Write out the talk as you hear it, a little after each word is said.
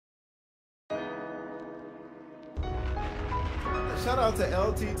Shout out to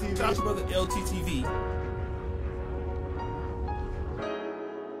LTTV. Shout out to brother LTTV.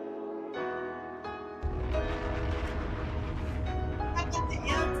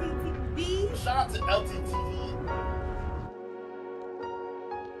 Shout out to LTTV.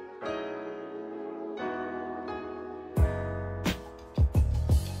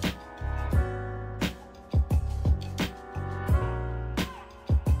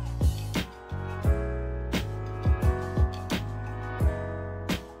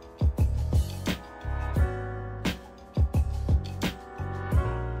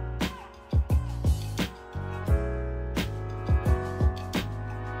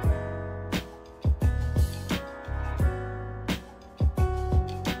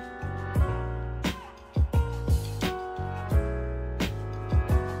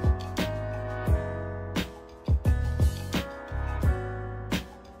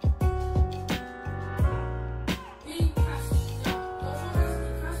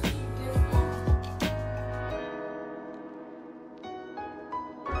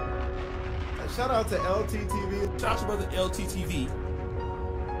 Shout out to LTTV. Shout out to brother LTTV.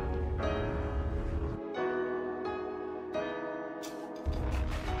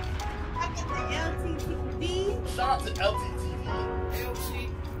 Shout out to LTTV. LT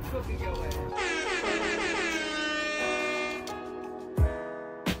cooking your ass.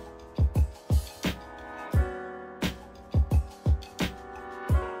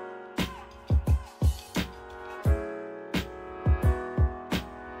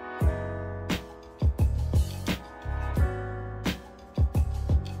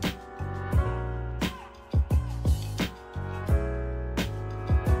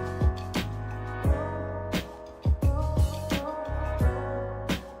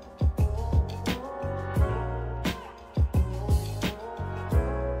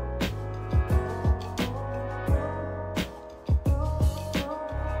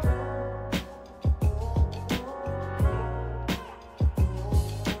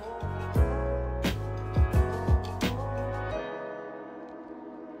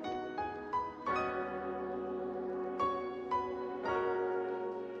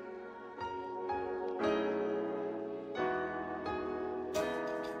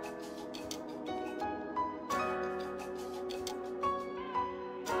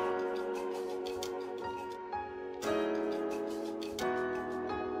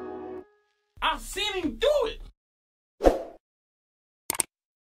 I've seen him do it.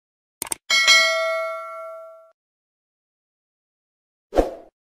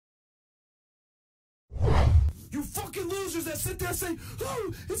 You fucking losers that sit there and say,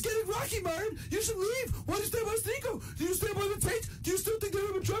 oh, it's getting rocky, Myron. You should leave. Why do you stay by Sneeko? Do you stay by the Tate? Do you still think they're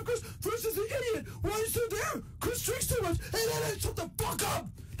having drunk Chris? Chris is an idiot. Why are you still there? Chris drinks too much. Hey, shut the fuck up.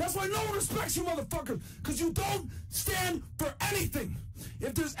 That's why no one respects you, motherfucker. Because you don't stand for anything.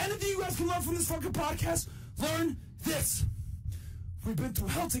 If there's anything you guys can learn from this fucking podcast, learn this. We've been through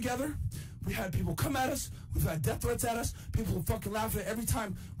hell together. We had people come at us. We've had death threats at us. People fucking laugh at every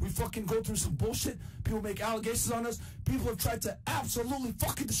time we fucking go through some bullshit. People make allegations on us. People have tried to absolutely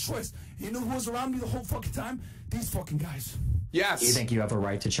fucking destroy us. And you know who was around me the whole fucking time? These fucking guys. Yes. Do you think you have a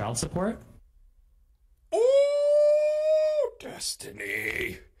right to child support? Ooh,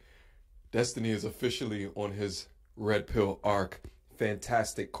 Destiny. Destiny is officially on his red pill arc.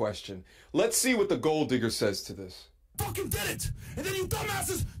 Fantastic question. Let's see what the gold digger says to this. Fucking did it! And then you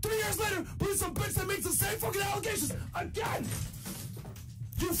dumbasses, 3 years later, believe some bitch that makes the same fucking allegations again!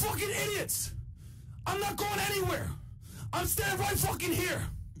 You fucking idiots! I'm not going anywhere! I'm standing right fucking here!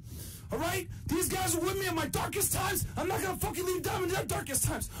 Alright? These guys were with me in my darkest times. I'm not gonna fucking leave them in their darkest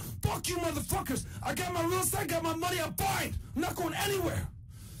times. Fuck you motherfuckers! I got my real estate, I got my money, I'm fine! I'm not going anywhere!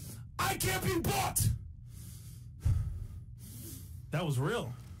 I can't be bought! That was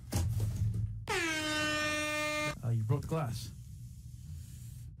real. You broke the glass.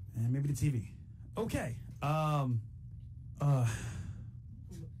 And maybe the TV. Okay.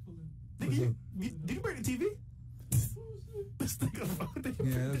 Did you break the TV? This nigga,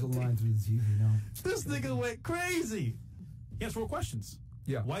 Yeah, there's a line through the TV now. this nigga went crazy. He asked 4 questions.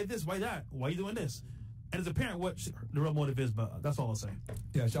 Yeah. Why this? Why that? Why you doing this? And it's apparent what the real motive is, but that's all I'll say.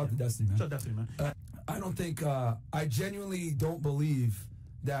 Yeah, shout out to Destiny, man. Shout out to Destiny, man. I don't think, I genuinely don't believe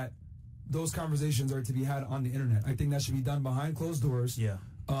that those conversations are to be had on the internet. I think that should be done behind closed doors. Yeah.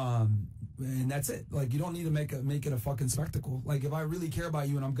 And that's it. Like, you don't need to make it a fucking spectacle. Like, if I really care about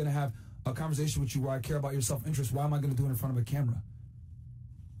you and I'm gonna have a conversation with you where I care about your self-interest, why am I gonna do it in front of a camera?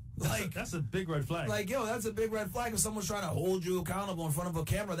 Like, that's a big red flag. Like, yo, that's a big red flag if someone's trying to hold you accountable in front of a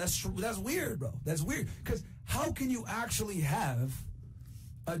camera. That's weird, bro. That's weird. Because how can you actually have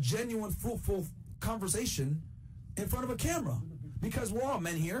a genuine, fruitful conversation in front of a camera? because we're all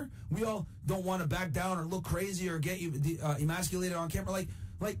men here. We all don't want to back down or look crazy or get emasculated on camera.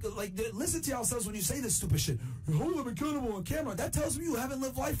 Listen to yourselves when you say this stupid shit. You hold them accountable on camera. That tells me you haven't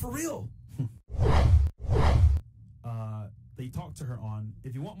lived life for real. They talked to her on.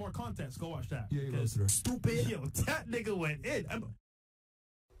 If you want more context, go watch that. Yeah, you listen to her. Stupid. Yo, that nigga went in.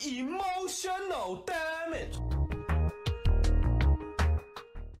 Emotional damage.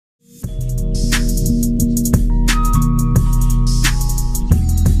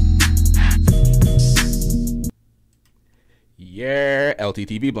 Yeah,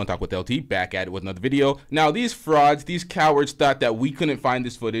 LTTV, Blunt Talk with LT, back at it with another video. Now, these frauds, these cowards thought that we couldn't find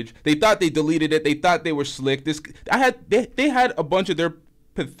this footage. They thought they deleted it. They thought they were slick. They had a bunch of their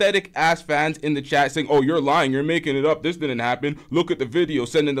pathetic ass fans in the chat saying, "Oh, you're lying. You're making it up. This didn't happen. Look at the video.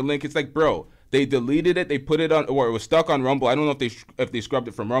 Sending the link." It's like, bro, they deleted it. They put it on, or it was stuck on Rumble. I don't know if they scrubbed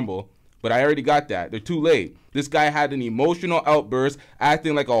it from Rumble, but I already got that. They're too late. This guy had an emotional outburst,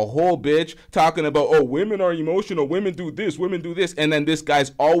 acting like a whole bitch, talking about, oh, women are emotional, women do this, and then this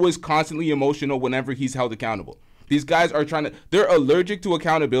guy's always constantly emotional whenever he's held accountable. These guys are they're allergic to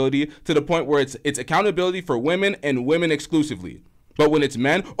accountability to the point where it's accountability for women and women exclusively. But when it's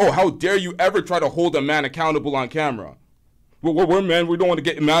men, oh, how dare you ever try to hold a man accountable on camera? We're men, we don't want to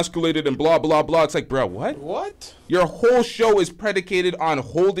get emasculated and blah, blah, blah. It's like, bro, what? What? Your whole show is predicated on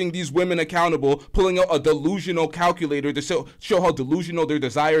holding these women accountable, pulling out a delusional calculator to show how delusional their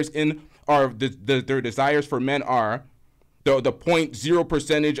desires their desires for men are. The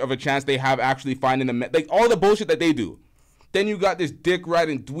 0.0% of a chance they have actually finding a man. Like, all the bullshit that they do. Then you got this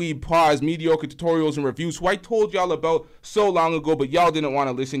dick-riding dweeb pause, mediocre tutorials and reviews, who I told y'all about so long ago, but y'all didn't want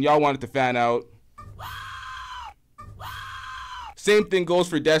to listen. Y'all wanted to fan out. Same thing goes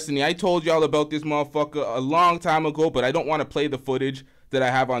for Destiny. I told y'all about this motherfucker a long time ago, but I don't want to play the footage that I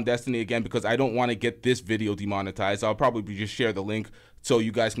have on Destiny again because I don't want to get this video demonetized. I'll probably just share the link so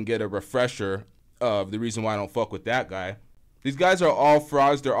you guys can get a refresher of the reason why I don't fuck with that guy. These guys are all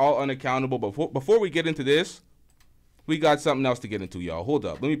frauds. They're all unaccountable. But before we get into this, we got something else to get into, y'all. Hold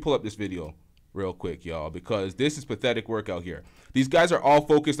up. Let me pull up this video real quick, y'all, because this is pathetic work out here. These guys are all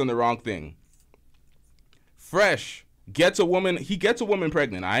focused on the wrong thing. Fresh gets a woman, he gets a woman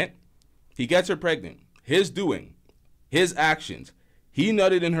pregnant, all right? He gets her pregnant. His doing, his actions. He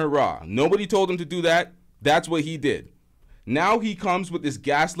nutted in her raw. Nobody told him to do that. That's what he did. Now he comes with this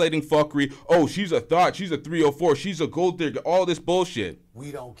gaslighting fuckery. Oh, she's a thought. She's a 304. She's a gold digger. All this bullshit.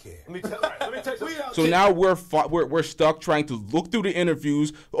 We don't care. Let me tell you. So now we're stuck trying to look through the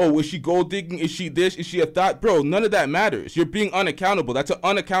interviews. Oh, is she gold digging? Is she this? Is she a thought? Bro, none of that matters. You're being unaccountable. That's an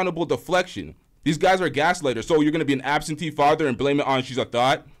unaccountable deflection. These guys are gaslighters. So you're going to be an absentee father and blame it on she's a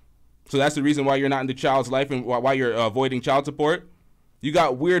thought? So that's the reason why you're not in the child's life and why you're avoiding child support? You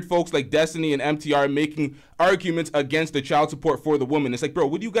got weird folks like Destiny and MTR making arguments against the child support for the woman. It's like, bro,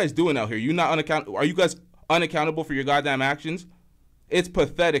 what are you guys doing out here? Are you guys unaccountable for your goddamn actions? It's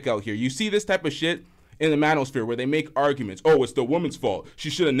pathetic out here. You see this type of shit in the manosphere where they make arguments. Oh, it's the woman's fault. She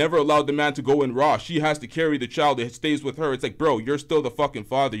should have never allowed the man to go in raw. She has to carry the child. It stays with her. It's like, bro, you're still the fucking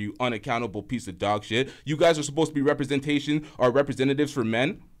father, you unaccountable piece of dog shit. You guys are supposed to be representation or representatives for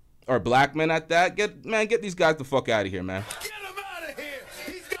men or black men at that. Get these guys the fuck out of here, man. Get him out of here.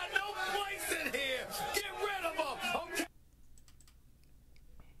 He's got no place in here. Get rid of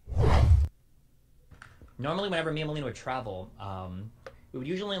him. Normally, whenever me and Melina would travel, we would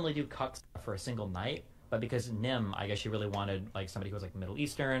usually only do cucks for a single night. But because Nim, I guess she really wanted like somebody who was like Middle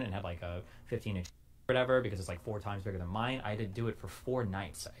Eastern and had like a 15-inch whatever, because it's like 4 times bigger than mine, I had to do it for 4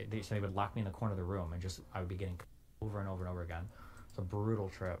 nights. So they would lock me in the corner of the room and I would be getting over and over and over again. It's a brutal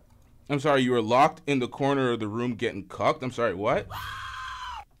trip. I'm sorry, you were locked in the corner of the room getting cucked? I'm sorry, what?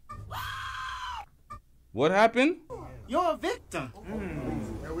 What happened? You're a victim.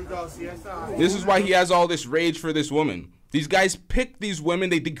 Here we go, CSI. This is why he has all this rage for this woman. These guys pick these women,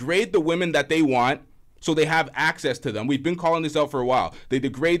 they degrade the women that they want, so they have access to them. We've been calling this out for a while. They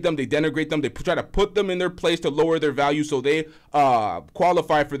degrade them, they denigrate them, they try to put them in their place to lower their value so they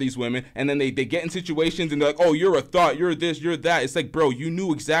qualify for these women, and then they get in situations and they're like, oh, you're a thought, you're this, you're that. It's like, bro, you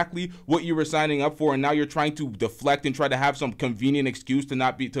knew exactly what you were signing up for, and now you're trying to deflect and try to have some convenient excuse to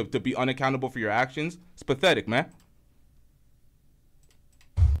not be to be unaccountable for your actions. It's pathetic, man.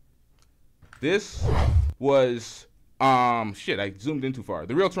 This was shit, I zoomed in too far.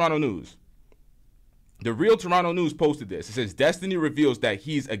 The Real Toronto News. The Real Toronto News posted this. It says, Destiny reveals that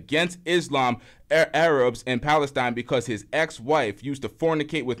he's against Islam, Arabs, and Palestine because his ex-wife used to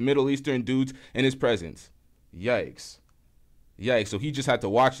fornicate with Middle Eastern dudes in his presence. Yikes. Yikes, so he just had to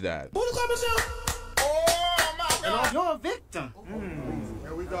watch that. You're a victim.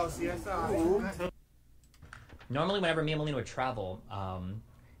 Here we go, CSI. Normally, whenever me and Melina would travel,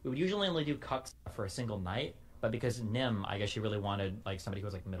 we would usually only do cucks for a single night. But because Nim, I guess she really wanted like somebody who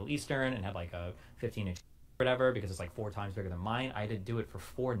was like Middle Eastern and had like a 15-inch whatever, because it's like 4 times bigger than mine. I had to do it for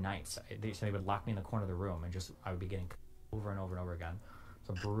 4 nights. So they would lock me in the corner of the room and just I would be getting over and over and over again. It's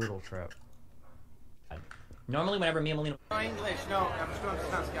a brutal trip. Normally, whenever me and Melina. No English, no. I'm just going to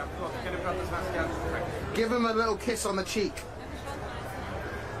svenska. Förlåt, kan du prata svenska? Give him a little kiss on the cheek.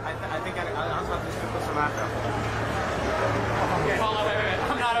 I think I'm supposed to put some after. Okay. Hold on, wait.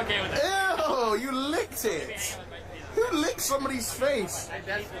 I'm not okay with it. Ew, you licked it. Who licked somebody's face?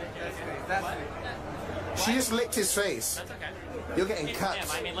 That's me. She just licked his face. That's okay. You're getting It's cut. him.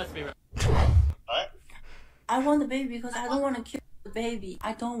 I mean, let's be real. Alright? I want the baby because I don't want to kill the baby.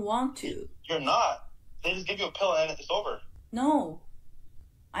 I don't want to. You're not. They just give you a pill and it's over. No.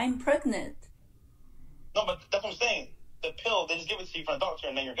 I'm pregnant. No, but that's what I'm saying. The pill, they just give it to you from a doctor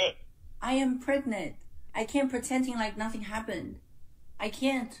and then you're good. I am pregnant. I can't pretending like nothing happened. I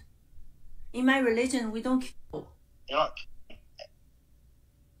can't. In my religion, we don't kill. You're not.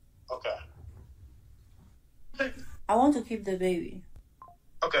 Okay. I want to keep the baby.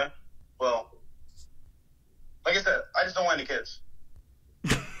 Okay. Well, like I said, I just don't want any kids.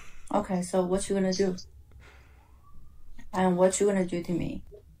 Okay, so what you gonna do? And what you gonna do to me?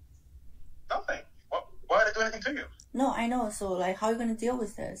 Nothing. Why would I do anything to you? No, I know. So like, how you gonna deal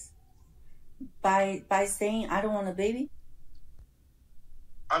with this? By saying I don't want a baby?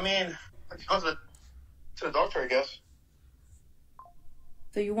 I mean, I could go to the doctor, I guess.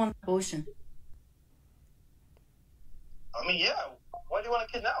 So you want abortion? I mean, yeah. Why do you want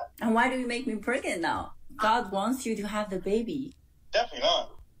a kid now? And why do you make me pregnant now? God wants you to have the baby. Definitely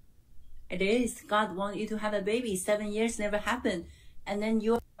not. It is. God wants you to have a baby. 7 years never happened. And then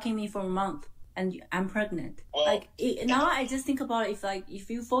you're fucking me for a month. And I'm pregnant. Well, now I just think about it, if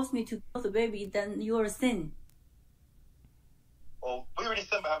you force me to kill the baby, then you're a sin. Well, we already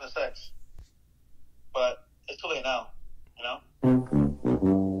said about having sex. But it's too late now, you know?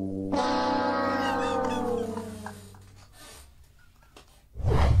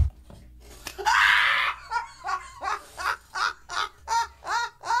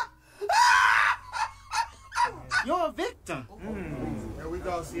 You're a victim. Here we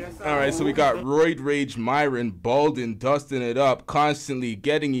go, CSI. All right, so we got Roid Rage Myron, balding, dusting it up, constantly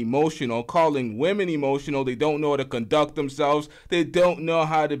getting emotional, calling women emotional. They don't know how to conduct themselves. They don't know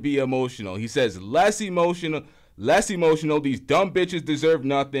how to be emotional. He says less emotional. These dumb bitches deserve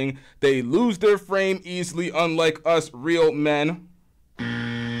nothing. They lose their frame easily, unlike us real men.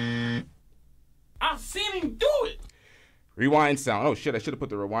 I've seen him do it. Rewind sound. Oh shit, I should have put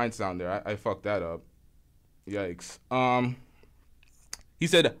the rewind sound there. I fucked that up. Yikes. He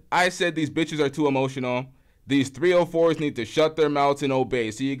said, I said these bitches are too emotional. These 304s need to shut their mouths and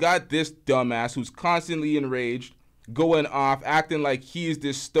obey. So you got this dumbass who's constantly enraged, going off, acting like he's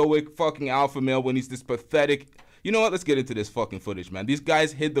this stoic fucking alpha male when he's this pathetic. You know what? Let's get into this fucking footage, man. These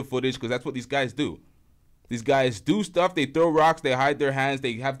guys hid the footage because that's what these guys do. These guys do stuff. They throw rocks. They hide their hands.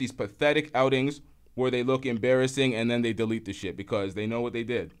 They have these pathetic outings where they look embarrassing and then they delete the shit because they know what they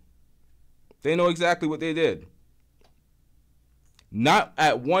did. They know exactly what they did. Not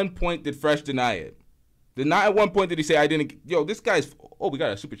at one point did Fresh deny it. Not at one point did he say, I didn't. Yo, this guy's. Oh, we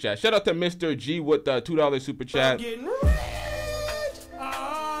got a super chat. Shout out to Mr. G with the $2 super chat. Getting rich.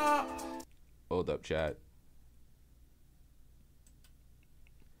 Hold up, chat.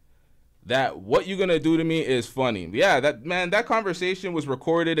 That what you gonna do to me is funny. Yeah, that conversation was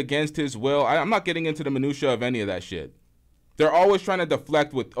recorded against his will. I'm not getting into the minutia of any of that shit. They're always trying to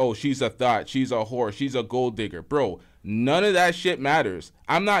deflect with, oh, she's a thought, she's a whore, she's a gold digger. Bro, none of that shit matters.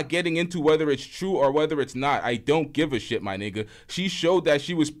 I'm not getting into whether it's true or whether it's not. I don't give a shit, my nigga. She showed that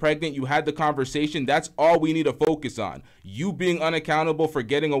she was pregnant. You had the conversation. That's all we need to focus on. You being unaccountable for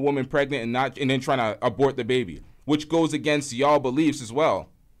getting a woman pregnant and then trying to abort the baby, which goes against y'all beliefs as well.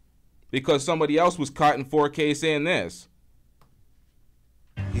 Because somebody else was caught in 4K saying this.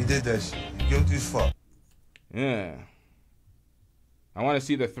 He did that shit. Guilty as fuck. Yeah. I want to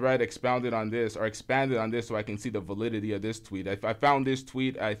see the thread expounded on this or expanded on this so I can see the validity of this tweet. I found this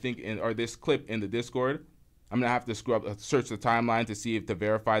tweet, I think, or this clip in the Discord. I'm going to have to search the timeline to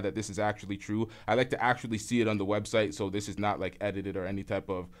verify that this is actually true. I like to actually see it on the website, so this is not like edited or any type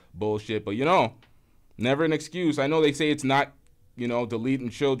of bullshit. But, you know, never an excuse. I know they say it's not, you know, deleting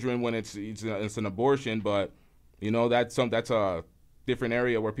children when it's an abortion, but, you know, that's a different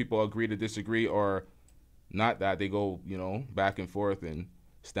area where people agree to disagree, or not that they go, you know, back and forth and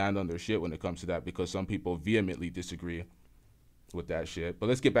stand on their shit when it comes to that, because some people vehemently disagree with that shit. But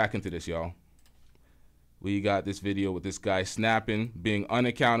let's get back into this, y'all. We got this video with this guy snapping, being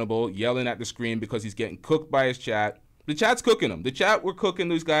unaccountable, yelling at the screen because he's getting cooked by his chat. The chat's cooking him. The chat were cooking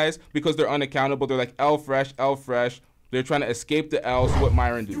these guys because they're unaccountable. They're like, L fresh, L fresh. They're trying to escape the L. So what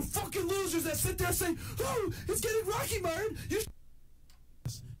Myron do? You fucking losers that sit there saying, oh, it's getting rocky, Myron.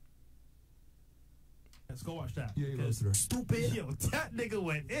 Let's go watch that. Yeah, stupid. Yo, that nigga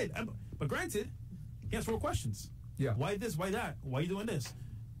went in. But granted, he has 4 questions. Yeah. Why this? Why that? Why you doing this?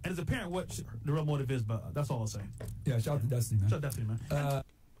 And it's apparent what the real motive is, but that's all I'll say. Yeah, shout out to Destiny, man. Shout out to Destiny, man.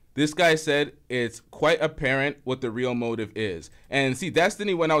 This guy said it's quite apparent what the real motive is. And see,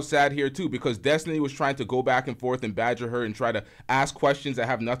 Destiny went out sad here too because Destiny was trying to go back and forth and badger her and try to ask questions that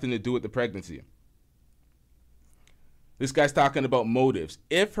have nothing to do with the pregnancy. This guy's talking about motives.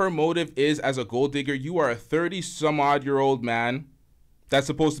 If her motive is as a gold digger, you are a 30-some-odd-year-old man that's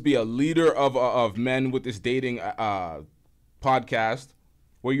supposed to be a leader of men with this dating podcast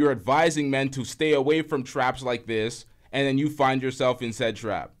where you're advising men to stay away from traps like this, and then you find yourself in said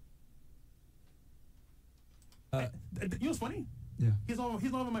trap. You know what's funny? Yeah. He's not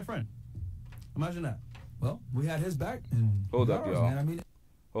even my friend. Imagine that. Well, we had his back. And Hold up, y'all. Man. I mean,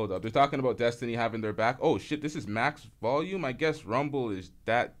 hold up. They're talking about Destiny having their back. Oh, shit. This is max volume? I guess Rumble is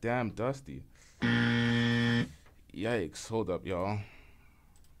that damn dusty. Yikes. Hold up, y'all.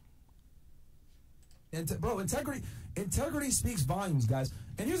 Bro, integrity speaks volumes, guys.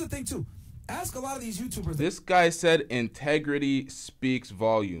 And here's the thing, too. Ask a lot of these YouTubers. This guy said integrity speaks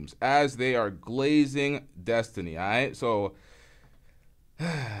volumes as they are glazing Destiny, all right? So, I'm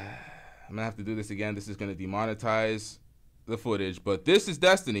going to have to do this again. This is going to demonetize the footage. But this is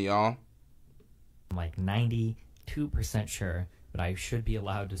Destiny, y'all. I'm like 92% sure that I should be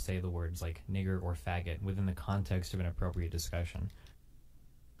allowed to say the words like nigger or faggot within the context of an appropriate discussion.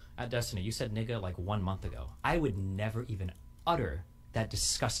 At Destiny, you said nigga like 1 month ago. I would never even utter that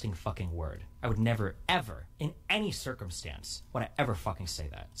disgusting fucking word. I would never, ever, in any circumstance, would I ever fucking say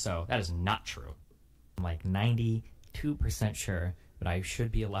that. So that is not true. I'm like 92% sure that I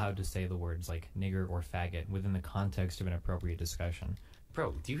should be allowed to say the words like nigger or faggot within the context of an appropriate discussion.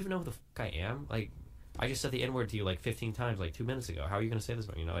 Bro, do you even know who the fuck I am? Like, I just said the N-word to you like 15 times like 2 minutes ago. How are you gonna say this?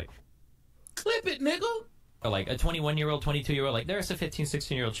 You know, like, clip it, nigga. Or like a 21-year-old, 22-year-old, like there's some 15,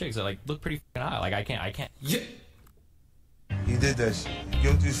 16-year-old chicks that like look pretty fucking hot. Like I can't. Yeah. He did that shit.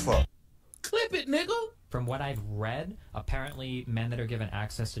 Guilty as fuck. Clip it, nigga. From what I've read, apparently men that are given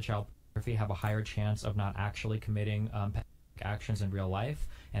access to child pornography have a higher chance of not actually committing actions in real life.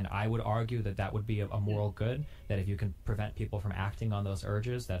 And I would argue that that would be a moral good, that if you can prevent people from acting on those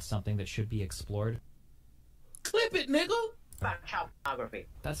urges, that's something that should be explored. Clip it, nigga. About child pornography.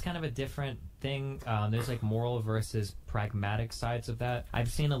 That's kind of a different thing. There's like moral versus pragmatic sides of that. I've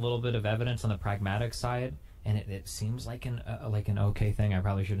seen a little bit of evidence on the pragmatic side, and it seems like an okay thing. I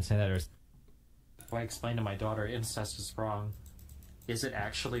probably shouldn't say that. Or if I explain to my daughter incest is wrong, is it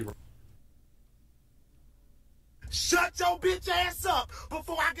actually wrong? Shut your bitch ass up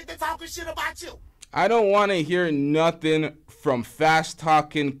before I get to talking shit about you. I don't want to hear nothing from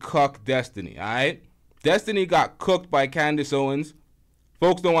fast-talking cuck Destiny, all right? Destiny got cooked by Candace Owens.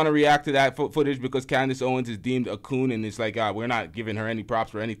 Folks don't want to react to that footage because Candace Owens is deemed a coon, and it's like, we're not giving her any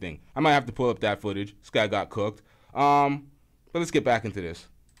props or anything. I might have to pull up that footage. This guy got cooked. But let's get back into this.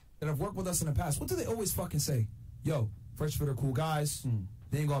 That have worked with us in the past, what do they always fucking say? Yo, First Fit are cool guys.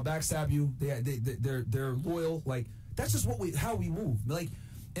 They ain't gonna backstab you. They're loyal. Like, that's just how we move. Like,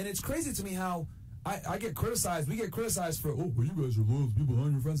 and it's crazy to me how I get criticized. We get criticized for, oh, well, you guys are loyal people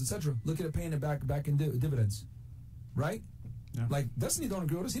behind your friends, etc. Look at it paying it back in dividends, right? Yeah. Like, Destiny don't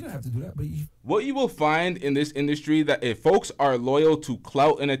agree with us. He didn't have to do that. But what you will find in this industry, that if folks are loyal to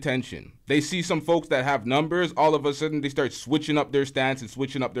clout and attention, they see some folks that have numbers, all of a sudden they start switching up their stance and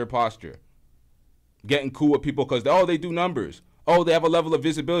switching up their posture. Getting cool with people because, oh, they do numbers. Oh, they have a level of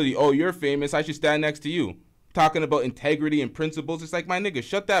visibility. Oh, you're famous. I should stand next to you. Talking about integrity and principles. It's like, my nigga,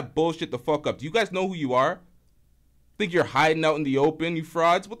 shut that bullshit the fuck up. Do you guys know who you are? Think you're hiding out in the open, you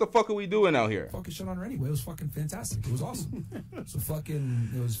frauds? What the fuck are we doing out here? Fucking shit on her anyway. It was fucking fantastic. It was awesome.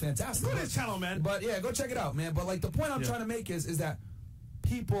 It was fantastic. Go to this channel, man. But yeah, go check it out, man. But like, the point I'm trying to make is that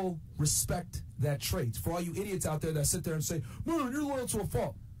people respect that trait. For all you idiots out there that sit there and say, man, you're loyal to a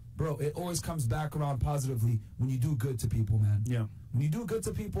fault. Bro, it always comes back around positively when you do good to people, man. Yeah. When you do good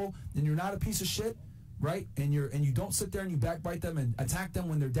to people, and you're not a piece of shit, right? And you don't sit there and you backbite them and attack them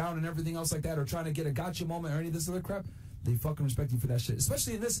when they're down and everything else like that, or trying to get a gotcha moment or any of this other crap. They fucking respect you for that shit.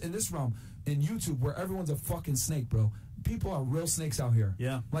 Especially in this realm, in YouTube, where everyone's a fucking snake, bro. People are real snakes out here.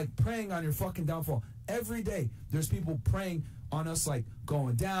 Yeah. Like, preying on your fucking downfall. Every day, there's people preying on us, like,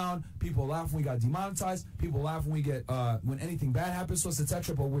 going down. People laugh when we got demonetized. People laugh when we get when anything bad happens to us,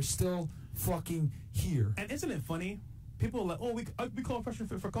 etc. But we're still fucking here. And isn't it funny? People are like, oh, we called Fresh and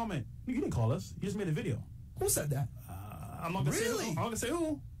Fit for comment. You didn't call us. You just made a video. Who said that? I'm not gonna say who. I'm not gonna say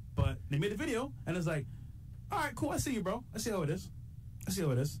who, but they made a video, and it's like, all right, cool. I see you, bro. I see how it is. I see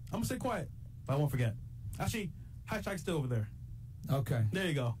how it is. I'm gonna stay quiet, but I won't forget. Actually, hashtag's still over there. Okay. There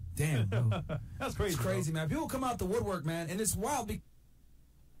you go. Damn, bro. That's crazy. It's crazy, man. People come out the woodwork, man, and it's wild.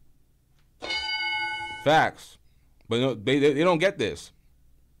 Facts. But no, they don't get this.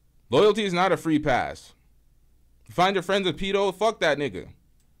 Loyalty is not a free pass. You find your friends a pedo, fuck that nigga.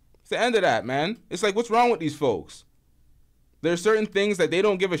 It's the end of that, man. It's like, what's wrong with these folks? There are certain things that they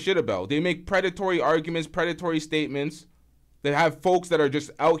don't give a shit about. They make predatory arguments, predatory statements. They have folks that are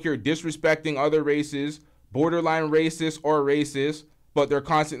just out here disrespecting other races, borderline racist or racist, but they're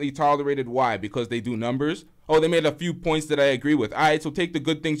constantly tolerated. Why? Because they do numbers? Oh, they made a few points that I agree with. All right, so take the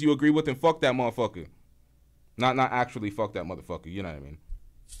good things you agree with and fuck that motherfucker. Not actually fuck that motherfucker. You know what I mean?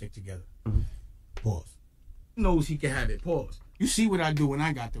 Stick together. Pause. Knows he can have it. Pause. You see what I do when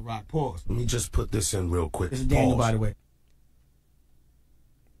I got the rock. Pause. Let me just put this in real quick. This is Daniel, by the way.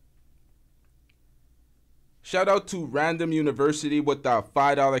 Shout out to Random University with the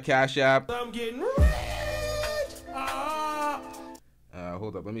 $5 Cash App. I'm getting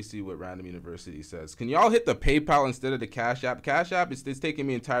hold up, let me see what Random University says. Can y'all hit the PayPal instead of the Cash App? Cash App, it's taking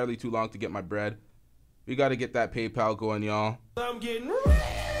me entirely too long to get my bread. We got to get that PayPal going, y'all. I'm getting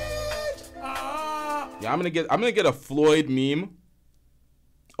Yeah, I'm gonna get a Floyd meme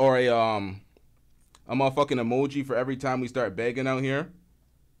or a motherfucking emoji for every time we start begging out here.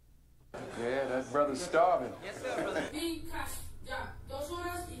 Yeah, that brother's starving. Yes, sir, brother.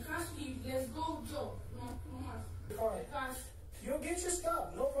 Let's go, Joe. No, Cash. You'll get your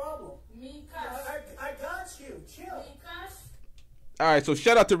stuff, no problem. Me, Cash. I got you. Chill. Me, Cash. All right, so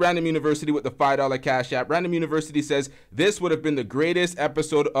shout out to Random University with the $5 Cash App. Random University says this would have been the greatest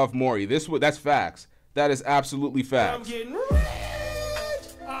episode of Maury. That's facts. That is absolutely facts. I'm getting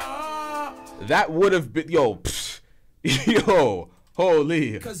That would have been yo,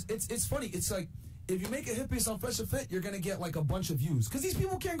 holy. Because it's funny. It's like if you make a hit piece on Fresh and Fit, you're gonna get like a bunch of views. Because these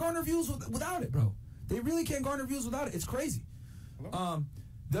people can't garner views without it, bro. They really can't garner views without it. It's crazy.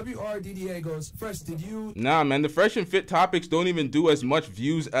 WRDDA goes, Fresh, did you... Nah, man, the Fresh and Fit topics don't even do as much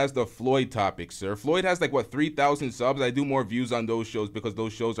views as the Floyd topics, sir. Floyd has like, what, 3,000 subs? I do more views on those shows because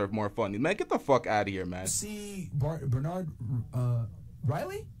those shows are more fun. Man, get the fuck out of here, man. See Bernard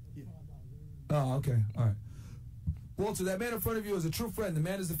Riley? Yeah. Oh, okay. All right. Walter, that man in front of you is a true friend. The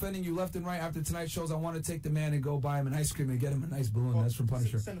man is defending you left and right after tonight's shows. I want to take the man and go buy him an ice cream and get him a nice balloon. That's from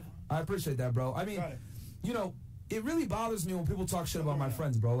Punisher. I appreciate that, bro. I mean, you know... It really bothers me when people talk shit about my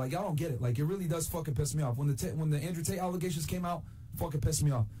friends, bro. Like, y'all don't get it. Like, it really does fucking piss me off. When the Andrew Tate allegations came out, fucking pissed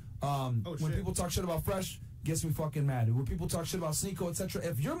me off. When people talk shit about Fresh, gets me fucking mad. When people talk shit about Sneeko, etc.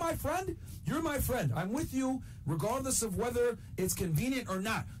 If you're my friend, you're my friend. I'm with you, regardless of whether it's convenient or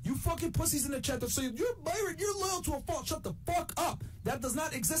not. You fucking pussies in the chat that say, you're Myron, you're loyal to a fault. Shut the fuck up. That does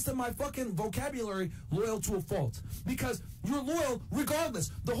not exist in my fucking vocabulary, loyal to a fault. Because you're loyal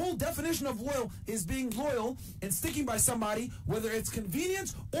regardless. The whole definition of loyal is being loyal and sticking by somebody, whether it's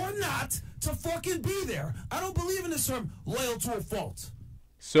convenient or not, to fucking be there. I don't believe in this term, loyal to a fault.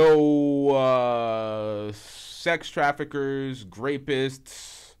 So, sex traffickers,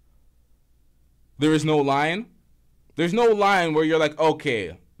 rapists, there is no line. There's no line where you're like,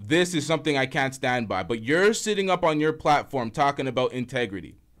 okay, this is something I can't stand by. But you're sitting up on your platform talking about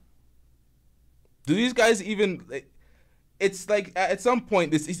integrity. Do these guys even... It's like, at some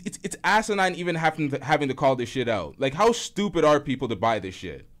point, it's asinine even having to call this shit out. Like, how stupid are people to buy this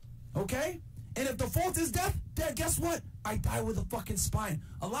shit? Okay? And if the fault is death, then guess what? I die with a fucking spine.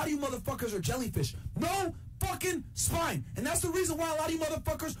 A lot of you motherfuckers are jellyfish. No fucking spine. And that's the reason why a lot of you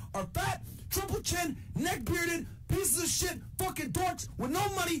motherfuckers are fat, triple chin, neck bearded, pieces of shit, fucking dorks with no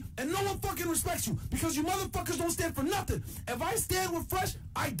money, and no one fucking respects you. Because you motherfuckers don't stand for nothing. If I stand with Fresh,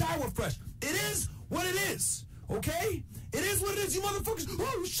 I die with Fresh. It is what it is. Okay? It is what it is, you motherfuckers.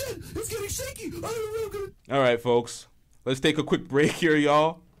 Oh shit, it's getting shaky. All right, folks. Let's take a quick break here,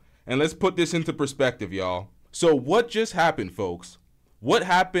 y'all. And let's put this into perspective, y'all. So what just happened, folks? What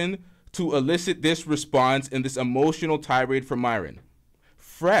happened to elicit this response and this emotional tirade from Myron?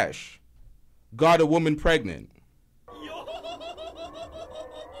 Fresh got a woman pregnant.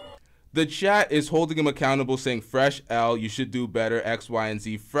 The chat is holding him accountable, saying, Fresh L, you should do better, X, Y, and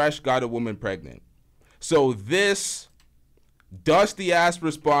Z. Fresh got a woman pregnant. So this dusty ass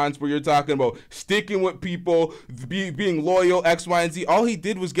response where you're talking about sticking with people, being loyal, X, Y, and Z. All he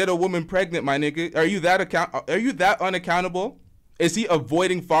did was get a woman pregnant, my nigga. Are you that unaccountable? Is he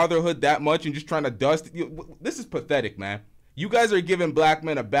avoiding fatherhood that much and just trying to dust? This is pathetic, man. You guys are giving black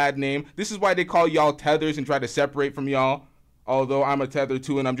men a bad name. This is why they call y'all tethers and try to separate from y'all. Although I'm a tether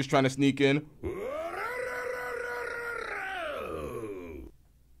too and I'm just trying to sneak in.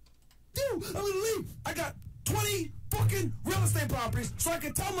 Dude, I'm gonna leave. I got 20 fucking real estate properties so I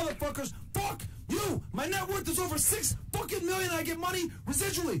can tell motherfuckers, fuck you. My net worth is over $6 fucking million. I get money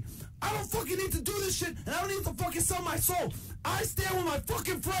residually. I don't fucking need to do this shit, and I don't need to fucking sell my soul. I stand with my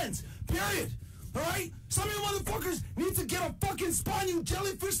fucking friends. Period. Alright? Some of you motherfuckers need to get a fucking spine, you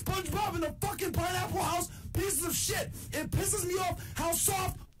jellyfish SpongeBob in a fucking pineapple house. Pieces of shit. It pisses me off how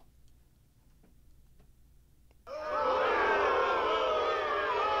soft.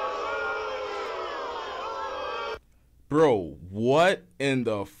 Bro, what in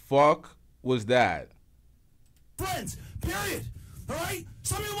the fuck was that? Friends. Period. Alright?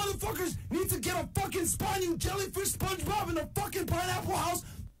 Some of you motherfuckers need to get a fucking spine, you jellyfish SpongeBob in a fucking pineapple house.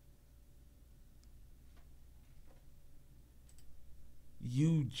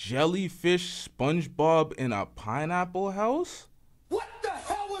 You jellyfish SpongeBob in a pineapple house? What the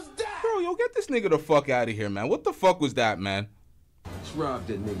hell was that? Bro, yo, get this nigga the fuck out of here, man. What the fuck was that, man? Let's rob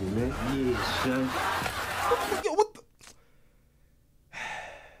that nigga, man. Yeah, son. Yo, what the...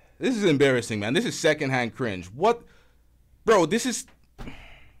 This is embarrassing, man. This is secondhand cringe. What? Bro, this is...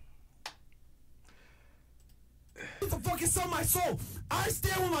 To fucking sell my soul. I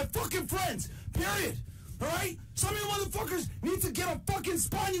stand with my fucking friends. Period. Alright? Some of you motherfuckers need to get a fucking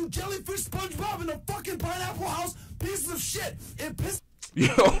spine, you jellyfish SpongeBob in a fucking pineapple house. Pieces of shit. It pisses...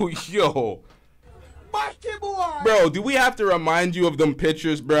 Yo. Bro, do we have to remind you of them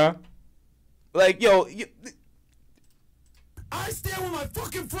pictures, bruh? Like, yo... I stand with my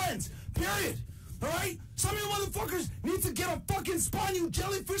fucking friends. Period. Alright? Some of you motherfuckers need to get a fucking spine, you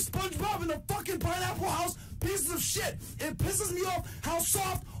jellyfish SpongeBob in a fucking pineapple house. Pieces of shit. It pisses me off how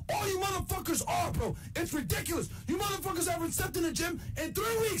soft all you motherfuckers are, bro. It's ridiculous. You motherfuckers haven't stepped in the gym in 3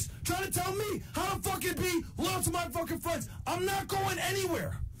 weeks trying to tell me how to fucking be loyal to my fucking friends. I'm not going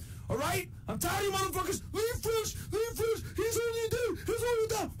anywhere. Alright? I'm tired of you motherfuckers. Leave Fresh. Leave Fresh. He's holding you down. He's holding you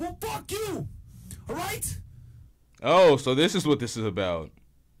down. Well, fuck you. Alright? Oh, so this is what this is about.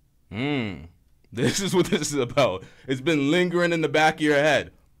 This is what this is about. It's been lingering in the back of your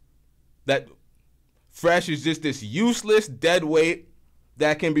head. That Fresh is just this useless dead weight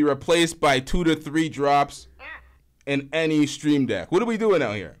that can be replaced by 2 to 3 drops in any stream deck. What are we doing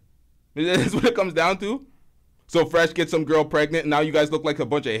out here? Is this what it comes down to? So Fresh gets some girl pregnant, and now you guys look like a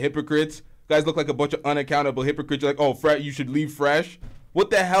bunch of hypocrites. You guys look like a bunch of unaccountable hypocrites. You're like, oh, Fresh, you should leave Fresh. What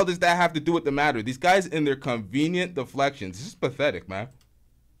the hell does that have to do with the matter? These guys in their convenient deflections. This is pathetic, man.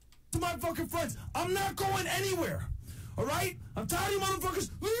 To my fucking friends, I'm not going anywhere. Alright? I'm tired of you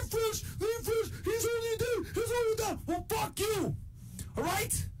motherfuckers. Leave Fresh. Leave Fresh. He's holding you down. He's holding you down. Well, fuck you.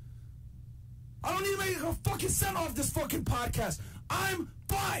 Alright? I don't need to make a fucking cent off this fucking podcast. I'm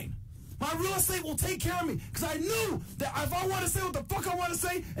fine. My real estate will take care of me. Because I knew that if I want to say what the fuck I want to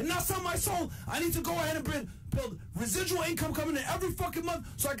say and not sell my soul, I need to go ahead and build residual income coming in every fucking month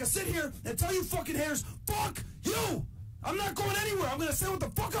so I can sit here and tell you fucking haters, fuck you. I'm not going anywhere. I'm going to say what the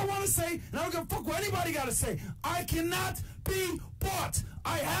fuck I want to say, and I don't give a fuck what anybody got to say. I cannot be bought.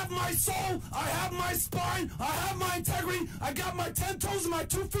 I have my soul. I have my spine. I have my integrity. I got my 10 toes and my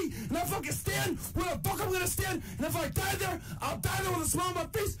 2 feet, and I fucking stand where the fuck I'm going to stand. And if I die there, I'll die there with a smile on my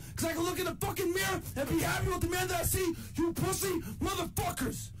face because I can look in the fucking mirror and be happy with the man that I see. You pussy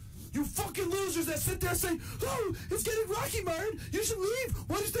motherfuckers. You fucking losers that sit there and say, oh, it's getting rocky, Myron. You should leave.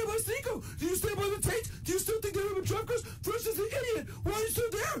 Why do you stay by Sneeko? Do you stay by the Tate? Do you still think they're even drunk? Chris is an idiot. Why are you still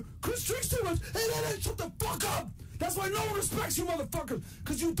there? Chris drinks too much. Hey, shut the fuck up. That's why no one respects you motherfuckers.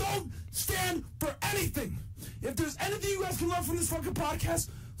 Because you don't stand for anything. If there's anything you guys can learn from this fucking podcast,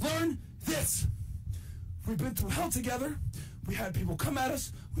 learn this. We've been through hell together. We had people come at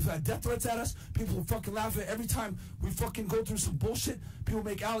us. We've had death threats at us. People who fucking laugh at every time we fucking go through some bullshit. People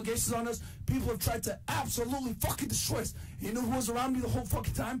make allegations on us. People have tried to absolutely fucking destroy us. And you know who was around me the whole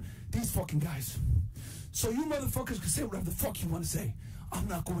fucking time? These fucking guys. So you motherfuckers can say whatever the fuck you want to say. I'm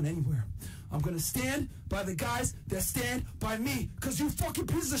not going anywhere. I'm going to stand by the guys that stand by me. Because you fucking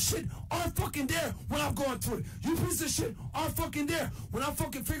pieces of shit aren't fucking there when I'm going through it. You pieces of shit aren't fucking there when I'm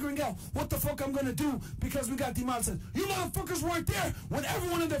fucking figuring out what the fuck I'm going to do because we got demonetized. You motherfuckers weren't there when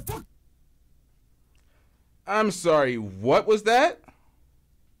everyone in their fuck... I'm sorry, what was that?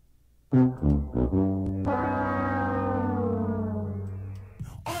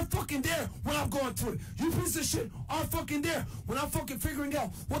 Aren't fucking there when I'm going through it. You piece of shit aren't fucking there when I'm fucking figuring out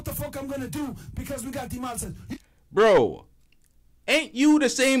what the fuck I'm gonna do because we got demonetized. Bro, ain't you the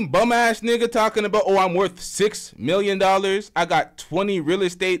same bum ass nigga talking about, oh, I'm worth $6 million? I got 20 real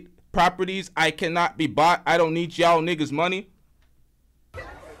estate properties. I cannot be bought. I don't need y'all niggas' money.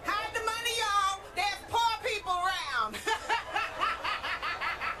 Hide the money, y'all. There's poor people around.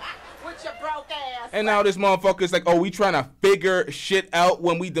 With your broke ass. And now this motherfucker's like, oh, we trying to figure shit out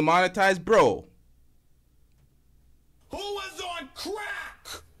when we demonetize, bro. Who was on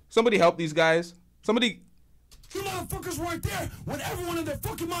crack? Somebody help these guys. Somebody. You motherfuckers weren't there when everyone and their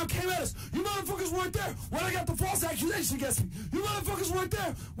fucking mom came at us. You motherfuckers weren't there when I got the false accusation against me. You motherfuckers weren't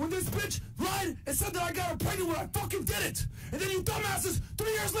there when this bitch lied and said that I got her pregnant when I fucking did it. And then you dumbasses, 3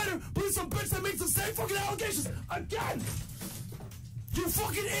 years later, believe some bitch that makes the same fucking allegations again. You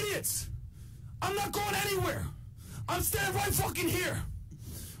fucking idiots. I'm not going anywhere. I'm standing right fucking here.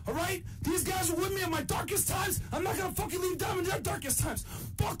 Alright? These guys were with me in my darkest times. I'm not gonna fucking leave them in their darkest times.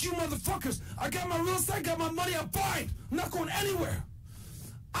 Fuck you motherfuckers. I got my real estate, got my money, I'm fine. I'm not going anywhere.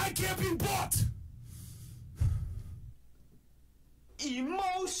 I can't be bought.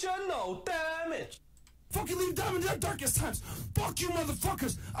 Emotional damage. Fucking leave them in their darkest times. Fuck you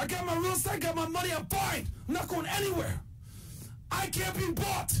motherfuckers. I got my real estate, got my money, I'm fine. I'm not going anywhere. I can't be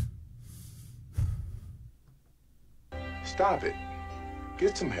bought. Stop it.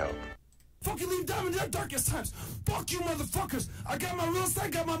 Get some help. Fucking leave them in their darkest times. Fuck you motherfuckers. I got my real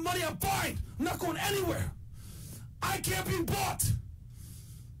estate, got my money, I'm fine. I'm not going anywhere. I can't be bought.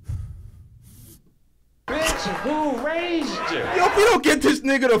 Bitch, who raised you? Yo, if we don't get this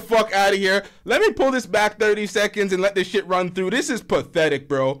nigga the fuck out of here, let me pull this back 30 seconds and let this shit run through. This is pathetic,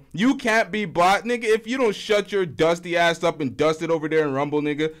 bro. You can't be bought, nigga, if you don't shut your dusty ass up and dust it over there and rumble,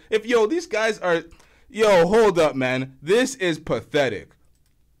 nigga. If, yo, these guys are... Yo, hold up, man. This is pathetic.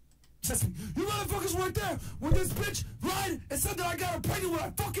 You motherfuckers weren't there when this bitch lied and said that I got her pregnant when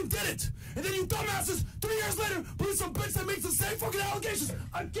I fucking did it. And then you dumbasses, 3 years later, believe some bitch that makes the same fucking allegations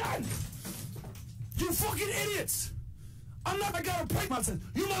again. You fucking idiots. I got her pregnant.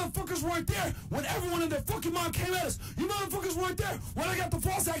 You motherfuckers weren't there when everyone and their fucking mom came at us. You motherfuckers weren't there when I got the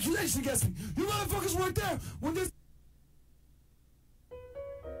false accusation against me. You motherfuckers weren't there when this...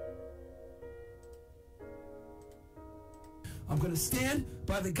 I'm gonna stand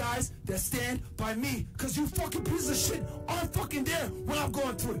by the guys that stand by me. Cause you fucking pieces of shit aren't fucking there when I'm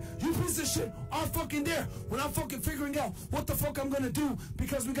going through it. You pieces of shit aren't fucking there when I'm fucking figuring out what the fuck I'm gonna do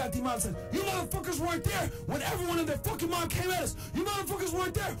because we got demonetized. You motherfuckers weren't there when everyone and their fucking mom came at us. You motherfuckers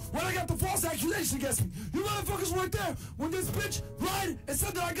weren't there when I got the false accusation against me. You motherfuckers weren't there when this bitch lied and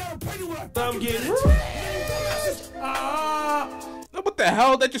said that I got her pregnant when I fucking did it. What the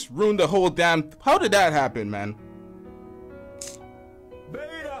hell? That just ruined the whole damn... How did that happen, man?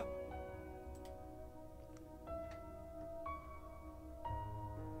 Beta.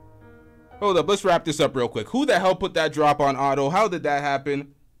 Hold up, let's wrap this up real quick. Who the hell put that drop on auto? How did that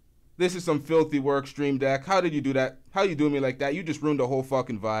happen? This is some filthy work, Stream Deck. How did you do that? How you do me like that? You just ruined the whole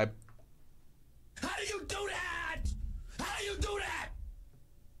fucking vibe. How do you do that? How do you do that?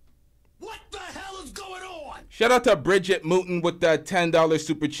 What the hell is going on? Shout out to Bridget Mooten with that $10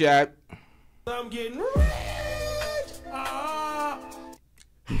 super chat. I'm getting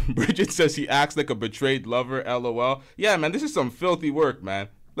Bridget says he acts like a betrayed lover, LOL. Yeah, man, this is some filthy work, man.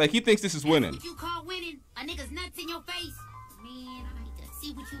 Like, he thinks this is winning. What you call winning? A nigga's nuts in your face? Man, I need to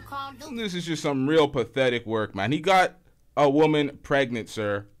see what you call losing. This is just some real pathetic work, man. He got a woman pregnant,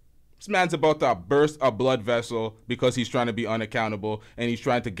 sir. This man's about to burst a blood vessel because he's trying to be unaccountable and he's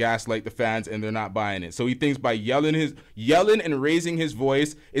trying to gaslight the fans and they're not buying it. So he thinks by yelling and raising his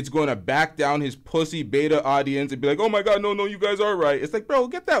voice, it's going to back down his pussy beta audience and be like, oh my God, no, you guys are right. It's like, bro,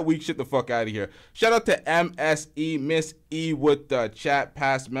 get that weak shit the fuck out of here. Shout out to MSE, Miss E with the chat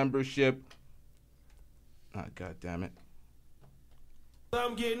pass membership. Ah, God damn it.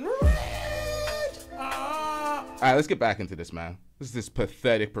 I'm getting All right, let's get back into this, man. This is this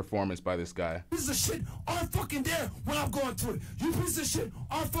pathetic performance by this guy. Pieces of shit aren't fucking there when I'm going through it. You pieces of shit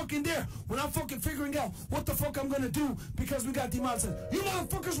aren't fucking there when I'm fucking figuring out what the fuck I'm gonna do because we got demonetized. You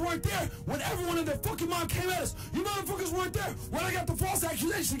motherfuckers weren't there when everyone and their fucking mom came at us. You motherfuckers weren't there when I got the false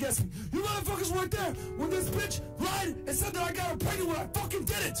accusation against me. You motherfuckers weren't there when this bitch lied and said that I got her pregnant when I fucking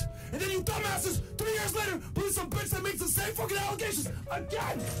did it. And then you dumbasses, 3 years later, believe some bitch that makes the same fucking allegations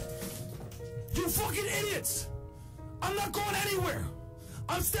again. You fucking idiots. I'm not going anywhere.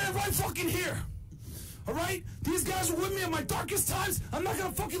 I'm standing right fucking here. Alright? These guys were with me in my darkest times. I'm not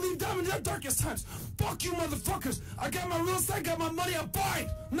gonna fucking leave them in their darkest times. Fuck you motherfuckers. I got my real estate, got my money, I'm fine.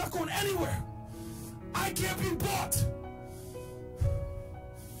 I'm not going anywhere. I can't be bought.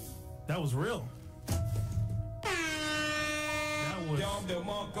 That was real. That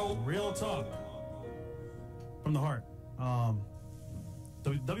was real talk. From the heart.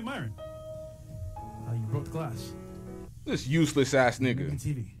 W. Myron. You broke the glass. This useless ass nigga.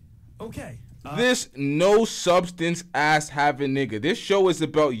 TV. Okay. This no substance ass having nigga. This show is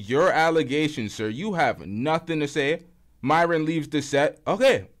about your allegations, sir. You have nothing to say. Myron leaves the set.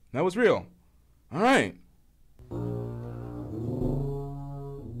 Okay, that was real. All right.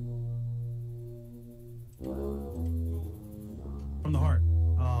 From the heart.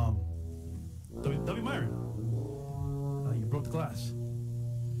 W. Myron. You broke the glass.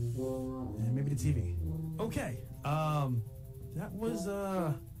 And maybe the TV. Okay. That was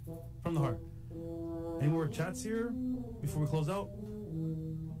from the heart. Any more chats here before we close out?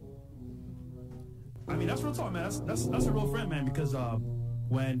 I mean, that's real talk, man. That's a real friend, man, because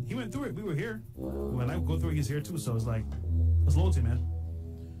when he went through it, we were here. When I go through it, he's here too, so it's like, that's loyalty, man.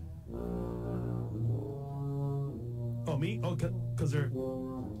 Oh, me? Oh, because they're...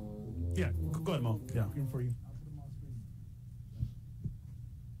 Yeah, go ahead, Mo. Yeah. For you.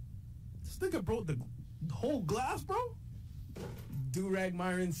 This nigga broke the whole glass, bro? Durag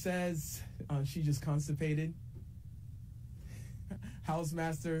Myron says she just constipated.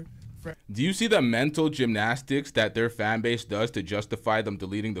 Housemaster. Do you see the mental gymnastics that their fan base does to justify them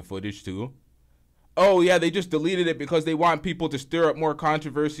deleting the footage too? Oh yeah, they just deleted it because they want people to stir up more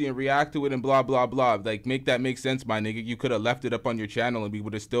controversy and react to it and blah blah blah. Like, make that make sense, my nigga. You could have left it up on your channel and we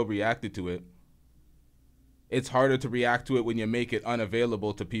would have still reacted to it. It's harder to react to it when you make it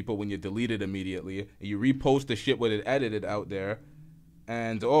unavailable to people, when you delete it immediately. You repost the shit with it edited out there.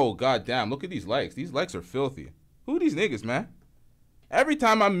 And oh goddamn, look at these likes. These likes are filthy. Who are these niggas, man? Every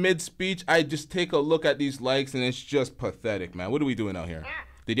time I'm mid-speech, I just take a look at these likes and it's just pathetic, man. What are we doing out here?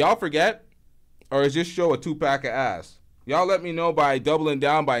 Did y'all forget? Or is this show a 2-pack of ass? Y'all let me know by doubling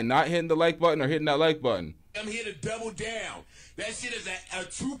down by not hitting the like button or hitting that like button. I'm here to double down. That shit is a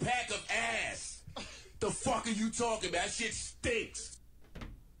 2-pack of ass. The fuck are you talking about? That shit stinks.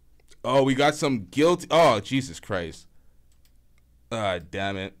 Oh, we got some guilty. Oh, Jesus Christ.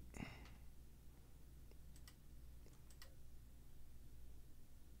 Damn it.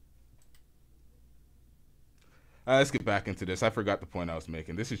 Let's get back into this. I forgot the point I was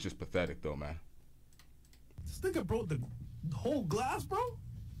making. This is just pathetic, though, man. This nigga broke the whole glass, bro?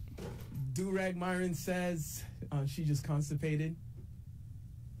 Durag Myron says she just constipated.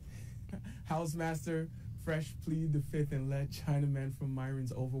 Housemaster, fresh plead the fifth and let Chinaman from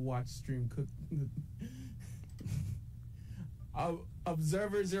Myron's Overwatch stream cook.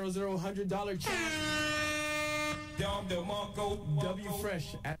 Observer 00 $100 check. W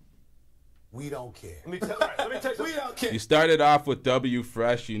Fresh. We don't care. Let me tell you, we don't care. You started off with W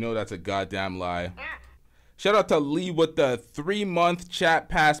Fresh. You know that's a goddamn lie. Shout out to Lee with the 3-month chat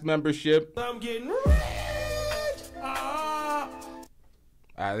pass membership. I'm getting rich.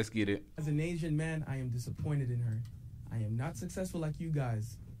 Alright, let's get it. As an Asian man, I am disappointed in her. I am not successful like you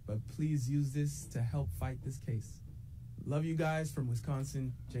guys, but please use this to help fight this case. Love you guys from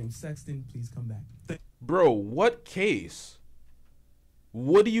Wisconsin. James Sexton, please come back. Bro, what case?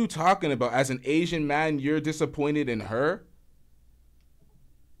 What are you talking about? As an Asian man, you're disappointed in her?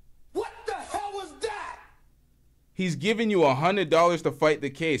 What the hell was that? He's giving you $100 to fight the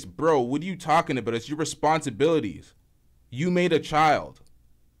case. Bro, what are you talking about? It's your responsibilities. You made a child.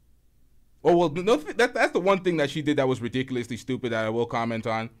 Oh, well, no, that's the one thing that she did that was ridiculously stupid that I will comment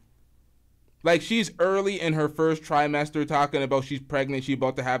on. Like, she's early in her first trimester talking about she's pregnant, she's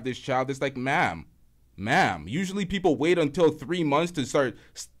about to have this child. It's like, ma'am, usually people wait until 3 months to start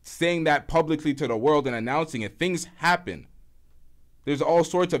saying that publicly to the world and announcing it. Things happen. There's all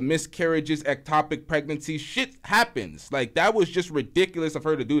sorts of miscarriages, ectopic pregnancies. Shit happens. Like, that was just ridiculous of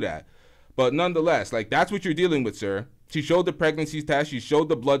her to do that. But nonetheless, like, that's what you're dealing with, sir. She showed the pregnancy test. She showed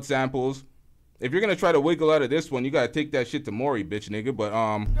the blood samples. If you're going to try to wiggle out of this one, you got to take that shit to Maury, bitch, nigga. But,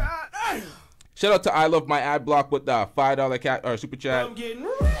 shout out to I Love My Ad Block with the $5 super chat. I'm getting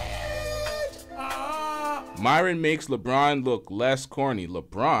rich. Myron makes LeBron look less corny.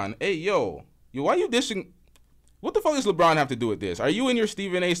 LeBron? Hey, yo, why you dissing? What the fuck does LeBron have to do with this? Are you in your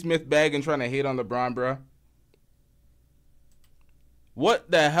Stephen A. Smith bag and trying to hate on LeBron, bruh?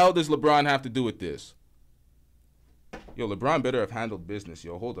 What the hell does LeBron have to do with this? Yo, LeBron better have handled business.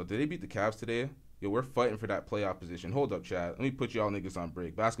 Yo, hold up. Did they beat the Cavs today? Yo, we're fighting for that playoff position. Hold up, Chad. Let me put y'all niggas on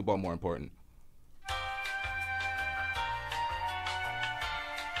break. Basketball more important.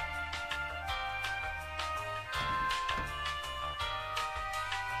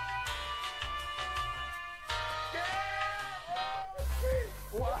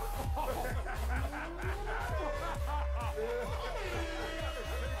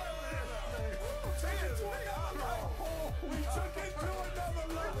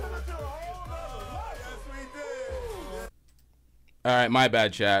 All right, my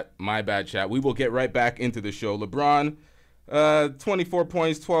bad, chat. My bad, chat. We will get right back into the show. LeBron, 24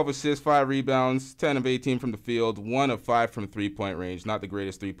 points, 12 assists, 5 rebounds, 10 of 18 from the field, 1 of 5 from three-point range. Not the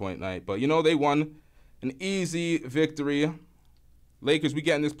greatest three-point night, but, you know, they won an easy victory. Lakers, we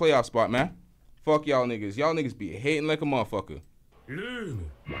getting this playoff spot, man. Fuck y'all niggas. Y'all niggas be hating like a motherfucker.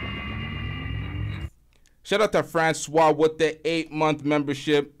 Shout out to Francois with the 8-month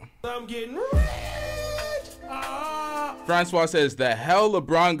membership. I'm getting rich. Francois says, the hell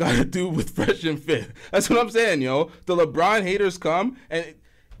LeBron got to do with fresh and fit? That's what I'm saying, yo. The LeBron haters come and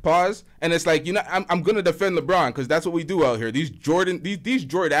pause, and it's like, you know, I'm going to defend LeBron because that's what we do out here. These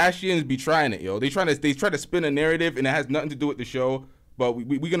Jordashians be trying it, yo. They try to spin a narrative, and it has nothing to do with the show. But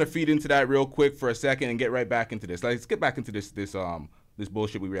we're going to feed into that real quick for a second and get right back into this. Let's get back into this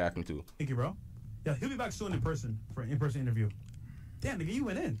bullshit we reacting to. Thank you, bro. Yeah, he'll be back soon in person for an in-person interview. Damn, nigga, you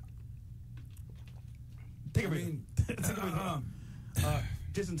went in. Take a break.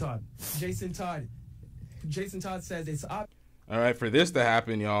 Jason Todd. Jason Todd says it's up. All right, for this to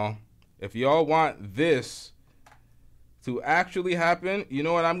happen, y'all, if y'all want this to actually happen, you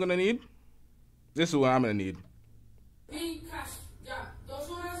know what I'm going to need? This is what I'm going to need. Hey, Cash, yeah, 2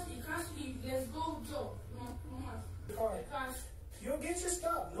 horas y Cash, y let's go, Joe. No más. Alright. Cash, You'll get your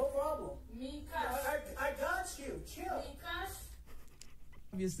stuff, no problem. me, Cash. I got you. Chill. Me, Cash.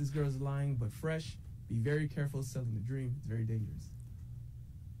 Obvious this girl's lying, but fresh. Be very careful selling the dream. It's very dangerous.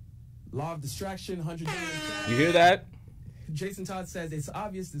 Law of distraction, 100 days. You hear that? Jason Todd says it's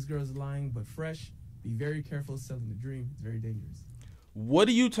obvious this girl's lying, but fresh. Be very careful selling the dream. It's very dangerous. What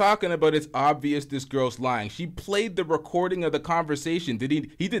are you talking about? It's obvious this girl's lying. She played the recording of the conversation.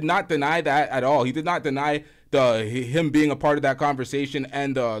 He did not deny that at all. He did not deny him being a part of that conversation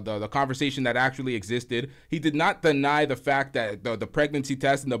and the conversation that actually existed. He did not deny the fact that the pregnancy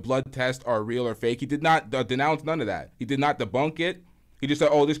test and the blood test are real or fake. He did not denounce none of that. He did not debunk it. He just said,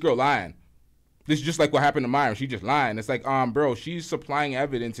 oh, this girl lying. This is just like what happened to Myron. She just lying. It's like, bro, she's supplying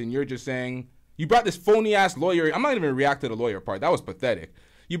evidence and you're just saying, you brought this phony ass lawyer. I'm not even react to the lawyer part. That was pathetic.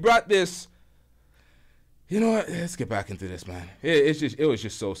 You brought this. You know what? Let's get back into this, man. It was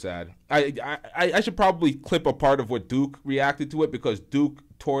just so sad. I should probably clip a part of what Duke reacted to it because Duke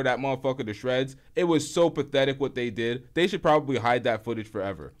tore that motherfucker to shreds. It was so pathetic what they did. They should probably hide that footage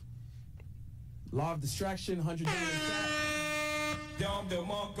forever. Law of distraction, 100 days.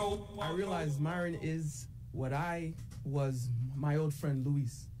 I realized Myron is what I was my old friend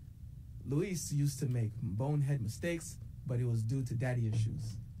Luis. Luis used to make bonehead mistakes, but it was due to daddy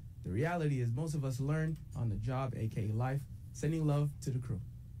issues. The reality is most of us learn on the job, aka life. Sending love to the crew.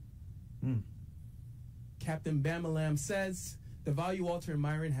 Captain Bamalam says, the value Walter and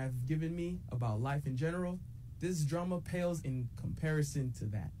Myron have given me about life in general, this drama pales in comparison to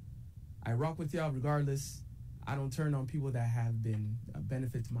that. I rock with y'all regardless. I don't turn on people that have been a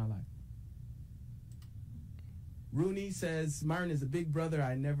benefit to my life. Rooney says, Myron is a big brother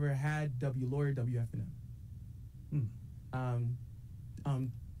I never had. W lawyer, WFNM.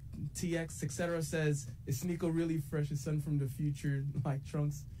 TX, etc. says, is Sneeko really fresh? His son from the future, like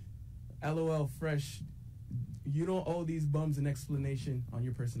Trunks? LOL, fresh. You don't owe these bums an explanation on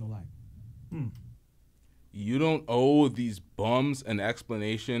your personal life. You don't owe these bums an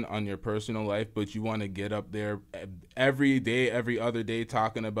explanation on your personal life, but you want to get up there every day, every other day,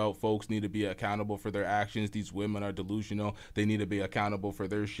 talking about folks need to be accountable for their actions. These women are delusional. They need to be accountable for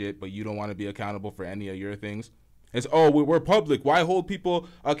their shit, but you don't want to be accountable for any of your things. It's, oh, we're public. Why hold people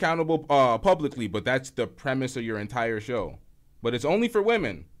accountable publicly? But that's the premise of your entire show. But it's only for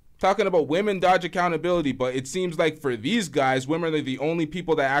women. Talking about women dodge accountability, but it seems like for these guys, women are the only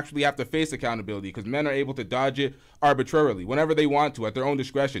people that actually have to face accountability because men are able to dodge it arbitrarily whenever they want to at their own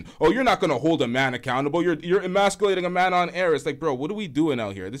discretion. Oh, you're not going to hold a man accountable. You're emasculating a man on air. It's like, bro, what are we doing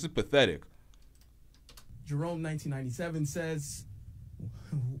out here? This is pathetic. Jerome 1997 says,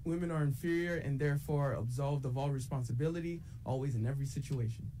 women are inferior and therefore absolved of all responsibility, always in every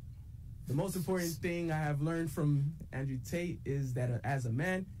situation. The most important thing I have learned from Andrew Tate is that as a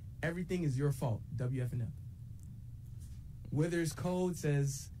man, everything is your fault. WFNF. Withers Code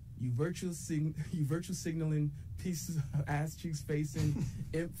says, you virtual signaling pieces of ass cheeks facing,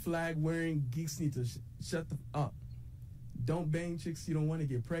 imp flag wearing geeks need to shut the up. Don't bang chicks you don't want to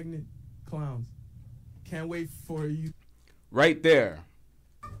get pregnant. Clowns. Can't wait for you. Right there.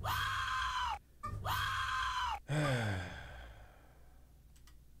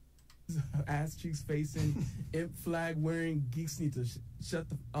 Ass cheeks facing, imp flag wearing geeks need to shut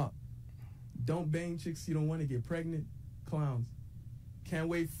the up. Don't bang chicks you don't want to get pregnant. Clowns. Can't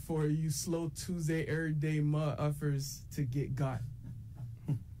wait for you slow Tuesday everyday mud uffers to get got.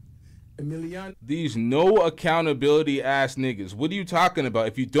 Emiliano. These no accountability ass niggas. What are you talking about?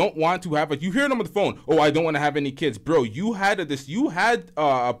 If you don't want to have you hear them on the phone. Oh, I don't want to have any kids, bro. You had an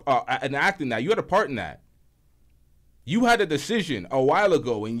act in that. You had a part in that. You had a decision a while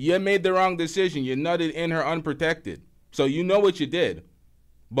ago, and you made the wrong decision. You nutted in her unprotected, so you know what you did.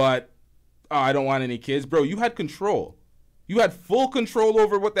 But I don't want any kids, bro. You had control. You had full control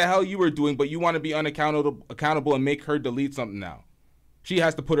over what the hell you were doing, but you want to be accountable and make her delete something now. She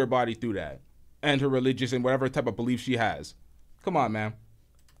has to put her body through that, and her religious and whatever type of belief she has. Come on, man.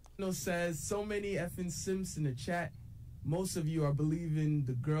 Says so many effing simps in the chat. Most of you are believing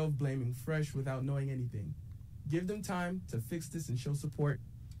the girl blaming Fresh without knowing anything. Give them time to fix this and show support.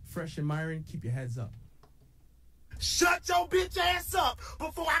 Fresh and Myron, keep your heads up. Shut your bitch ass up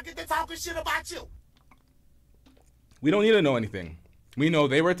before I get to talking shit about you. We don't need to know anything. We know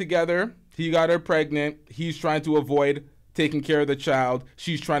they were together. He got her pregnant. He's trying to avoid taking care of the child.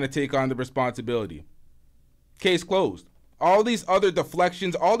 She's trying to take on the responsibility. Case closed. All these other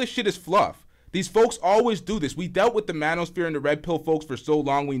deflections, all this shit is fluff. These folks always do this. We dealt with the manosphere and the red pill folks for so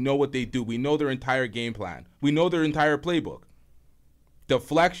long. We know what they do. We know their entire game plan. We know their entire playbook.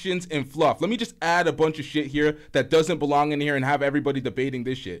 Deflections and fluff. Let me just add a bunch of shit here that doesn't belong in here and have everybody debating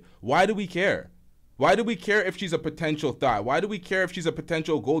this shit. Why do we care? Why do we care if she's a potential thot? Why do we care if she's a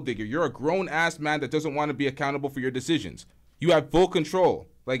potential gold digger? You're a grown-ass man that doesn't want to be accountable for your decisions. You have full control.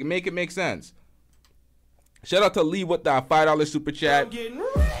 Like, make it make sense. Shout out to Lee with the $5 super chat.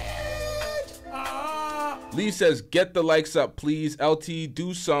 Lee says, get the likes up, please. LT,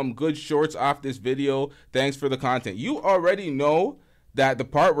 do some good shorts off this video. Thanks for the content. You already know that the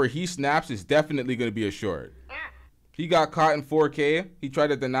part where he snaps is definitely going to be a short. He got caught in 4K. He tried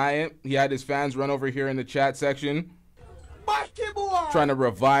to deny it. He had his fans run over here in the chat section, trying to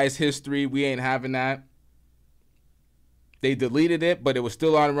revise history. We ain't having that. They deleted it, but it was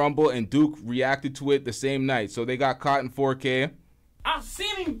still on Rumble, and Duke reacted to it the same night. So they got caught in 4K. I've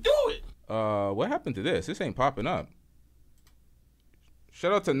seen him do it. What happened to this? This ain't popping up.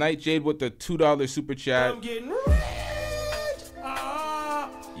 Shout out to Nightjade with the $2 super chat. I'm getting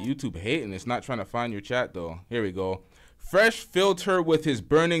YouTube hating. It's not trying to find your chat though. Here we go. Fresh filled her with his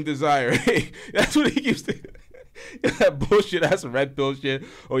burning desire. Hey, that's what he used to. That bullshit. That's red pill shit.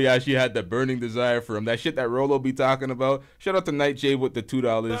 Oh yeah, she had the burning desire for him. That shit that Rolo be talking about. Shout out to Nightjade with the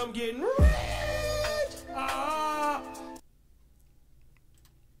 $2. I'm getting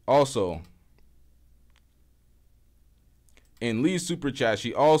Also, in Lee's super chat,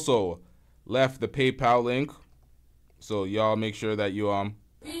 she also left the PayPal link. So y'all make sure that you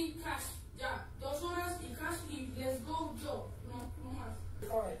Pay cash, yeah. 2 horas y cash y let's go yo. No más.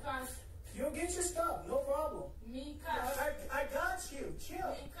 Alright. Cash. You'll get your stuff, no problem. Me cash. I got you. Chill.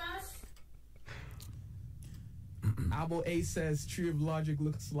 Me cash. Albo A says Tree of Logic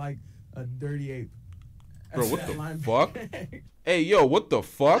looks like a dirty ape. Bro, what the fuck? Hey, yo, what the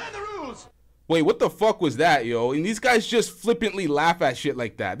fuck? Wait, what the fuck was that, yo? And these guys just flippantly laugh at shit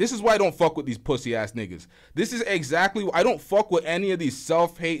like that. This is why I don't fuck with these pussy ass niggas. This is exactly why I don't fuck with any of these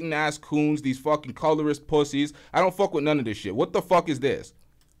self-hating ass coons, these fucking colorist pussies. I don't fuck with none of this shit. What the fuck is this?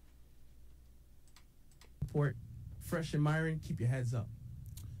 Support Fresh and Myron, keep your heads up.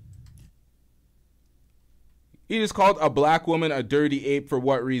 He just called a black woman a dirty ape for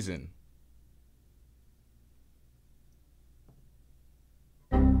what reason?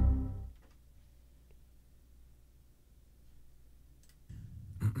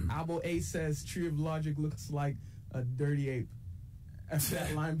 Albo A says Tree of Logic looks like a dirty ape. That's that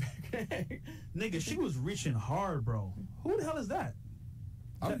linebacker. Nigga, she was reaching hard, bro. Who the hell is that?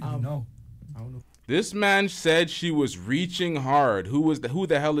 I don't even know. I don't know. This man said she was reaching hard. Who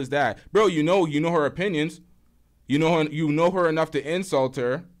the hell is that? Bro, you know her opinions. You know her enough to insult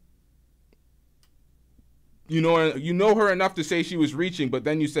her. You know her enough to say she was reaching, but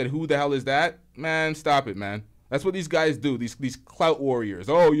then you said, who the hell is that? Man, stop it, man. That's what these guys do, these clout warriors.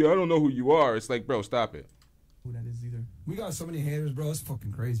 Oh, yeah, I don't know who you are. It's like, bro, stop it. Who that is either. We got so many haters, bro. It's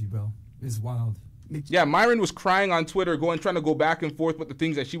fucking crazy, bro. It's wild. Yeah, Myron was crying on Twitter, trying to go back and forth with the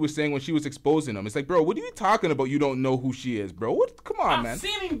things that she was saying when she was exposing them. It's like, bro, what are you talking about? You don't know who she is, bro. What? Come on, man. I've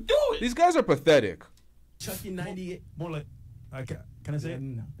seen him do it. These guys are pathetic. Chucky 98. More like, can I say it?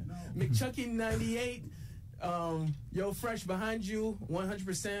 No. McChucky 98. Yo, Fresh, behind you,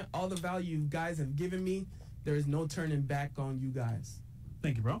 100%. All the value you guys have given me, there is no turning back on you guys.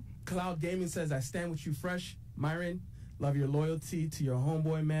 Thank you, bro. Cloud Gaming says, I stand with you, Fresh. Myron, love your loyalty to your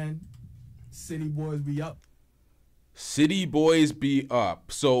homeboy, man. City boys be up. City boys be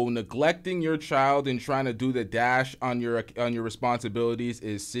up. So neglecting your child and trying to do the dash on your responsibilities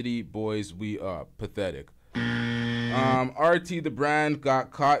is city boys we up. Pathetic. RT the brand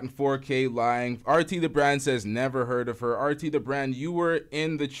got caught in 4K lying. RT the brand says never heard of her. RT the brand, you were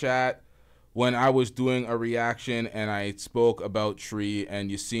in the chat when I was doing a reaction and I spoke about Tree, and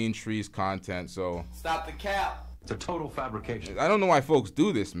you seen Tree's content. So Stop the cap. It's a total fabrication. I don't know why folks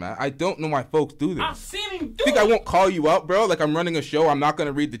do this, man. I don't know why folks do this. I've seen him do Think I won't call you out, bro? Like I'm running a show, I'm not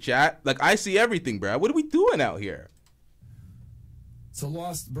gonna read the chat. Like I see everything, bro. What are we doing out here? It's a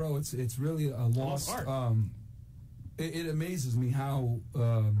lost, bro. It's really a lost. It amazes me how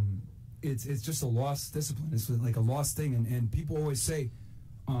it's just a lost discipline. It's like a lost thing, and people always say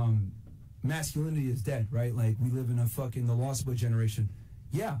masculinity is dead, right? Like we live in the lost boy generation.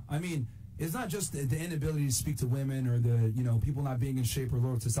 Yeah, I mean, it's not just the inability to speak to women or the people not being in shape or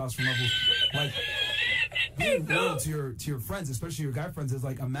lower testosterone levels. Like being loyal to your friends, especially your guy friends, is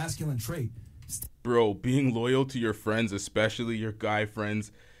like a masculine trait. Bro, being loyal to your friends, especially your guy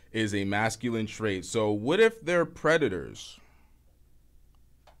friends, is a masculine trait. So what if they're predators?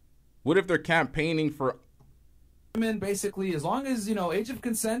 What if they're campaigning for women? Basically, as long as age of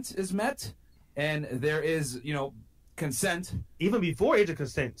consent is met and there is consent, even before age of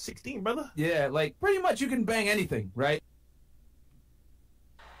consent, 16, brother. Yeah, like pretty much you can bang anything, right?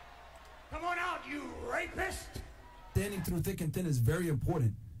 Come on out, you rapist. Standing through thick and thin is very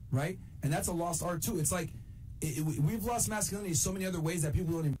important, right? And that's a lost art too. It's like we've lost masculinity in so many other ways that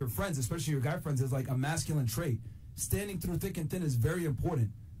people don't even. Your friends, especially your guy friends, is like a masculine trait. Standing through thick and thin is very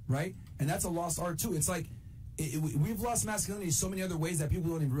important, right? And that's a lost art too. It's like we've lost masculinity in so many other ways that people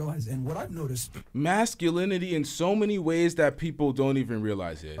don't even realize. And what I've noticed, masculinity in so many ways that people don't even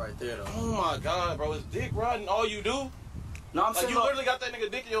realize it. Right there, though. Oh my God, bro, is dick riding all you do? No, I'm saying you literally got that nigga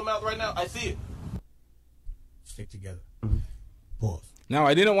dick in your mouth right now. I see it. Stick together. Pause. Now,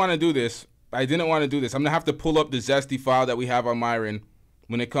 I didn't want to do this. I'm going to have to pull up the Zesty file that we have on Myron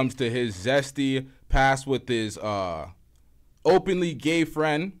when it comes to his Zesty past with his openly gay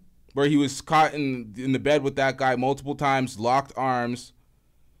friend, where he was caught in the bed with that guy multiple times, locked arms.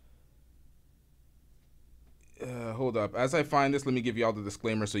 Hold up. As I find this, let me give y'all the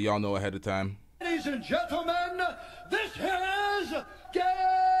disclaimer so y'all know ahead of time. Ladies and gentlemen, this is gay.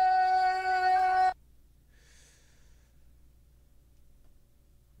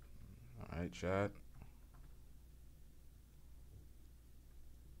 All right, chat.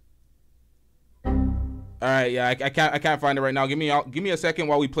 All right, yeah, I can't find it right now. Give me a second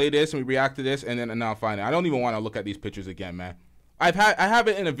while we play this and we react to this, and then I'll find it. I don't even want to look at these pictures again, man. I have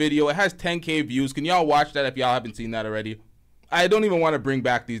it in a video. It has 10K views. Can y'all watch that if y'all haven't seen that already? I don't even want to bring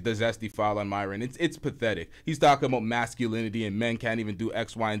back the Zesty file on Myron. It's pathetic. He's talking about masculinity and men can't even do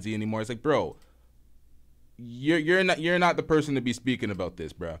X, Y, and Z anymore. It's like, bro, you're not the person to be speaking about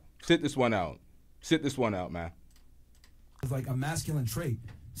this, bro. Sit this one out. Sit this one out, man. It's like a masculine trait.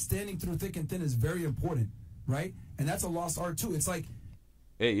 Standing through thick and thin is very important, right? And that's a lost art too. It's like,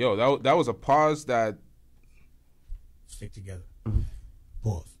 hey, yo, that was a pause that. Stick together.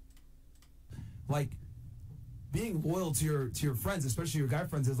 Pause. Like being loyal to your friends, especially your guy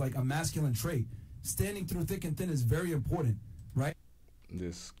friends, is like a masculine trait. Standing through thick and thin is very important, right?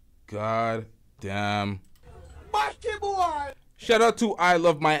 This goddamn. Basketball. Shout out to I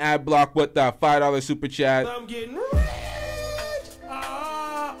Love My Ad Block with the $5 super chat. I'm getting rich.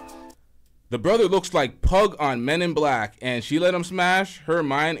 The brother looks like Pug on Men in Black, and she let him smash. Her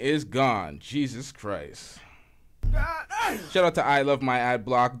mind is gone. Jesus Christ. Shout out to I Love My Ad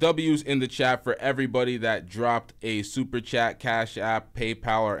Block. W's in the chat for everybody that dropped a super chat, Cash App,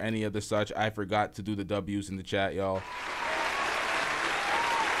 PayPal, or any other such. I forgot to do the W's in the chat, y'all.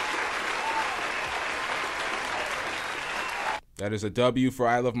 That is a W for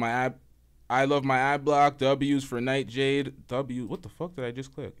I Love My Ad Block. W's for Night Jade. What the fuck did I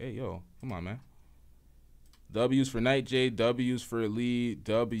just click? Hey, yo. Come on, man. W's for Night Jade. W's for Lee.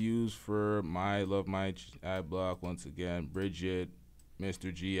 W's for Love My Ad Block. Once again, Bridget,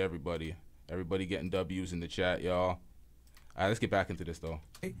 Mr. G, everybody. Everybody getting W's in the chat, y'all. All right, let's get back into this, though.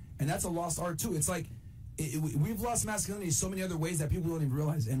 And that's a lost art, too. It's like we've lost masculinity in so many other ways that people don't even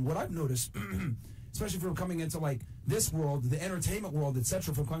realize. And what I've noticed, especially from coming into, like, this world, the entertainment world,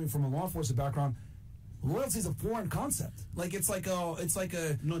 etc., from coming from a law enforcement background, loyalty is a foreign concept. Like it's like a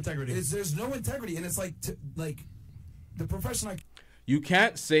no integrity. There's no integrity, and it's like the profession. You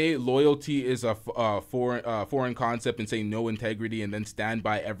can't say loyalty is a foreign concept and say no integrity and then stand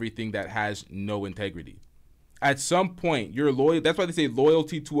by everything that has no integrity. At some point, you're loyal. That's why they say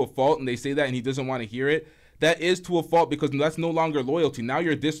loyalty to a fault, and they say that, and he doesn't want to hear it. That is to a fault because that's no longer loyalty. Now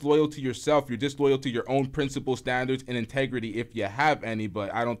you're disloyal to yourself. You're disloyal to your own principles, standards, and integrity if you have any,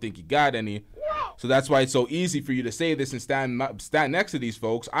 but I don't think you got any. So that's why it's so easy for you to say this and stand next to these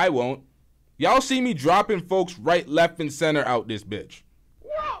folks. I won't. Y'all see me dropping folks right, left, and center out this bitch.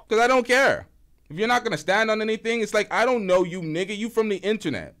 Because I don't care. If you're not going to stand on anything, it's like, I don't know you, nigga. You from the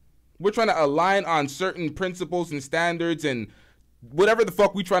internet. We're trying to align on certain principles and standards and whatever the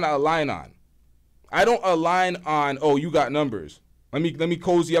fuck we trying to align on. I don't align on, oh, you got numbers. Let me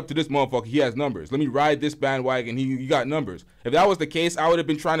cozy up to this motherfucker. He has numbers. Let me ride this bandwagon. He got numbers. If that was the case, I would have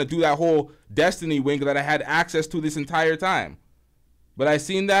been trying to do that whole Destiny wing that I had access to this entire time. But I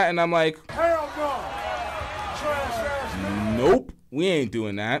seen that and I'm like, hell no. Nope, we ain't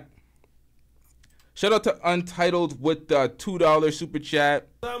doing that. Shout out to Untitled with the $2 super chat.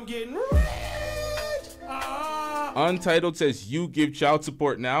 I'm getting rich. Untitled says, you give child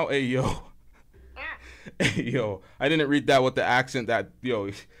support now? Hey, yo. Hey, yo. I didn't read that with the accent that, yo,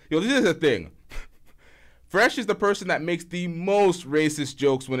 this is the thing. Fresh is the person that makes the most racist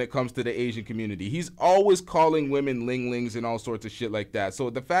jokes when it comes to the Asian community. He's always calling women linglings and all sorts of shit like that. So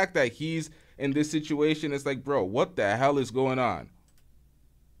the fact that he's in this situation, it's like, bro, what the hell is going on?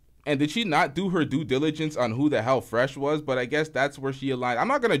 And did she not do her due diligence on who the hell Fresh was? But I guess that's where she aligned. I'm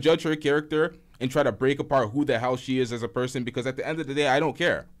not going to judge her character and try to break apart who the hell she is as a person, because at the end of the day, I don't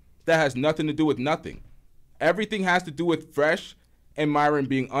care. That has nothing to do with nothing. Everything has to do with Fresh and Myron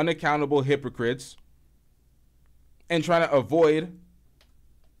being unaccountable hypocrites and trying to avoid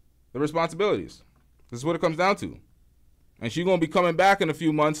the responsibilities. This is what it comes down to. And she's going to be coming back in a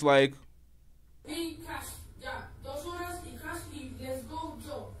few months like, Hey, Cash, yeah, those orders, in Cash, let's go,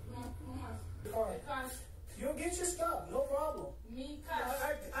 Joe. No más. All right. Cash. You'll get your stuff, no problem. Me, Cash.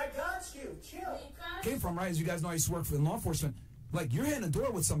 I got you. Chill. Me, Cash. Came from, right, as you guys know, I used to work for law enforcement. Like, you're hitting a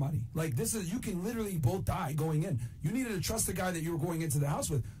door with somebody. Like, this is, you can literally both die going in. You needed to trust the guy that you were going into the house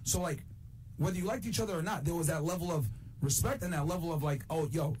with. So, like, whether you liked each other or not, there was that level of respect and that level of, like, oh,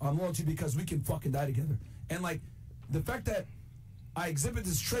 yo, I'm loyal to you because we can fucking die together. And, like, the fact that I exhibit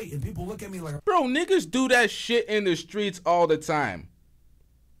this trait and people look at me like, bro, niggas do that shit in the streets all the time.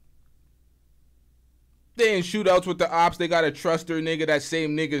 They in shootouts with the ops. They got to trust their nigga. That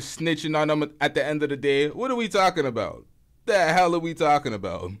same nigga snitching on them at the end of the day. What are we talking about? The hell are we talking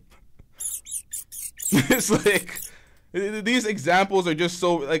about? It's like, these examples are just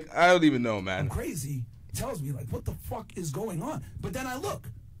so, like, I don't even know, man. I'm crazy. Tells me, like, what the fuck is going on? But then I look.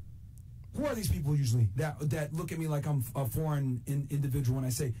 Who are these people usually that look at me like I'm a foreign individual when I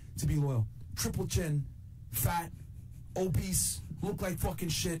say to be loyal? Triple chin, fat, obese, look like fucking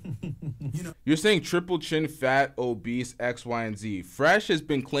shit. You know. You're saying triple chin, fat, obese, X, Y, and Z. Fresh has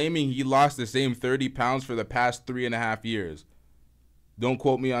been claiming he lost the same 30 pounds for the past 3.5 years. Don't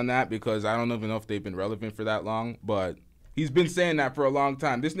quote me on that because I don't even know if they've been relevant for that long, but he's been saying that for a long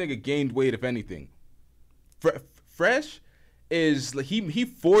time. This nigga gained weight, if anything. Fresh is, he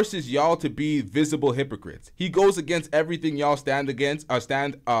forces y'all to be visible hypocrites. He goes against everything y'all stand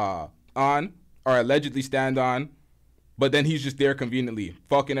on or allegedly stand on, but then he's just there conveniently,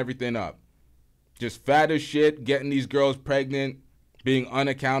 fucking everything up. Just fat as shit, getting these girls pregnant, being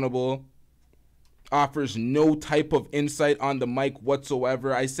unaccountable, offers no type of insight on the mic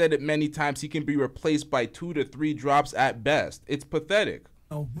whatsoever. I said it many times, he can be replaced by 2 to 3 drops at best. It's pathetic.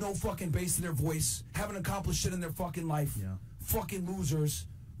 No fucking bass in their voice, haven't accomplished shit in their fucking life. Yeah. Fucking losers,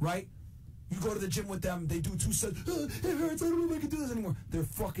 right? You go to the gym with them, they do 2 sets. It hurts, I don't know if I can do this anymore. They're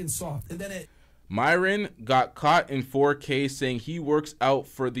fucking soft. And then Myron got caught in 4K saying he works out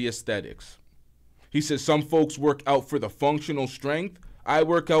for the aesthetics. He says some folks work out for the functional strength. I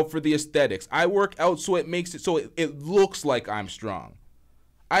work out for the aesthetics. I work out so it makes it so it looks like I'm strong.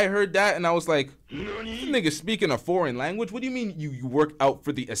 I heard that and I was like, this nigga speaking a foreign language? What do you mean you work out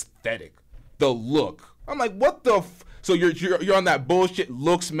for the aesthetic? The look. I'm like, what the so you're on that bullshit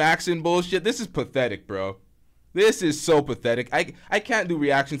looks maxing bullshit? This is pathetic, bro. This is so pathetic. I can't do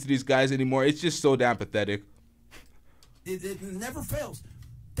reactions to these guys anymore. It's just so damn pathetic. It never fails.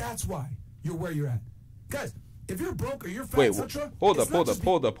 That's why you're where you're at. Guys, if you're broke or you're fat, wait, etc. Hold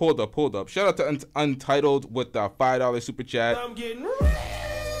up. Shout out to Untitled with the $5 super chat. I'm getting rich.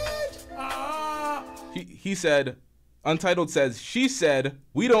 He said, Untitled says, she said,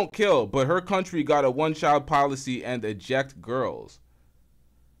 we don't kill, but her country got a one-child policy and eject girls.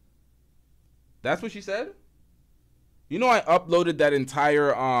 That's what she said? You know, I uploaded that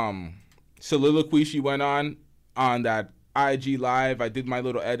entire soliloquy she went on that IG live. I did my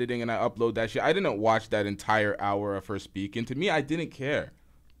little editing and I upload that shit. I didn't watch that entire hour of her speaking. To me, I didn't care.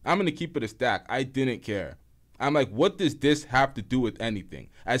 I'm going to keep it a stack. I didn't care. I'm like, what does this have to do with anything?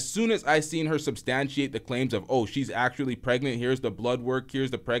 As soon as I seen her substantiate the claims of, oh, she's actually pregnant, here's the blood work, here's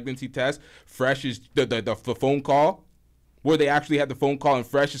the pregnancy test, Fresh is the phone call, where they actually had the phone call and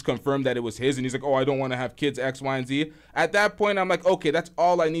Fresh has confirmed that it was his, and he's like, oh, I don't want to have kids, X, Y, and Z. At that point, I'm like, okay, that's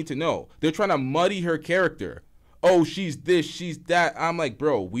all I need to know. They're trying to muddy her character. Oh, she's this, she's that. I'm like,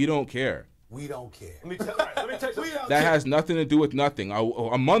 bro, we don't care. We don't care. Let me tell you. That has nothing to do with nothing.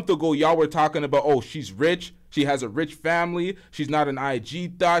 A month ago, y'all were talking about, oh, she's rich. She has a rich family. She's not an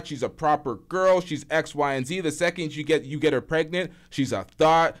IG thought. She's a proper girl. She's X, Y, and Z. The second you get her pregnant, she's a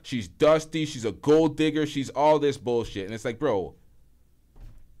thought. She's dusty. She's a gold digger. She's all this bullshit. And it's like, bro,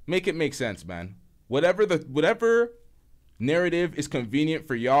 make it make sense, man. Whatever narrative is convenient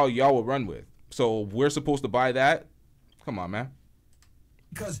for y'all will run with. So we're supposed to buy that? Come on, man.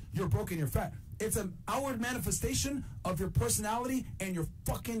 Because you're broke and you're fat. It's an outward manifestation of your personality and your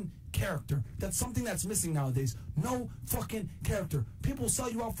fucking character. That's something that's missing nowadays. No fucking character. People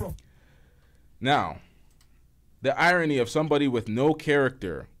sell you out for a... Now, the irony of somebody with no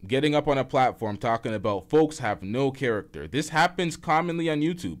character getting up on a platform talking about folks have no character. This happens commonly on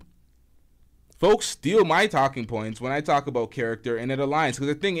YouTube. Folks steal my talking points when I talk about character, and it aligns. Because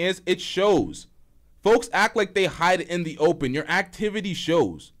the thing is, it shows. Folks act like they hide in the open. Your activity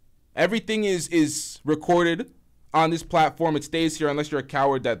shows. Everything is recorded on this platform. It stays here unless you're a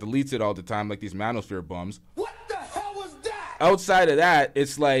coward that deletes it all the time, like these manosphere bums. What the hell was that? Outside of that,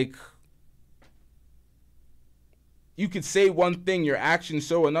 it's like you could say one thing, your actions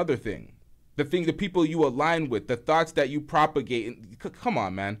show another thing. The people you align with, the thoughts that you propagate. Come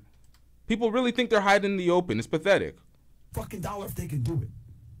on, man. People really think they're hiding in the open. It's pathetic. Fucking dollar if they can do it.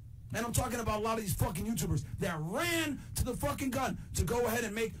 And I'm talking about a lot of these fucking YouTubers that ran to the fucking gun to go ahead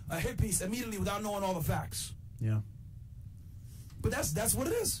and make a hit piece immediately without knowing all the facts. Yeah. But that's what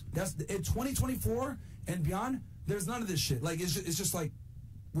it is. That's in 2024 and beyond. There's none of this shit. Like it's just like,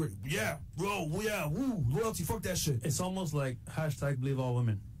 woo, loyalty. Fuck that shit. It's almost like hashtag believe all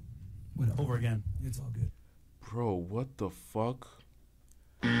women. Whatever. Over again. It's all good. Bro, what the fuck?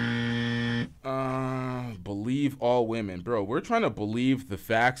 Believe all women. Bro, we're trying to believe the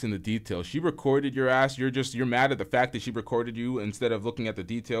facts and the details. She recorded your ass. You're mad at the fact that she recorded you instead of looking at the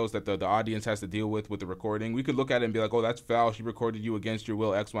details that the audience has to deal with the recording. We could look at it and be like, oh, that's foul. She recorded you against your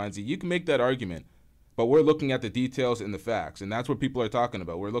will, X, Y, and Z. You can make that argument. But we're looking at the details and the facts, and that's what people are talking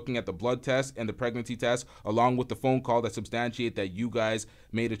about. We're looking at the blood test and the pregnancy test along with the phone call that substantiate that you guys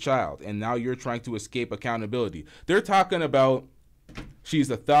made a child, and now you're trying to escape accountability. They're talking about she's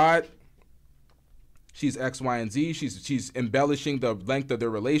a thought, she's X, Y, and Z. She's embellishing the length of their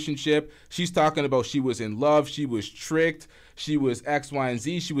relationship. She's talking about she was in love, she was tricked, she was X, Y, and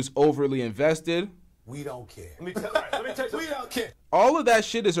Z. She was overly invested. We don't care. Let me tell you. We don't care. All of that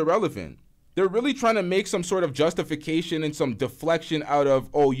shit is irrelevant. They're really trying to make some sort of justification and some deflection out of,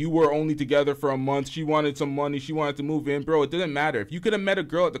 oh, you were only together for a month. She wanted some money. She wanted to move in. Bro, it doesn't matter. If you could have met a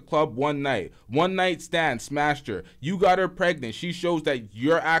girl at the club one night stand, smashed her. You got her pregnant. She shows that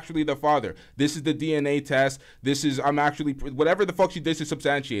you're actually the father. This is the DNA test. This is, I'm actually, whatever the fuck she did to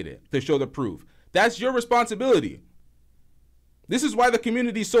substantiate it, to show the proof. That's your responsibility. This is why the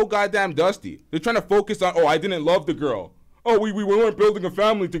community is so goddamn dusty. They're trying to focus on, oh, I didn't love the girl. Oh, we weren't building a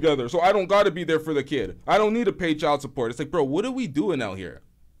family together, so I don't got to be there for the kid. I don't need to pay child support. It's like, bro, what are we doing out here?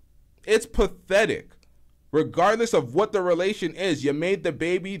 It's pathetic. Regardless of what the relation is, you made the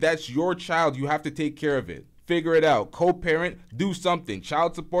baby, that's your child. You have to take care of it. Figure it out. Co-parent, do something.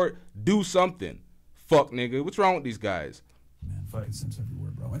 Child support, do something. Fuck, nigga. What's wrong with these guys? Man, fucking Sims everywhere,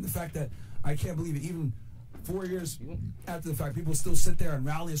 bro. And the fact that I can't believe it, even 4 years after the fact, people still sit there and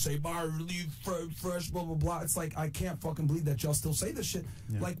rally and say, Myron, leave fresh, blah, blah, blah. It's like, I can't fucking believe that y'all still say this shit.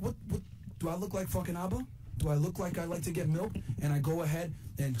 Yeah. Like, what, do I look like fucking Abba? Do I look like I like to get milk and I go ahead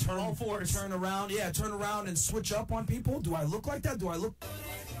and turn around and switch up on people? Do I look like that? Do I look...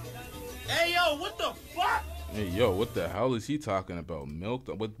 Hey, yo, what the fuck? Hey, yo, what the hell is he talking about? Milk?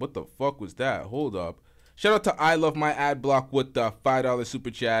 What the fuck was that? Hold up. Shout out to I Love My Ad Block with the $5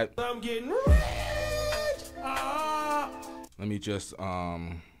 super chat. I'm getting rich. Let me just,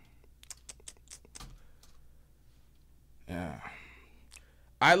 yeah.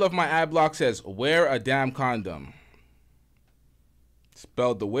 I Love My Ad Block says, wear a damn condom.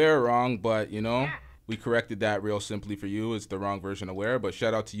 Spelled the wear wrong, but, you know, we corrected that real simply for you. It's the wrong version of wear, but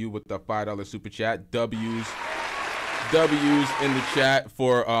shout out to you with the $5 super chat. W's in the chat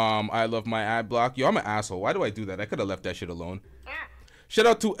for I Love My Ad Block. Yo, I'm an asshole. Why do I do that? I could have left that shit alone. Shout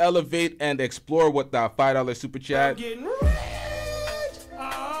out to Elevate and Explore with the $5 super chat.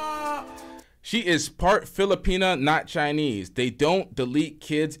 She is part Filipina, not Chinese. They don't delete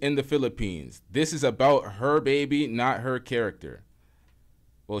kids in the Philippines. This is about her baby, not her character.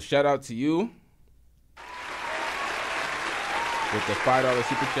 Well, shout out to you. with the $5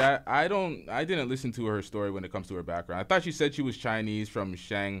 super chat. I didn't listen to her story when it comes to her background. I thought she said she was Chinese from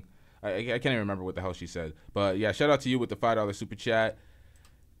Shang. I can't even remember what the hell she said. But yeah, shout out to you with the $5 super chat.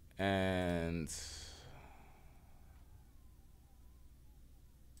 And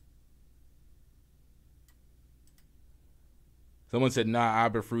someone said, nah,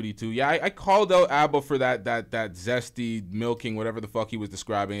 Abba fruity too. Yeah, I called out Abba for that zesty milking, whatever the fuck he was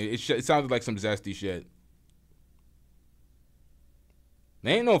describing. It sounded like some zesty shit.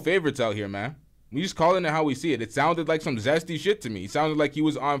 There ain't no favorites out here, man. We just calling it how we see it. It sounded like some zesty shit to me. It sounded like he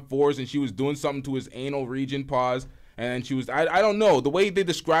was on fours and she was doing something to his anal region, pause. And she was, I don't know. The way they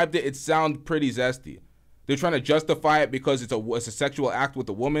described it, it sounded pretty zesty. They're trying to justify it because it's a sexual act with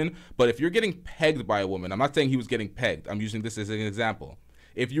a woman. But if you're getting pegged by a woman, I'm not saying he was getting pegged. I'm using this as an example.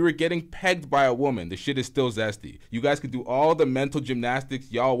 If you were getting pegged by a woman, the shit is still zesty. You guys can do all the mental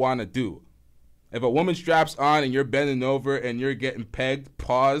gymnastics y'all want to do. If a woman straps on and you're bending over and you're getting pegged,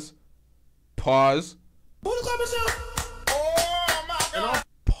 pause. Pause.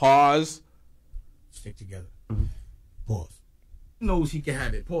 Pause. Stick together. Pause. Knows he can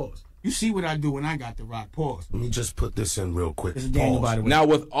have it. Pause. You see what I do when I got the rock. Pause. Let me just put this in real quick. Pause. Now,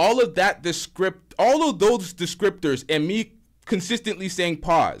 with all of that all of those descriptors and me consistently saying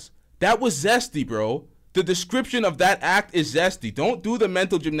pause, that was zesty, bro. The description of that act is zesty. Don't do the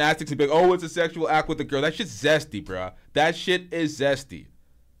mental gymnastics and be like, oh, it's a sexual act with a girl. That shit's zesty, bro. That shit is zesty.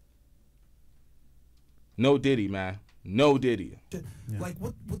 No Diddy, man. No Diddy. Like,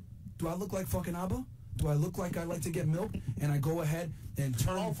 what do I look like fucking Abba? Do I look like I like to get milk and I go ahead and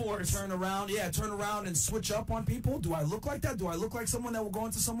turn around and switch up on people? Do I look like that? Do I look like someone that will go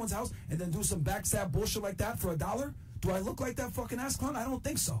into someone's house and then do some backstab bullshit like that for $1? Do I look like that fucking ass clown? I don't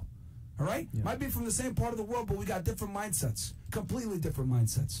think so. All right? Yeah. Might be from the same part of the world, but we got different mindsets. Completely different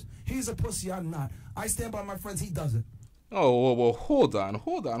mindsets. He's a pussy, I'm not. I stand by my friends, he doesn't. Oh, well, hold on.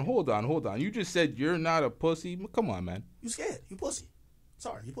 You just said you're not a pussy. Come on, man. You scared. You pussy.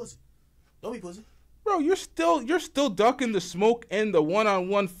 Sorry, you pussy. Don't be pussy. Bro, you're still ducking the smoke and the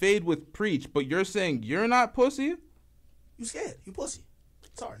one-on-one fade with Preach, but you're saying you're not pussy? You scared. You pussy.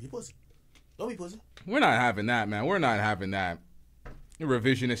 Sorry, you pussy. Don't be pussy. We're not having that, man. We're not having that.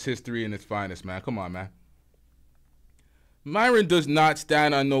 Revisionist history in its finest, man. Come on, man. Myron does not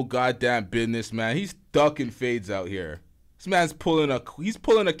stand on no goddamn business, man. He's ducking fades out here. This man's pulling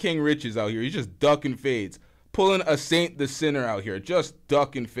a King Riches out here. He's just ducking fades. Pulling a Saint the Sinner out here. Just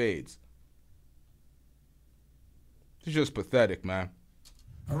ducking fades. It's just pathetic, man.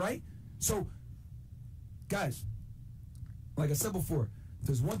 All right? So, guys, like I said before,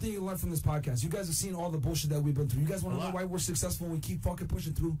 there's one thing you learn from this podcast. You guys have seen all the bullshit that we've been through. You guys want to know why we're successful and we keep fucking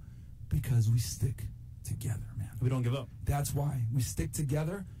pushing through? Because we stick together, man. We don't give up. That's why. We stick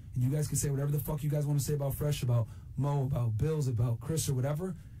together, and you guys can say whatever the fuck you guys want to say about Fresh, about Mo, about Bills, about Chris, or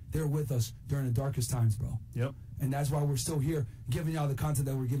whatever. They're with us during the darkest times, bro. Yep. And that's why we're still here giving y'all the content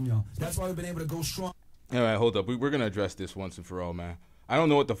that we're giving y'all. That's why we've been able to go strong. All right, hold up. We're going to address this once and for all, man. I don't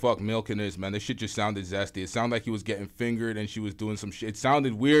know what the fuck milking is, man. This shit just sounded zesty. It sounded like he was getting fingered and she was doing some shit. It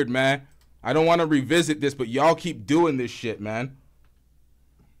sounded weird, man. I don't want to revisit this, but y'all keep doing this shit, man.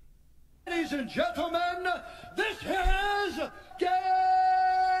 Ladies and gentlemen, this is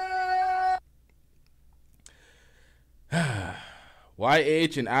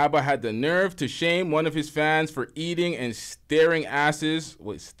YH and Abba had the nerve to shame one of his fans for eating and staring asses.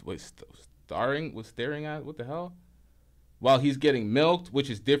 Staring at? What the hell? While he's getting milked, which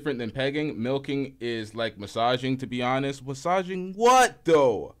is different than pegging. Milking is like massaging, to be honest. Massaging what,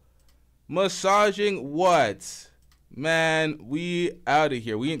 though? Massaging what? Man, we out of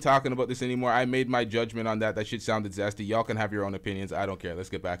here. We ain't talking about this anymore. I made my judgment on that. That shit sounded zesty. Y'all can have your own opinions. I don't care. Let's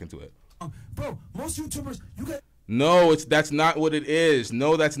get back into it. Bro, most YouTubers, you get... No, that's not what it is.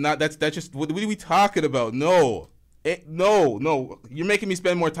 No, that's not. That's just, what are we talking about? No. No. You're making me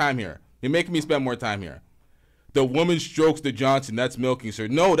spend more time here. The woman strokes the Johnson. That's milking, sir.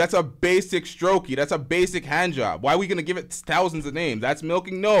 No, that's a basic strokey. That's a basic hand job. Why are we going to give it thousands of names? That's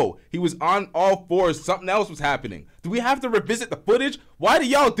milking? No. He was on all fours. Something else was happening. Do we have to revisit the footage? Why do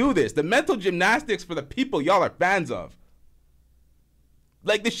y'all do this? The mental gymnastics for the people y'all are fans of.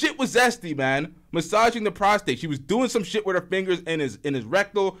 Like, the shit was zesty, man. Massaging the prostate. She was doing some shit with her fingers in his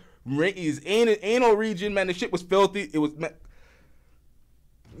rectal, his anal region, man. The shit was filthy. It was...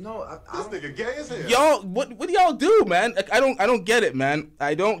 No, this nigga gay as hell. Y'all, what do y'all do, man? Like, I don't get it, man.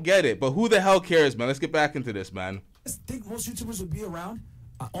 I don't get it. But who the hell cares, man? Let's get back into this, man. I think most YouTubers would be around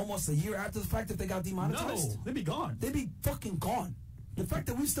almost a year after the fact if they got demonetized. No, they'd be gone. They'd be fucking gone. The fact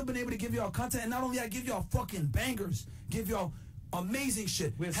that we've still been able to give y'all content, and not only I give y'all fucking bangers, give y'all Amazing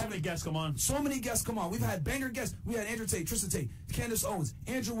shit. We had so many guests come on. So many guests come on. We've had banger guests. We had Andrew Tate, Tristan Tate, Candace Owens,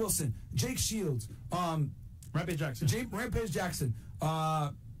 Andrew Wilson, Jake Shields, Rampage Jackson. Rampage Jackson.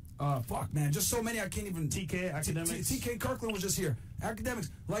 Fuck, man. Just so many I can't even. TK, Academics. TK Kirkland was just here. Academics.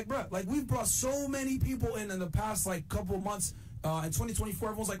 Like, bro, like we've brought so many people in the past, like, couple of months. In 2024,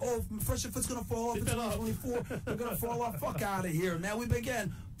 everyone's like, oh, Fresh Fit's gonna fall off in 2024. They're gonna fall off. Fuck out of here. Now we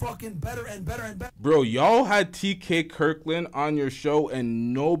begin fucking better and better and better. Bro, y'all had TK Kirkland on your show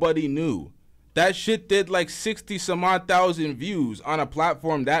and nobody knew. That shit did like 60 some odd thousand views on a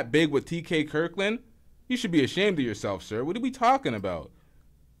platform that big with TK Kirkland. You should be ashamed of yourself, sir. What are we talking about?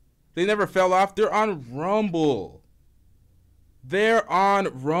 They never fell off. They're on Rumble. They're on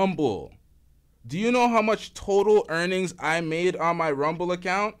Rumble. Do you know how much total earnings I made on my Rumble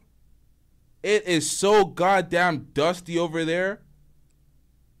account? It is so goddamn dusty over there.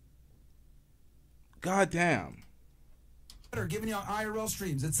 Goddamn. Better, giving you IRL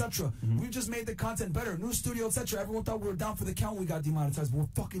streams, etc. We've just made the content better. New studio, etc. Everyone thought we were down for the count. We got demonetized, but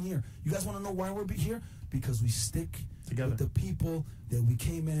we're fucking here. You guys want to know why we're here? Because we stick together with the people that we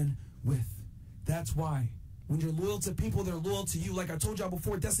came in with. That's why. When you're loyal to people, they're loyal to you. Like I told y'all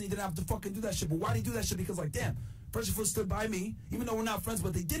before, Destiny didn't have to fucking do that shit. But why did he do that shit? Because, like, damn, Fresh Foot stood by me, even though we're not friends,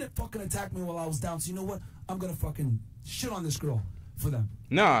 but they didn't fucking attack me while I was down. So you know what? I'm gonna fucking shit on this girl for them.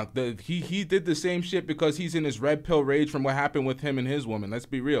 Nah, he did the same shit because he's in his red pill rage from what happened with him and his woman. Let's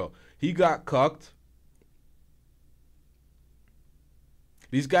be real. He got cucked.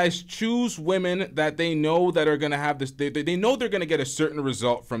 These guys choose women that they know that are gonna have this. They know they're gonna get a certain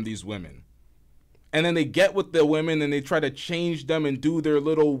result from these women. And then they get with the women and they try to change them and do their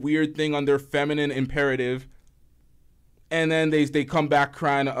little weird thing on their feminine imperative. And then they come back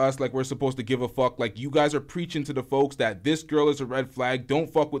crying to us like we're supposed to give a fuck. Like, you guys are preaching to the folks that this girl is a red flag.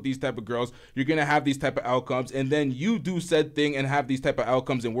 Don't fuck with these type of girls. You're going to have these type of outcomes. And then you do said thing and have these type of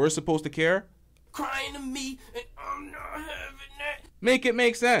outcomes and we're supposed to care? Crying to me and I'm not having that. Make it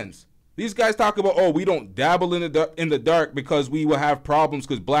make sense. These guys talk about, oh, we don't dabble in the dark because we will have problems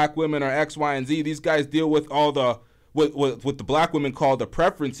because black women are X, Y, and Z. These guys deal with all the what the black women call the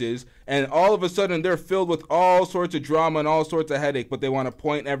preferences, and all of a sudden they're filled with all sorts of drama and all sorts of headache, but they want to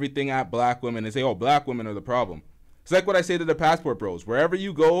point everything at black women and say, oh, black women are the problem. It's like what I say to the passport bros. Wherever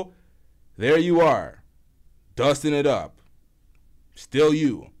you go, there you are, dusting it up. Still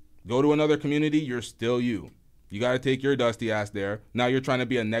you. Go to another community, you're still you. You got to take your dusty ass there. Now you're trying to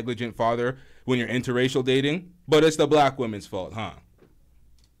be a negligent father when you're interracial dating, but it's the black women's fault, huh?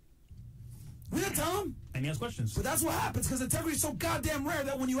 We didn't tell him. And he has questions. But that's what happens because integrity is so goddamn rare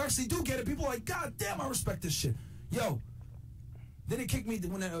that when you actually do get it, people are like, God damn, I respect this shit. Yo, they didn't kick me they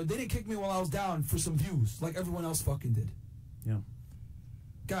didn't kick me while I was down for some views like everyone else fucking did. Yeah.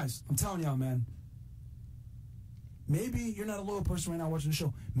 Guys, I'm telling y'all, man. Maybe you're not a loyal person right now watching the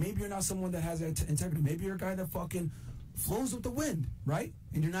show. Maybe you're not someone that has integrity. Maybe you're a guy that fucking flows with the wind, right?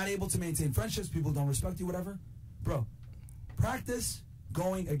 And you're not able to maintain friendships. People don't respect you, whatever. Bro, practice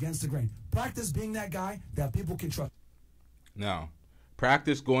going against the grain. Practice being that guy that people can trust. No.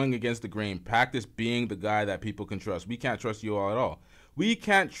 Practice going against the grain. Practice being the guy that people can trust. We can't trust you all at all. We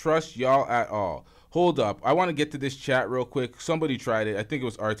can't trust y'all at all. Hold up. I want to get to this chat real quick. Somebody tried it. I think it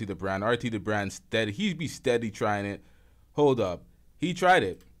was RT the Brand. RT the Brand steady. He'd be steady trying it. Hold up. He tried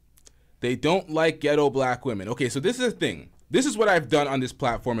it. They don't like ghetto black women. Okay, so this is the thing. This is what I've done on this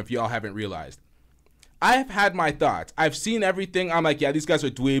platform if y'all haven't realized. I've had my thoughts. I've seen everything. I'm like, yeah, these guys are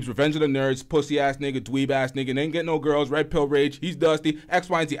dweebs. Revenge of the Nerds. Pussy ass nigga. Dweeb ass nigga. They ain't get no girls. Red pill rage. He's dusty. X,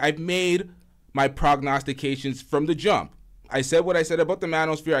 Y, and Z. I've made my prognostications from the jump. I said what I said about the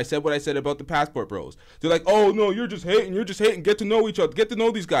manosphere. I said what I said about the passport bros. They're like, oh, no, you're just hating. You're just hating. Get to know each other. Get to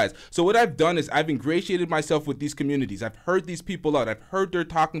know these guys. So what I've done is I've ingratiated myself with these communities. I've heard these people out. I've heard their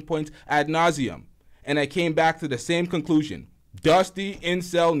talking points ad nauseum. And I came back to the same conclusion. Dusty,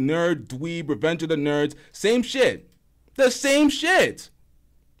 incel, nerd, dweeb, revenge of the nerds. Same shit. The same shit.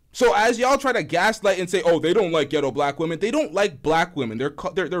 So as y'all try to gaslight and say, oh, they don't like ghetto black women. They don't like black women. They're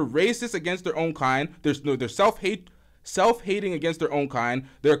racist against their own kind. They're self-hating against their own kind.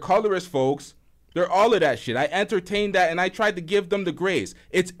 They're colorist folks. They're all of that shit. I entertained that and I tried to give them the grace.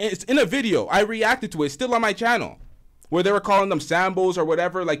 It's in a video. I reacted to it. It's still on my channel. Where they were calling them Sambos or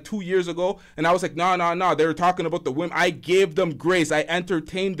whatever like 2 years ago. And I was like, no. They were talking about the women. I gave them grace. I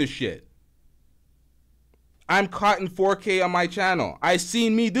entertained the shit. I'm caught in 4K on my channel. I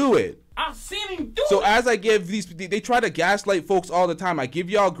seen me do it. I've seen him do it. So as I give these, they try to gaslight folks all the time. I give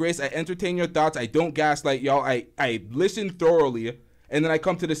y'all grace. I entertain your thoughts. I don't gaslight y'all. I listen thoroughly. And then I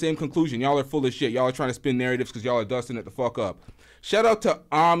come to the same conclusion. Y'all are full of shit. Y'all are trying to spin narratives because y'all are dusting it the fuck up. Shout out to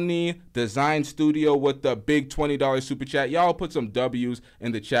Omni Design Studio with the big $20 super chat. Y'all put some W's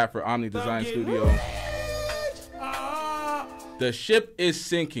in the chat for Omni Design Studio. The ship is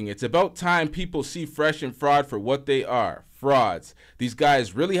sinking. It's about time people see Fresh and Fraud for what they are. Frauds. These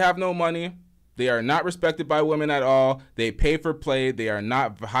guys really have no money. They are not respected by women at all. They pay for play. They are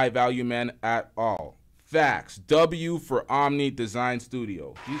not high value men at all. Facts. W for Omni Design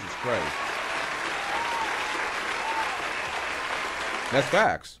Studio. Jesus Christ. That's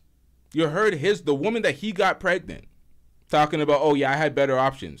facts. You heard the woman that he got pregnant talking about, oh yeah, I had better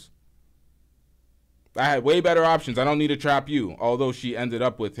options. I had way better options. I don't need to trap you. Although she ended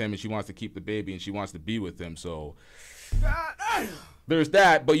up with him and she wants to keep the baby and she wants to be with him. So there's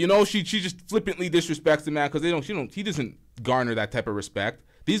that. But you know, she just flippantly disrespects the man because he doesn't garner that type of respect.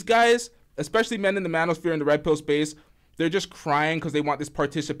 These guys, especially men in the manosphere in the red pill space, they're just crying because they want this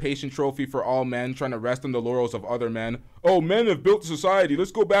participation trophy for all men, trying to rest on the laurels of other men. Oh, men have built society. Let's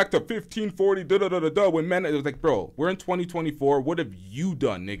go back to 1540, da-da-da-da-da, when men, it was like, bro, we're in 2024. What have you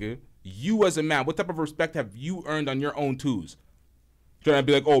done, nigga? You as a man, what type of respect have you earned on your own twos? Trying to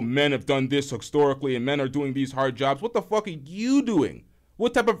be like, oh, men have done this historically and men are doing these hard jobs. What the fuck are you doing?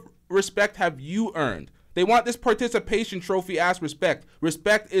 What type of respect have you earned? They want this participation trophy ass respect.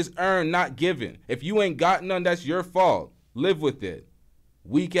 Respect is earned, not given. If you ain't got none, that's your fault. Live with it.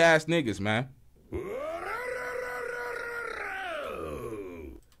 Weak ass niggas, man.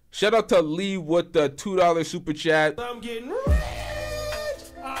 Shout out to Lee with the $2 super chat. I'm getting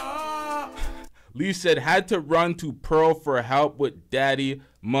Lee said, had to run to Pearl for help with daddy,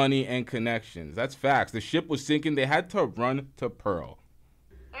 money, and connections. That's facts. The ship was sinking. They had to run to Pearl.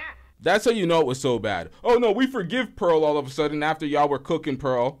 That's how you know it was so bad. Oh, no, we forgive Pearl all of a sudden after y'all were cooking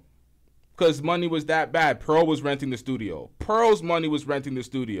Pearl. Because money was that bad. Pearl was renting the studio. Pearl's money was renting the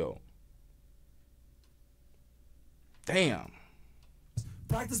studio. Damn.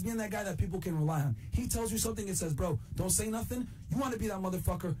 Practice being that guy that people can rely on. He tells you something and says, bro, don't say nothing. You want to be that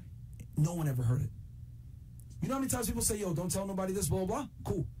motherfucker. No one ever heard it. You know how many times people say, yo, don't tell nobody this, blah, blah, blah?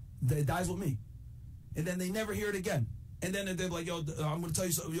 Cool. It dies with me. And then they never hear it again. And then they're like, yo, I'm going to tell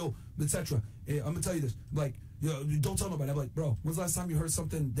you something, yo, etc. I'm going to tell you this. Like, yo, don't tell nobody. I'm like, bro, when's the last time you heard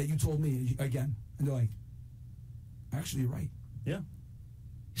something that you told me again? And they're like, actually, you're right. Yeah.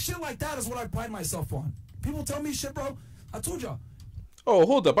 Shit like that is what I pride myself on. People tell me shit, bro. I told y'all. Oh,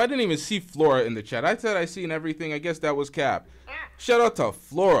 hold up. I didn't even see Flora in the chat. I said I seen everything. I guess that was cap. Shout out to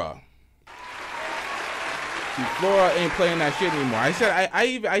Flora. See, Flora ain't playing that shit anymore.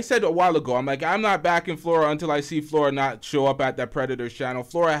 I said a while ago, I'm like, I'm not backing Flora until I see Flora not show up at that Predators channel.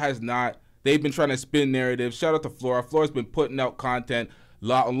 Flora has not. They've been trying to spin narratives. Shout out to Flora. Flora's been putting out content,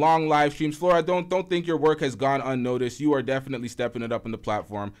 long live streams. Flora, don't think your work has gone unnoticed. You are definitely stepping it up in the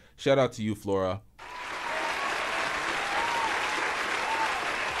platform. Shout out to you, Flora.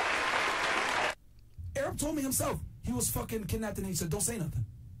 Arab told me himself he was fucking kidnapped and he said, don't say nothing.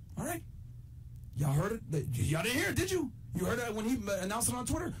 All right? Y'all heard it? Y'all didn't hear it, did you? You heard it when he announced it on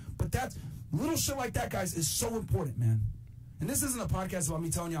Twitter? But that's little shit like that, guys, is so important, man. And this isn't a podcast about me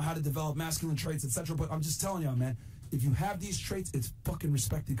telling y'all how to develop masculine traits, etc. But I'm just telling y'all, man, if you have these traits, it's fucking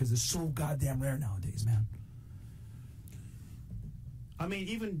respected because it's so goddamn rare nowadays, man. I mean,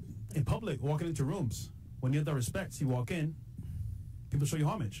 even in public, walking into rooms, when you have the respect, you walk in, people show you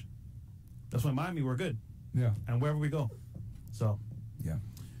homage. That's why in Miami we're good. Yeah. And wherever we go. So. Yeah.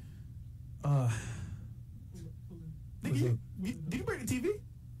 Did you break the TV?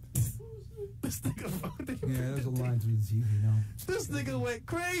 This nigga. Yeah, there's a line through the TV now. This nigga went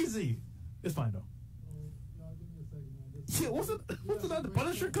crazy. It's fine though. Yeah, what's it? The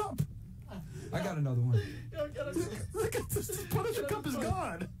Punisher cup? I got another one. Look at this. Punisher cup is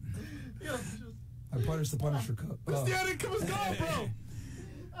gone. I punished the Punisher cup. The other cup is gone, bro.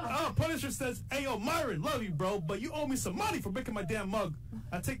 Punisher says, hey, yo, Myron, love you, bro, but you owe me some money for breaking my damn mug.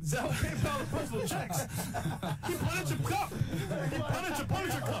 I take Zelle, PayPal, and personal checks. He punished a cup. He punished a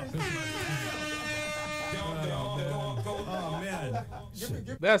Punisher cup. Oh, man.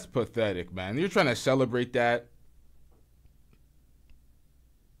 That's pathetic, man. You're trying to celebrate that.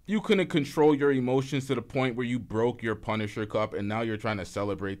 You couldn't control your emotions to the point where you broke your Punisher cup, and now you're trying to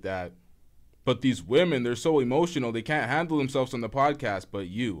celebrate that. But these women, they're so emotional, they can't handle themselves on the podcast. But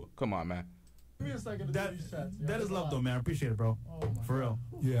you, come on, man. Give me a second to that is love, though, man. I appreciate it, bro. Oh my For real.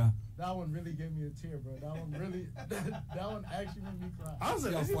 Yeah. That one really gave me a tear, bro. That one really, that one actually made me cry. I was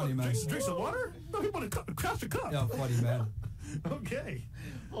like, funny, man. Drink some water? No, he want to crash the cup. Yeah, funny, man. Okay.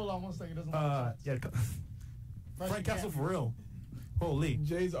 Hold on one second. There's one yeah. Frank Castle for real. Holy.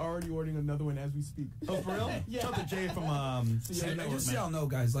 Jay's already ordering another one as we speak. Oh, for real? Yeah. Shout out to Jay from Yeah, man, just so y'all know,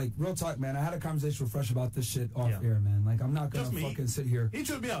 guys, like, real talk, man, I had a conversation with Fresh about this shit off air, man. Like, I'm not gonna fucking sit here. He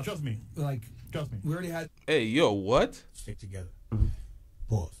chewed me out, trust me. Like, trust me. We already had. Hey, yo, what? Stick together.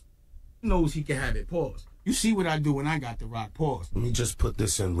 Pause. He knows he can have it. Pause. You see what I do when I got the rock. Pause. Let me just put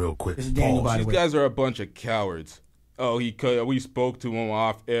this in real quick. These guys are a bunch of cowards. Oh, we spoke to him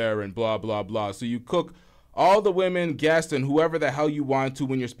off air and blah, blah, blah. So you cook all the women, guests, and whoever the hell you want to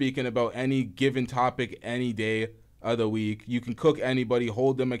when you're speaking about any given topic any day of the week. You can cook anybody,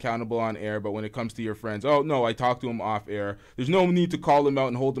 hold them accountable on air, but when it comes to your friends, oh, no, I talked to them off air. There's no need to call them out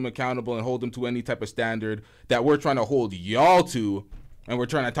and hold them accountable and hold them to any type of standard that we're trying to hold y'all to. And we're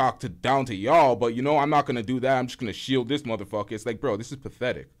trying to talk down to y'all, but you know, I'm not going to do that. I'm just going to shield this motherfucker. It's like, bro, this is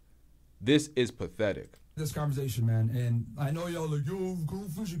pathetic. This is pathetic. This conversation, man, and I know y'all like, yo, go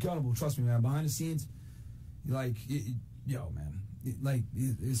fish accountable. Trust me, man. Behind the scenes, like, yo, man,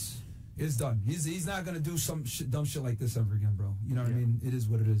 it's done. He's not going to do some dumb shit like this ever again, bro. You know what I mean? It is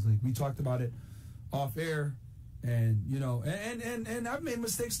what it is. Like, we talked about it off air, and, you know, and I've made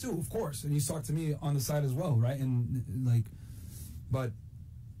mistakes too, of course. And he's talked to me on the side as well, right? And, like, but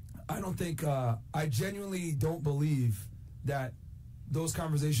I don't think, I genuinely don't believe that those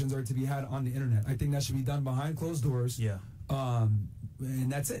conversations are to be had on the internet. I think that should be done behind closed doors. Yeah. And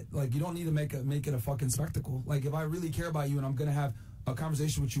that's it. Like, you don't need to make it a fucking spectacle. Like, if I really care about you and I'm gonna have a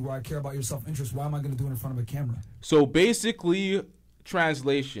conversation with you where I care about your self-interest, why am I gonna do it in front of a camera? So basically,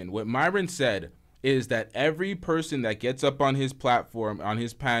 translation, what Myron said is that every person that gets up on his platform, on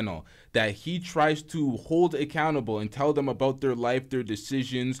his panel, that he tries to hold accountable and tell them about their life, their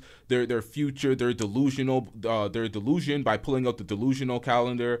decisions, their future, their delusion by pulling out the delusional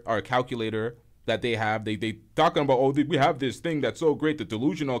calendar or calculator that they have. They talking about, oh, we have this thing that's so great, the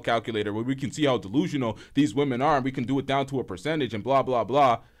delusional calculator, where we can see how delusional these women are and we can do it down to a percentage and blah, blah,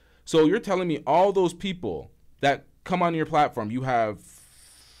 blah. So you're telling me all those people that come on your platform, you have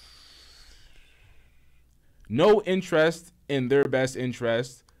no interest in their best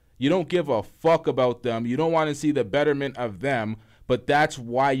interest. You don't give a fuck about them. You don't want to see the betterment of them, but that's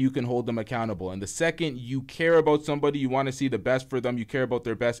why you can hold them accountable. And the second you care about somebody, you want to see the best for them, you care about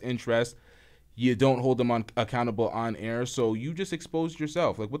their best interest, you don't hold them accountable on air. So you just exposed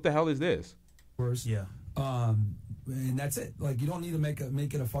yourself. Like, what the hell is this? Yeah. And that's it. Like, you don't need to make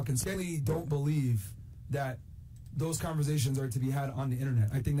it a fucking. I really don't believe that those conversations are to be had on the internet.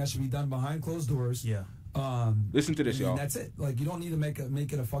 I think that should be done behind closed doors. Yeah. Listen to this, y'all. And that's it. Like, you don't need to make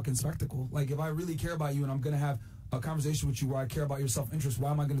it a fucking spectacle. Like, if I really care about you and I'm gonna have a conversation with you where I care about your self-interest,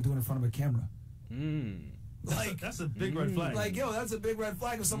 why am I gonna do it in front of a camera? Like, that's a big red flag. Like, yo, that's a big red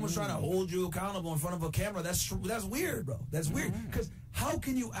flag. If someone's trying to hold you accountable in front of a camera, that's weird, bro. That's weird. Because how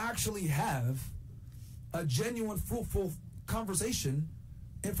can you actually have a genuine, fruitful conversation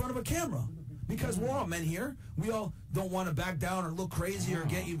in front of a camera? Because we're all men here. We all don't want to back down or look crazy or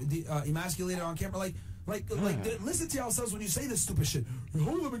get emasculated on camera. Like, listen to yourselves when you say this stupid shit. You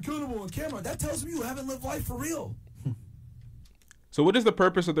hold them accountable on camera. That tells me you haven't lived life for real. So what is the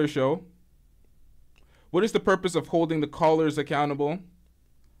purpose of their show? What is the purpose of holding the callers accountable?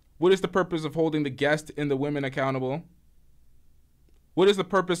 What is the purpose of holding the guests and the women accountable? What is the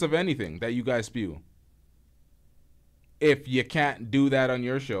purpose of anything that you guys spew? If you can't do that on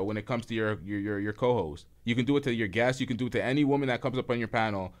your show when it comes to your co-host. You can do it to your guests, you can do it to any woman that comes up on your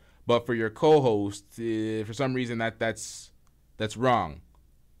panel, but for your co-host, for some reason that's wrong.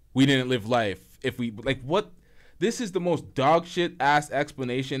 We didn't live life. If we, like, what? This is the most dog shit ass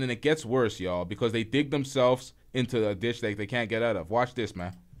explanation, and it gets worse, y'all, because they dig themselves into a ditch that they can't get out of. Watch this,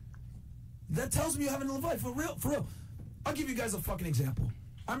 man. That tells me you haven't lived life for real. For real. I'll give you guys a fucking example.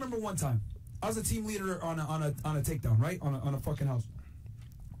 I remember one time I was a team leader on a takedown, right, on a fucking house,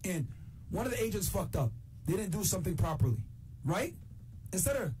 and one of the agents fucked up. They didn't do something properly, right?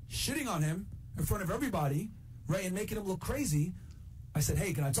 Instead of shitting on him in front of everybody, right, and making him look crazy, I said,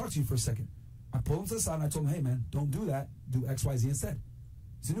 hey, can I talk to you for a second? I pulled him to the side and I told him, hey, man, don't do that. Do X, Y, Z instead.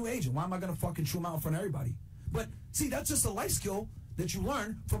 He's a new agent. Why am I going to fucking chew him out in front of everybody? But, see, that's just a life skill that you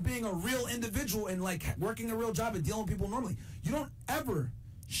learn from being a real individual and, like, working a real job and dealing with people normally. You don't ever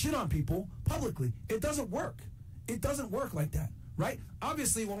shit on people publicly. It doesn't work. It doesn't work like that, right?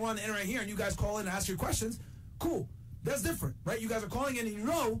 Obviously, when we're on the internet here and you guys call in and ask your questions, cool. That's different, right? You guys are calling in and you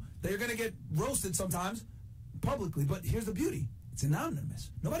know that you're going to get roasted sometimes publicly. But here's the beauty. It's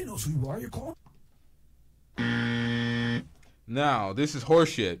anonymous. Nobody knows who you are. You're calling. Now, this is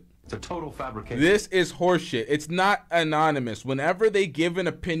horseshit. It's a total fabrication. This is horseshit. It's not anonymous. Whenever they give an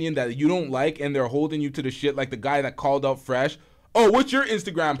opinion that you don't like and they're holding you to the shit, like the guy that called out Fresh, Oh, what's your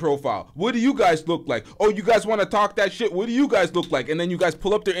Instagram profile? What do you guys look like? Oh, you guys want to talk that shit? What do you guys look like? And then you guys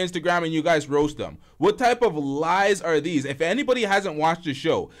pull up their Instagram and you guys roast them. What type of lies are these? If anybody hasn't watched the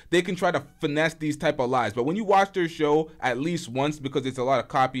show, they can try to finesse these type of lies. But when you watch their show at least once, because it's a lot of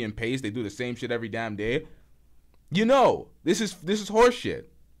copy and paste, they do the same shit every damn day. You know, this is horse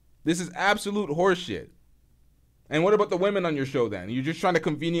shit. This is absolute horse shit. And what about the women on your show then? You're just trying to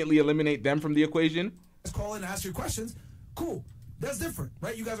conveniently eliminate them from the equation? Call in and ask your questions. Cool. That's different,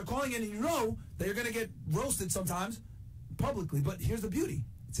 right? You guys are calling in and you know that you're going to get roasted sometimes publicly. But here's the beauty.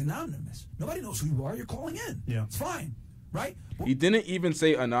 It's anonymous. Nobody knows who you are. You're calling in. Yeah. It's fine, right? He didn't even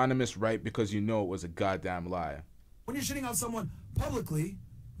say anonymous, right? Because you know it was a goddamn lie. When you're shitting on someone publicly,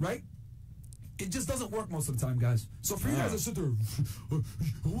 right? It just doesn't work most of the time, guys. So for you guys that sit there,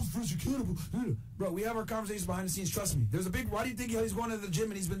 bro, we have our conversations behind the scenes. Trust me. There's a big. Why do you think he's going to the gym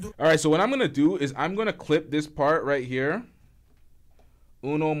and he's been doing? All right. So what I'm gonna do is I'm gonna clip this part right here.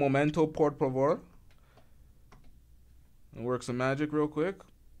 Uno momento, por favor. And work some magic real quick.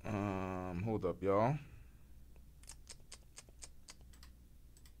 Hold up, y'all.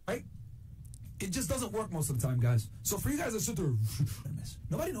 Right? It just doesn't work most of the time, guys. So for you guys that sit there,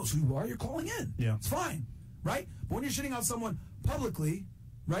 nobody knows who you are. You're calling in. Yeah. It's fine, right? But when you're shitting on someone publicly,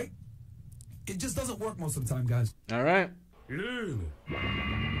 right? It just doesn't work most of the time, guys. All right.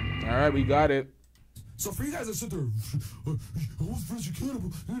 All right, we got it. So for you guys that sit there,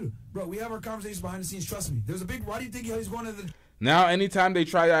 bro, we have our conversations behind the scenes. Trust me. There's a big. Why do you think he's going to the? Now, anytime they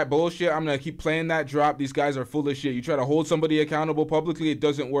try that bullshit, I'm gonna keep playing that drop. These guys are full of shit. You try to hold somebody accountable publicly, it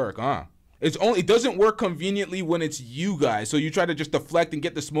doesn't work, huh? It doesn't work conveniently when it's you guys. So you try to just deflect and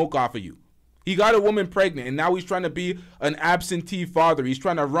get the smoke off of you. He got a woman pregnant, and now he's trying to be an absentee father. He's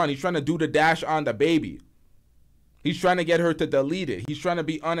trying to run. He's trying to do the dash on the baby. He's trying to get her to delete it. He's trying to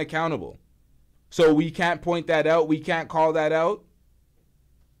be unaccountable. So we can't point that out. We can't call that out.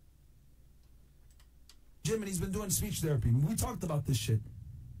 Jim, and he's been doing speech therapy. We talked about this shit.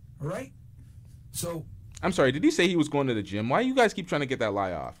 All right? So. I'm sorry, did he say he was going to the gym? Why you guys keep trying to get that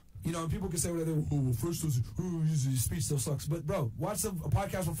lie off? You know, people can say whatever. Oh, first, his speech still sucks. But, bro, watch a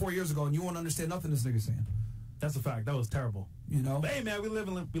podcast from 4 years ago, and you won't understand nothing this nigga's saying. That's a fact. That was terrible. You know? But hey, man, we live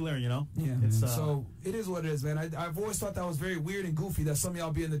and we learn, you know? Yeah, it's, so it is what it is, man. I've always thought that was very weird and goofy that some of y'all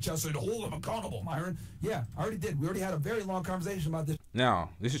be in the chat saying, hold him accountable, Myron. Yeah, I already did. We already had a very long conversation about this.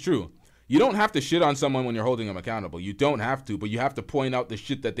 Now, this is true. You don't have to shit on someone when you're holding them accountable. You don't have to, but you have to point out the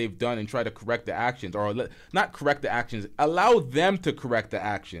shit that they've done and try to correct the actions. Or not correct the actions. Allow them to correct the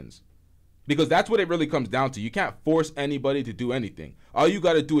actions. Because that's what it really comes down to. You can't force anybody to do anything. All you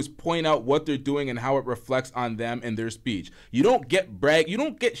got to do is point out what they're doing and how it reflects on them and their speech. You don't get you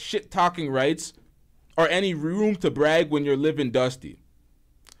don't get shit talking rights or any room to brag when you're living dusty.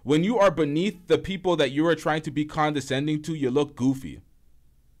 When you are beneath the people that you are trying to be condescending to, you look goofy.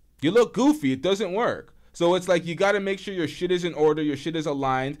 You look goofy. It doesn't work. So it's like you got to make sure your shit is in order, your shit is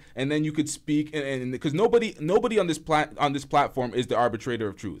aligned, and then you could speak. And because nobody on this platform is the arbitrator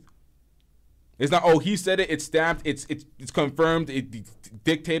of truth. It's not, oh, he said it, it's stamped, it's confirmed,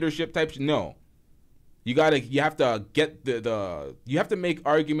 dictatorship type shit. No. You have to get you have to make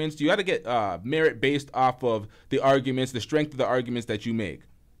arguments. You got to get merit based off of the arguments, the strength of the arguments that you make,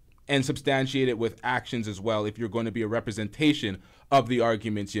 and substantiate it with actions as well if you're going to be a representation of the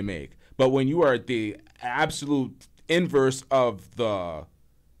arguments you make. But when you are the absolute inverse of the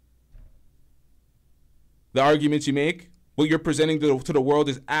arguments you make, what you're presenting to the world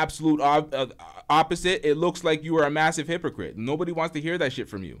is absolute opposite. It looks like you are a massive hypocrite. Nobody wants to hear that shit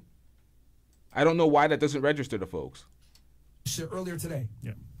from you. I don't know why that doesn't register to folks. Shit earlier today.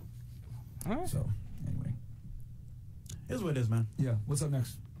 Yeah. All right. So, anyway. Here's what it is, man. Yeah. What's up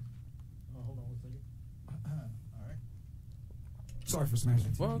next? Hold on one second. All right. Sorry for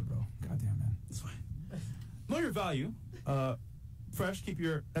smashing the TV, bro. Goddamn, man. It's fine. Know your value. Fresh, keep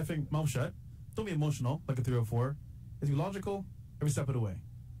your effing mouth shut. Don't be emotional like a 304. Is he logical every step of the way?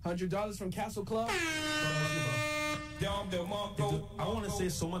 $100 from Castle Club. I want to say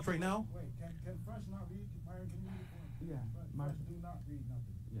so much right now. Wait, can Fresh not read? Myron, can you read it for him? Yeah. Fresh, do not read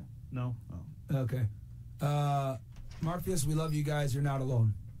nothing. Yeah. No. Oh. Okay. Marfius, we love you guys. You're not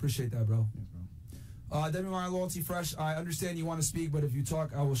alone. Appreciate that, bro. Yes, bro. Debbie Myron Loyalty Fresh. I understand you want to speak, but if you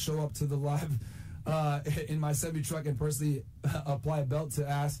talk, I will show up to the live in my semi-truck and personally apply a belt to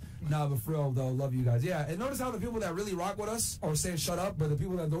ass. Nah, but for real, though, love you guys. Yeah, and notice how the people that really rock with us are saying shut up, but the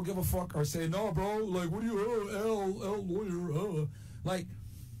people that don't give a fuck are saying, no, bro, like, what do you, L lawyer,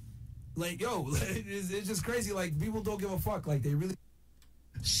 like, yo, it's just crazy. Like, people don't give a fuck. Like, they really...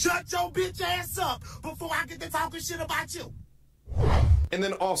 Shut your bitch ass up before I get to talking shit about you. And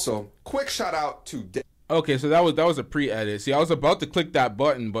then also, quick shout out to Okay, so that was a pre-edit. See, I was about to click that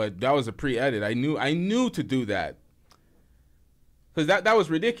button, but that was a pre-edit. I knew to do that. Cause that was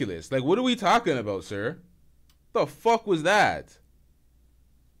ridiculous. Like, what are we talking about, sir? The fuck was that?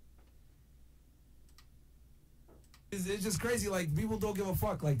 It's just crazy. Like, people don't give a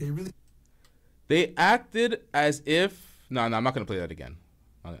fuck. Like, they acted as if. No, I'm not gonna play that again.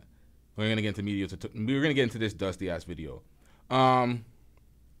 We're gonna get into we're gonna get into this dusty ass video.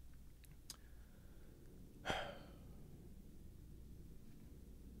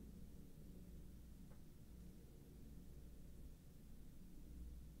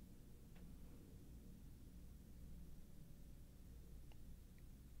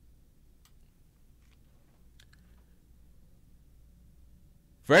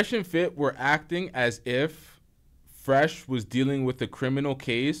 Fresh and Fit were acting as if Fresh was dealing with a criminal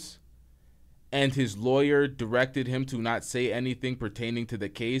case and his lawyer directed him to not say anything pertaining to the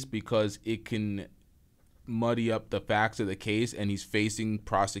case because it can muddy up the facts of the case and he's facing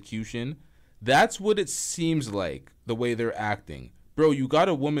prosecution. That's what it seems like, the way they're acting. Bro, you got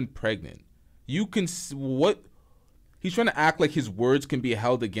a woman pregnant. You can... What... He's trying to act like his words can be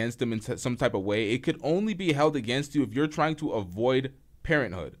held against him in some type of way. It could only be held against you if you're trying to avoid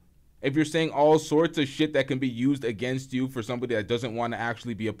parenthood. If you're saying all sorts of shit that can be used against you for somebody that doesn't want to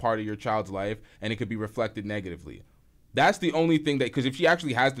actually be a part of your child's life and it could be reflected negatively. That's the only thing that, because if she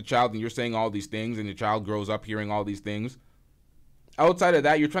actually has the child and you're saying all these things and the child grows up hearing all these things, outside of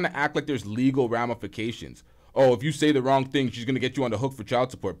that, you're trying to act like there's legal ramifications. Oh, if you say the wrong thing, she's going to get you on the hook for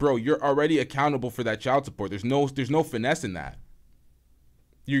child support. Bro, you're already accountable for that child support. There's no finesse in that.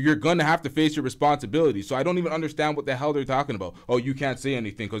 You're going to have to face your responsibility. So I don't even understand what the hell they're talking about. Oh, you can't say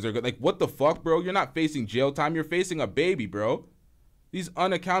anything because they're like, what the fuck, bro? You're not facing jail time. You're facing a baby, bro. These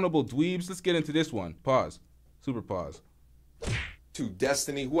unaccountable dweebs. Let's get into this one. Pause. Super pause. To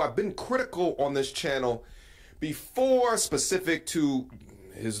Destiny, who I've been critical on this channel before, specific to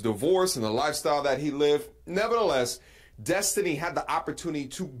his divorce and the lifestyle that he lived. Nevertheless, Destiny had the opportunity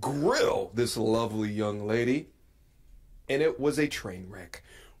to grill this lovely young lady, and it was a train wreck.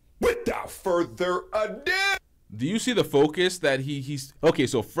 Without further ado, do you see the focus that he's okay?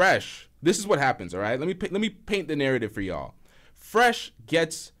 So Fresh, this is what happens. All right, let me paint the narrative for y'all. Fresh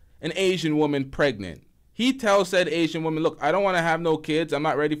gets an Asian woman pregnant. He tells said Asian woman, look, I don't want to have no kids. I'm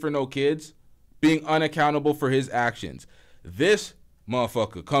not ready for no kids. Being unaccountable for his actions. This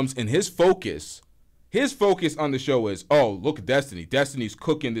motherfucker comes in his focus. His focus on the show is, oh, look at Destiny. Destiny's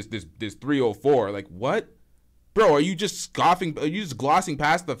cooking this 304. Like, what? Bro, are you just scoffing? Are you just glossing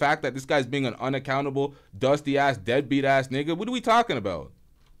past the fact that this guy's being an unaccountable, dusty ass, deadbeat ass nigga? What are we talking about?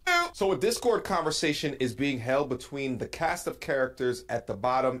 So a Discord conversation is being held between the cast of characters at the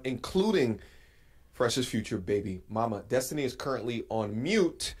bottom, including Fresh's future baby mama. Destiny is currently on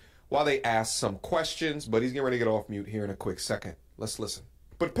mute while they ask some questions, but he's getting ready to get off mute here in a quick second. Let's listen.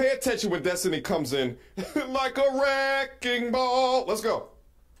 But pay attention when Destiny comes in like a wrecking ball. Let's go.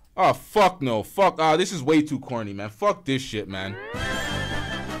 Oh, fuck no. Fuck. This is way too corny, man. Fuck this shit, man.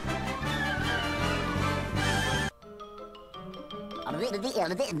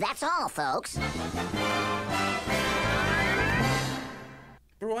 That's all, folks.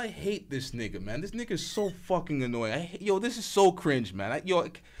 Bro, I hate this nigga, man. This nigga is so fucking annoying. Yo, this is so cringe, man. Y'all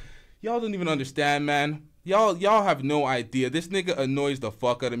don't even understand, man. Y'all have no idea. This nigga annoys the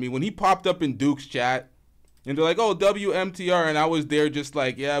fuck out of me. When he popped up in Duke's chat, and they're like, oh, WMTR, and I was there just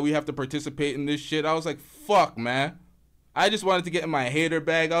like, yeah, we have to participate in this shit. I was like, fuck, man. I just wanted to get in my hater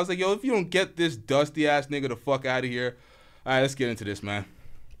bag. I was like, yo, if you don't get this dusty ass nigga the fuck out of here. All right, let's get into this, man.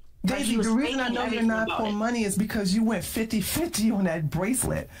 Daisy, the reason I know you're not for money is because you went 50-50 on that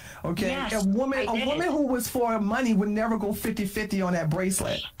bracelet. Okay, yes, a woman who was for money would never go 50-50 on that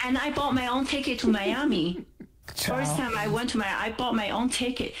bracelet. And I bought my own ticket to Miami. First time I went to I bought my own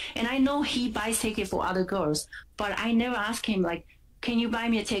ticket, and I know he buys ticket for other girls, but I never asked him like, can you buy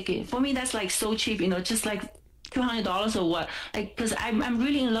me a ticket? For me, that's like so cheap, you know, just like $200 or what, like, because I'm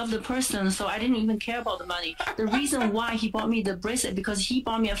really in love with the person, so I didn't even care about the money. The reason why he bought me the bracelet, because he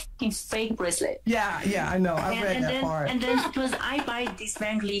bought me a fucking fake bracelet. Yeah, I know. I read that part. And then because I buy these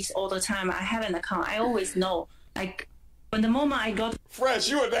bank leads all the time, I have an account. I always know, like, when the moment I got Fresh,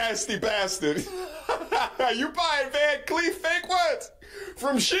 you a nasty bastard. You buying Van Cleef fake what?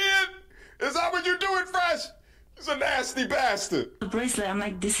 From Shein? Is that what you're doing, Fresh? He's a nasty bastard. The bracelet, I'm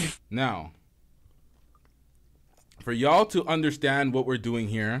like, this is now. For y'all to understand what we're doing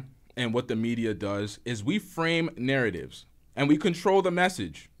here and what the media does is we frame narratives and we control the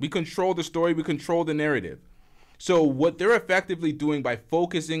message. We control the story. We control the narrative. So what they're effectively doing by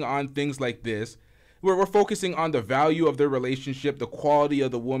focusing on things like this We're focusing on the value of their relationship, the quality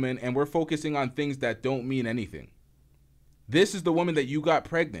of the woman, and we're focusing on things that don't mean anything. This is the woman that you got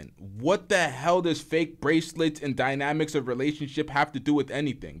pregnant. What the hell does fake bracelets and dynamics of relationship have to do with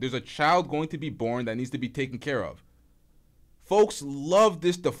anything? There's a child going to be born that needs to be taken care of. Folks love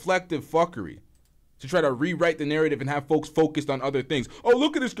this deflective fuckery to try to rewrite the narrative and have folks focused on other things. Oh,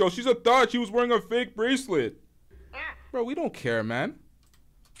 look at this girl. She's a thought. She was wearing a fake bracelet. Bro, we don't care, man.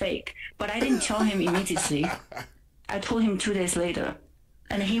 Fake. But I didn't tell him immediately. I told him 2 days later.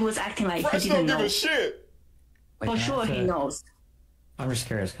 And he was acting like he didn't know. Shit. For sure he knows. I'm just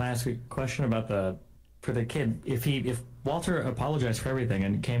curious. Can I ask you a question about for the kid? If Walter apologized for everything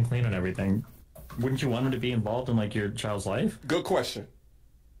and came clean on everything, wouldn't you want him to be involved in like your child's life? Good question.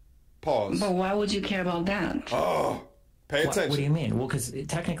 Pause. But why would you care about that? Oh, pay attention. What do you mean? Well,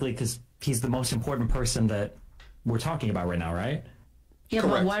 because he's the most important person that we're talking about right now, right? Yeah,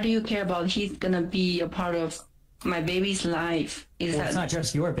 Correct. But why do you care about he's gonna be a part of my baby's life? It's not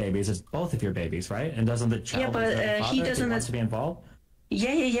just your babies; it's both of your babies, right? And doesn't the child? Yeah, but he doesn't want to be involved.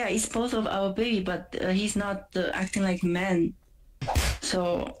 Yeah. It's both of our baby, but he's not acting like man.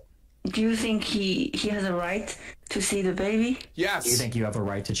 So, do you think he has a right to see the baby? Yes. Do you think you have a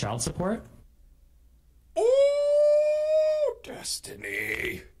right to child support? Ooh,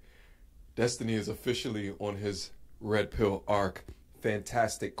 Destiny. Destiny is officially on his red pill arc.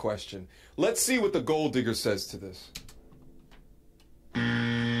 Fantastic question. Let's see what the gold digger says to this.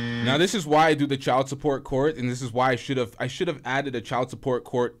 Now this is why I do the child support court, and this is why I should have added a child support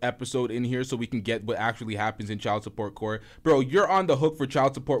court episode in here so we can get what actually happens in child support court. Bro, you're on the hook for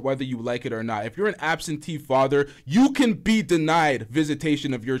child support whether you like it or not. If you're an absentee father, you can be denied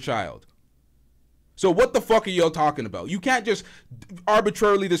visitation of your child. So what the fuck are y'all talking about? You can't just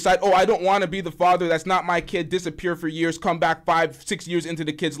arbitrarily decide, oh, I don't want to be the father, that's not my kid, disappear for years, come back 5-6 years into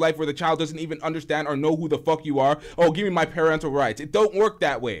the kid's life where the child doesn't even understand or know who the fuck you are. Oh, give me my parental rights. It don't work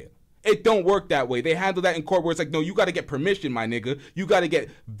that way. It don't work that way. They handle that in court where it's like, no, you got to get permission, my nigga. You got to get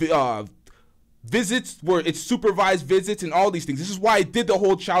visits where it's supervised visits and all these things. This is why I did the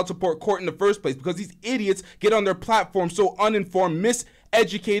whole child support court in the first place, because these idiots get on their platform so uninformed,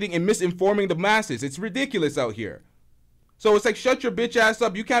 miseducating and misinforming the masses. It's ridiculous out here. So it's like, shut your bitch ass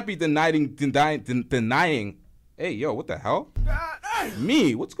up. You can't be denying. Hey, yo, what the hell?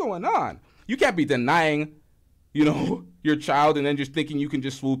 Me, what's going on? You can't be denying, you know, your child and then just thinking you can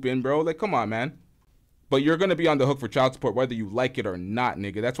just swoop in, bro. Like, come on, man. But you're going to be on the hook for child support whether you like it or not,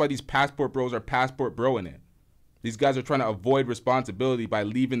 nigga. That's why these passport bros are passport broing it. These guys are trying to avoid responsibility by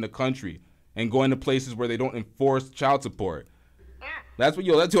leaving the country and going to places where they don't enforce child support. That's what,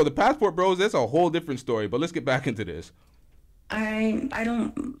 the passport bros, that's a whole different story. But let's get back into this. I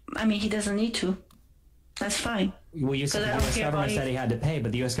mean, he doesn't need to. That's fine. Well, you said the U.S. government said he had to pay,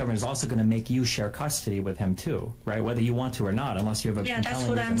 but the U.S. government is also going to make you share custody with him too, right? Whether you want to or not, unless you have a that's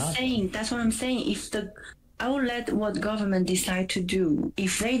what I'm saying. That's what I'm saying. I will let what government decide to do.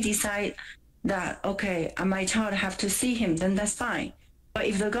 If they decide that, okay, my child have to see him, then that's fine. But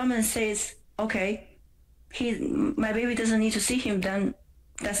if the government says, okay, my baby doesn't need to see him, then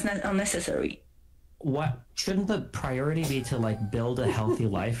that's not unnecessary. What shouldn't the priority be to like build a healthy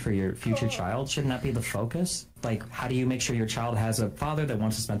life for your future child? Shouldn't that be the focus? Like, how do you make sure your child has a father that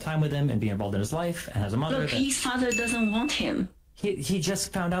wants to spend time with him and be involved in his life, and has a mother? Look, his father doesn't want him. He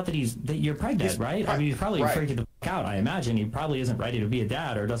just found out that you're pregnant, right? I mean, he's probably freaking the fuck out. I imagine he probably isn't ready to be a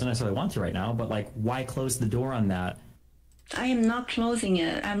dad or doesn't necessarily want to right now. But like, why close the door on that? I am not closing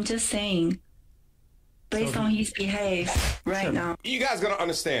it. I'm just saying, based on his behavior right now. You guys gotta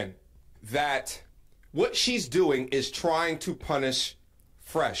understand that what she's doing is trying to punish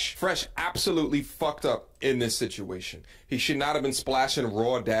Fresh. Fresh absolutely fucked up in this situation. He should not have been splashing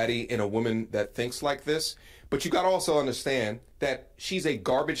raw daddy in a woman that thinks like this. But you gotta also understand that she's a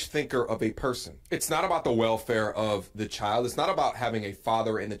garbage thinker of a person. It's not about the welfare of the child. It's not about having a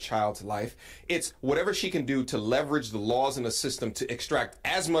father in the child's life. It's whatever she can do to leverage the laws in the system to extract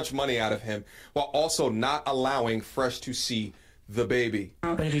as much money out of him while also not allowing Fresh to see the baby.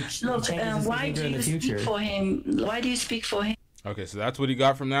 Look, why do you speak for him? Why do you speak for him? Okay, so that's what he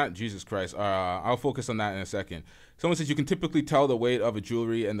got from that? Jesus Christ. I'll focus on that in a second. Someone says you can typically tell the weight of a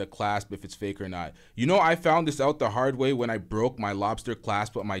jewelry and the clasp if it's fake or not. You know, I found this out the hard way when I broke my lobster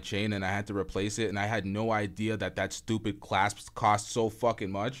clasp on my chain and I had to replace it, and I had no idea that stupid clasp cost so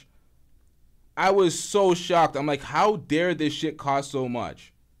fucking much. I was so shocked. I'm like, how dare this shit cost so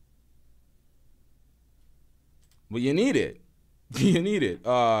much? Well, you need it. You need it.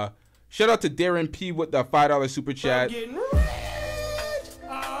 Shout out to Darren P with the $5 super chat.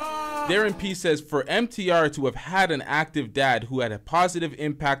 Darren P says, for MTR to have had an active dad who had a positive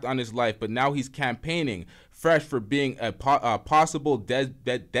impact on his life, but now he's campaigning fresh for being a possible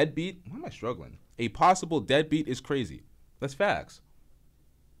deadbeat. Why am I struggling? A possible deadbeat is crazy. That's facts.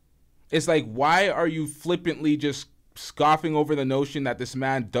 It's like, why are you flippantly just scoffing over the notion that this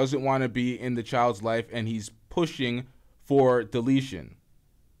man doesn't want to be in the child's life and he's pushing for deletion?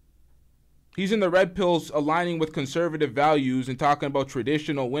 He's in the red pills aligning with conservative values and talking about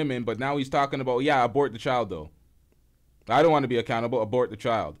traditional women, but now he's talking about, yeah, abort the child though. I don't want to be accountable, abort the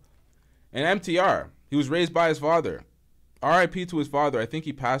child. And MTR, he was raised by his father. RIP to his father. I think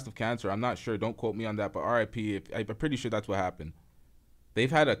he passed of cancer. I'm not sure. Don't quote me on that, but RIP. I'm pretty sure that's what happened.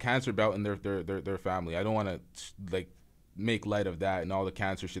 They've had a cancer bout in their family. I don't want to like make light of that and all the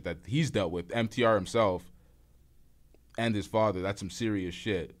cancer shit that he's dealt with. MTR himself and his father, that's some serious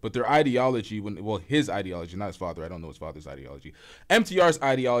shit. But their ideology, his ideology, not his father. I don't know his father's ideology. MTR's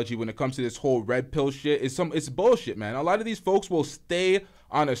ideology when it comes to this whole red pill shit it's bullshit, man. A lot of these folks will stay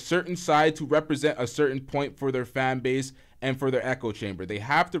on a certain side to represent a certain point for their fan base and for their echo chamber. They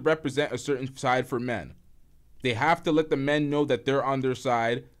have to represent a certain side for men. They have to let the men know that they're on their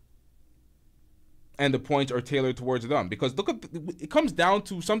side and the points are tailored towards them. Because look at, it comes down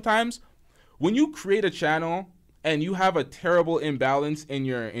to sometimes when you create a channel and you have a terrible imbalance in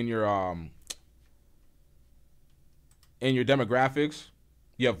your demographics,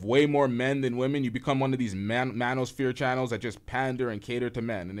 you have way more men than women, you become one of these manosphere channels that just pander and cater to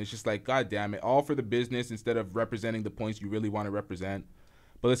men. And it's just like, God damn it, all for the business instead of representing the points you really want to represent.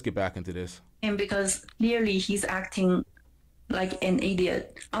 But let's get back into this. And because clearly he's acting like an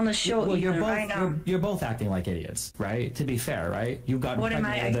idiot on the show. Well, now. You're both acting like idiots, right? To be fair, right? You've got What am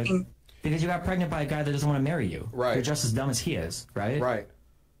I acting? Because you got pregnant by a guy that doesn't want to marry you. Right. You're just as dumb as he is, right? Right.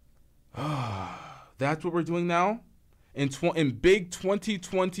 That's what we're doing now? In big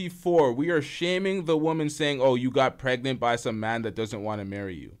 2024, we are shaming the woman saying, oh, you got pregnant by some man that doesn't want to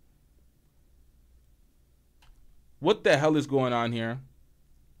marry you. What the hell is going on here?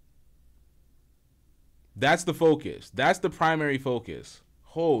 That's the focus. That's the primary focus.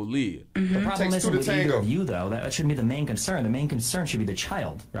 Holy. The problem isn't with either of you, though. That shouldn't be the main concern. The main concern should be the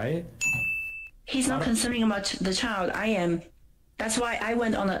child, right? He's not concerning about the child. I am. That's why I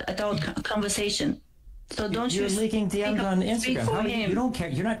went on an adult conversation. So don't You're leaking DMs on speak Instagram. for How him. you don't care.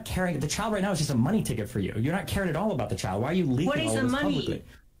 You're not caring. The child right now is just a money ticket for you. You're not caring at all about the child. Why are you leaking What is all the this money? publicly?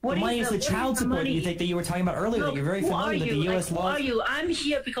 What the money is is the the- child what is the support that money? you think that you were talking about earlier. Look, that you're very who are familiar that the you? U.S. Who law. are you? I'm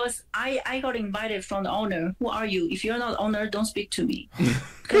here because I got invited from the owner. Who are you? If you're not owner, don't speak to me.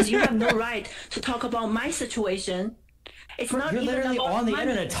 Because you have no right to talk about my situation. It's not You're even literally about on the money.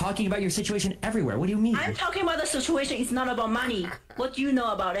 internet talking about your situation everywhere. What do you mean? I'm talking about the situation. It's not about money. What do you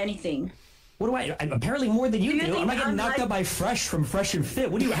know about anything? What do I? Apparently more than you Do you do. think I'm not getting I'm knocked like- up by Fresh from Fresh and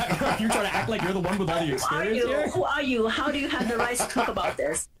Fit. What do you? You're trying to act like you're the one with all the Who are experience you? here. Who are you? How do you have the right to talk about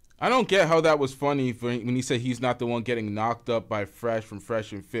this? I don't get how that was funny when he said he's not the one getting knocked up by Fresh from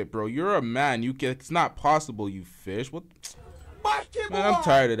Fresh and Fit, bro. You're a man. It's not possible, you fish. What? Man, I'm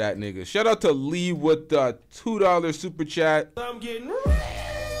tired of that nigga. Shout out to Lee with the $2 super chat. I'm getting rich.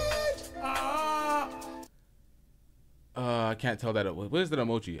 I can't tell that. What is that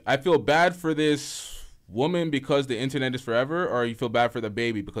emoji? I feel bad for this woman because the internet is forever, or you feel bad for the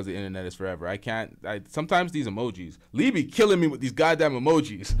baby because the internet is forever. I can't. Sometimes these emojis. Lee be killing me with these goddamn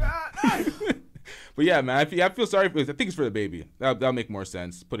emojis. But yeah, man, I feel sorry for. I think it's for the baby. That'll make more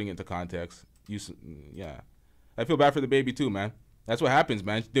sense putting it into context. Yeah, I feel bad for the baby too, man. That's what happens,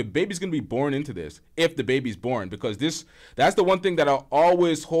 man. The baby's gonna be born into this if the baby's born, because that's the one thing that I'll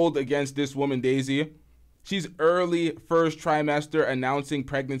always hold against this woman, Daisy. She's early first trimester announcing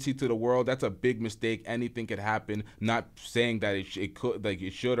pregnancy to the world. That's a big mistake. Anything could happen. Not saying that it could, like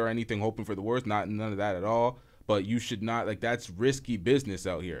it should or anything, hoping for the worst. None of that at all. But you should not, like, that's risky business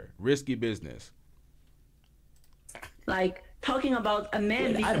out here. Risky business. Like talking about a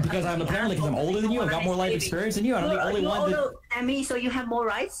man because I'm apparently because I'm older than you. I've got more life experience than you. I'm the only one that. Older than me, so you have more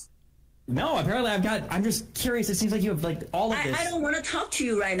rights. No, apparently I'm just curious. It seems like you have like all of this. I don't want to talk to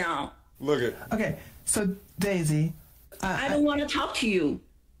you right now. Look at. Okay, so Daisy, I don't want to talk to you.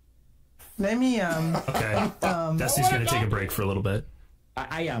 let me Okay. Destiny's gonna take a break for a little bit.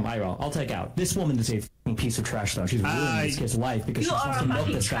 I am. I'll take out. This woman is a f***ing piece of trash, though. She's ruining this kid's life because she wants to milk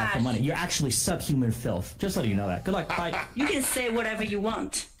this guy for money. You're actually subhuman filth. Just letting you know that. Good luck. Bye. You can say whatever you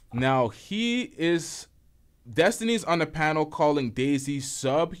want. Now, Destiny's on the panel calling Daisy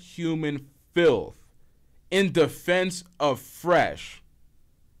subhuman filth in defense of Fresh,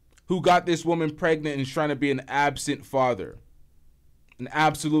 who got this woman pregnant and is trying to be an absent father. An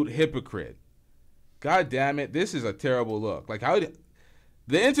absolute hypocrite. God damn it. This is a terrible look. Like,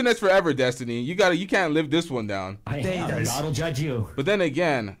 The internet's forever, Destiny. You can't live this one down. God will judge you. But then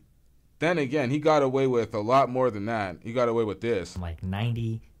again, he got away with a lot more than that. He got away with this. I'm like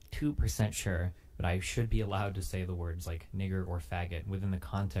 92% sure that I should be allowed to say the words like nigger or faggot within the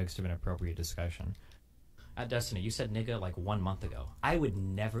context of an appropriate discussion. At Destiny, you said nigga like 1 month ago. I would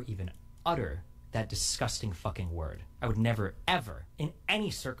never even utter that disgusting fucking word. I would never, ever, in any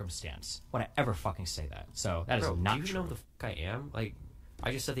circumstance, would I ever fucking say that. So that is not do you true. know who the fuck I am? Like,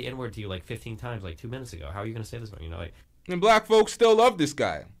 I just said the N-word to you like 15 times like 2 minutes ago. How are you gonna say this one? You know, like. And black folks still love this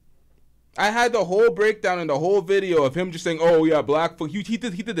guy. I had the whole breakdown and the whole video of him just saying, "Oh yeah, black folk." He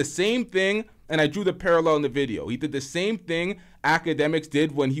did the same thing, and I drew the parallel in the video. He did the same thing Academics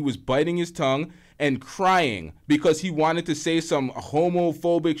did when he was biting his tongue and crying because he wanted to say some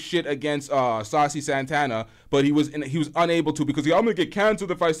homophobic shit against Saucy Santana, but he was unable to because I'm gonna get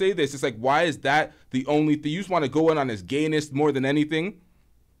canceled if I say this. It's like, why is that the only thing? You just want to go in on his gayness more than anything,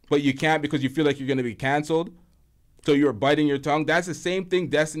 but you can't because you feel like you're gonna be canceled. So you're biting your tongue. That's the same thing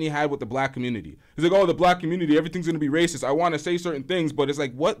Destiny had with the black community. It's like, oh, the black community, everything's gonna be racist. I want to say certain things, but it's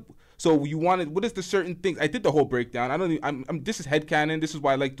like, what? So you wanted, what is the certain things? I did the whole breakdown. This is headcanon. This is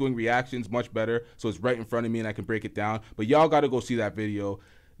why I like doing reactions much better. So it's right in front of me and I can break it down. But y'all got to go see that video.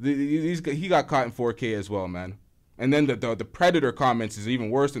 He got caught in 4K as well, man. And then the predator comments is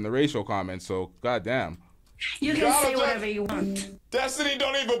even worse than the racial comments. So goddamn. You can say whatever you want. Destiny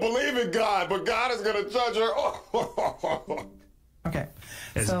don't even believe in God, but God is gonna judge her. Okay.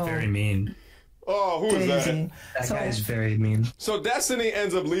 It's very mean. Oh, who is that? That guy is very mean. So Destiny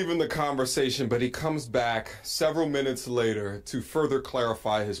ends up leaving the conversation, but he comes back several minutes later to further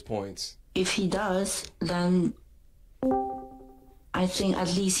clarify his points. If he does, then I think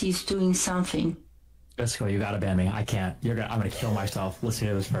at least he's doing something. Jessica, you gotta ban me. I can't. I'm gonna kill myself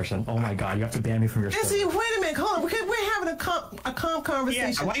listening to this person. Oh my god, you have to ban me from your Jesse, wait a minute, hold on. We're having a calm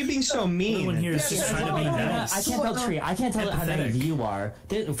conversation. Yeah, why are you being so mean? Everyone here is just trying to be nice. I can't tell Tree. I can't tell how naive you are.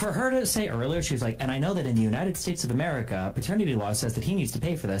 For her to say earlier, she was like, and I know that in the United States of America, paternity law says that he needs to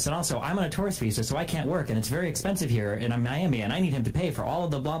pay for this. And also, I'm on a tourist visa, so I can't work, and it's very expensive here in Miami, and I need him to pay for all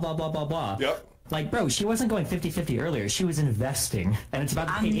of the blah, blah, blah, blah, blah. Yep. Like, bro, she wasn't going 50-50 earlier. She was investing, and it's about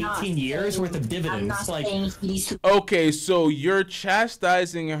to pay 18 years worth of dividends. Okay, so you're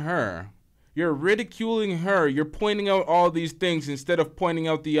chastising her. You're ridiculing her. You're pointing out all these things instead of pointing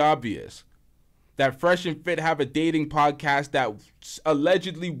out the obvious. That Fresh and Fit have a dating podcast that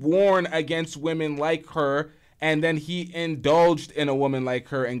allegedly warned against women like her, and then he indulged in a woman like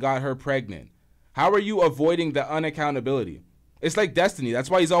her and got her pregnant. How are you avoiding the unaccountability? It's like Destiny. That's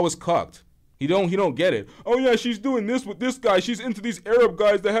why he's always cucked. He don't get it. Oh yeah, she's doing this with this guy. She's into these Arab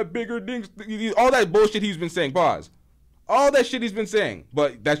guys that have bigger dicks. All that bullshit he's been saying. Pause. All that shit he's been saying.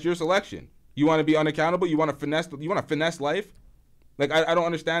 But that's your selection. You want to be unaccountable? You want to finesse? You want to finesse life? Like I don't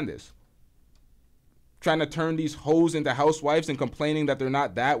understand this. Trying to turn these hoes into housewives and complaining that they're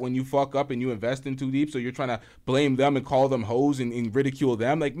not that when you fuck up and you invest in too deep. So you're trying to blame them and call them hoes and ridicule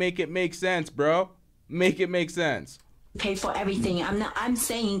them. Like make it make sense, bro. Make it make sense. Pay for everything. I'm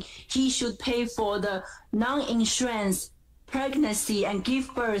saying he should pay for the non-insurance pregnancy and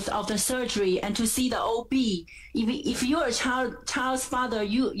give birth of the surgery and to see the OB. If you're a child's father,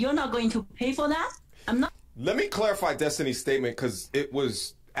 you're not going to pay for that? I'm not. Let me clarify Destiny's statement because it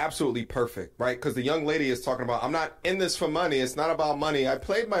was absolutely perfect, right? Because the young lady is talking about, I'm not in this for money. It's not about money. I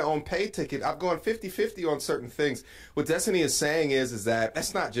played my own pay ticket. I've gone 50-50 on certain things. What Destiny is saying is that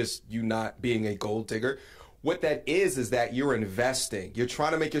that's not just you not being a gold digger. What that is that you're investing. You're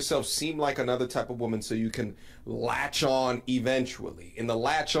trying to make yourself seem like another type of woman so you can latch on eventually. And the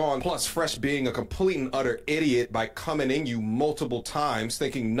latch on, plus Fresh being a complete and utter idiot by coming in you multiple times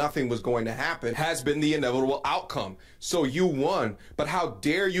thinking nothing was going to happen, has been the inevitable outcome. So you won. But how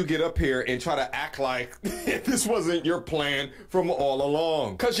dare you get up here and try to act like this wasn't your plan from all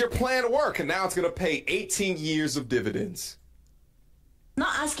along? Because your plan worked, and now it's going to pay 18 years of dividends.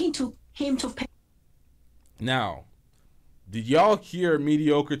 Not asking him to pay. Now, did y'all hear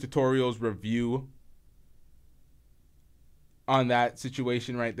Mediocre Tutorials review on that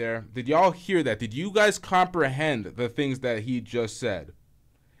situation right there? Did y'all hear that? Did you guys comprehend the things that he just said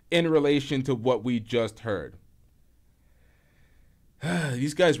in relation to what we just heard?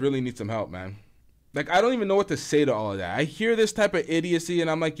 These guys really need some help, man. Like, I don't even know what to say to all of that. I hear this type of idiocy and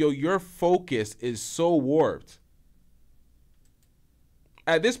I'm like, yo, your focus is so warped.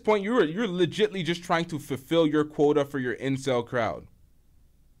 At this point, you're legitly just trying to fulfill your quota for your incel crowd,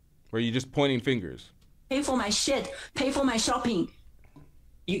 where you're just pointing fingers. Pay for my shit. Pay for my shopping.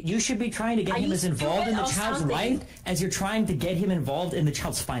 You should be trying to get him as involved in the child's life as you're trying to get him involved in the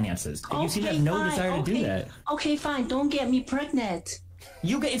child's finances. And you seem to have no desire to do that. Okay, fine. Don't get me pregnant.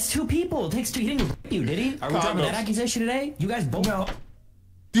 It's two people. It takes two. He didn't rape you, did he? Are we dropping that accusation today? You guys both. No.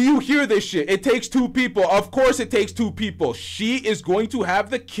 Do you hear this shit? It takes two people. Of course it takes two people. She is going to have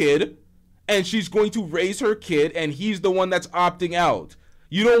the kid, and she's going to raise her kid, and he's the one that's opting out.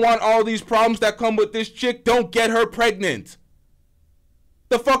 You don't want all these problems that come with this chick? Don't get her pregnant.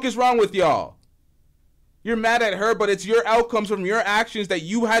 The fuck is wrong with y'all? You're mad at her, but it's your outcomes from your actions that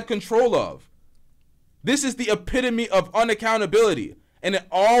you had control of. This is the epitome of unaccountability, and it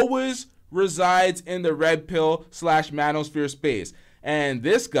always resides in the red pill / manosphere space. And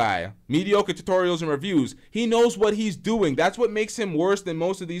this guy, mediocre tutorials and reviews, he knows what he's doing. That's what makes him worse than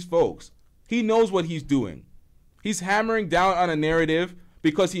most of these folks. He knows what he's doing. He's hammering down on a narrative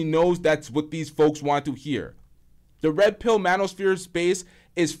because he knows that's what these folks want to hear. The red pill manosphere space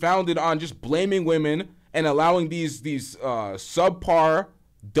is founded on just blaming women and allowing these subpar,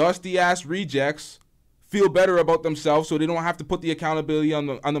 dusty-ass rejects feel better about themselves so they don't have to put the accountability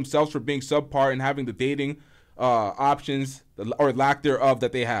on themselves for being subpar and having the dating options or lack thereof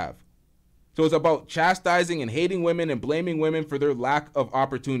that they have. So it's about chastising and hating women and blaming women for their lack of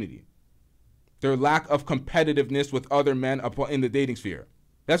opportunity, their lack of competitiveness with other men in the dating sphere.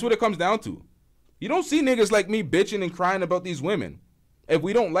 That's what it comes down to. You don't see niggas like me bitching and crying about these women. If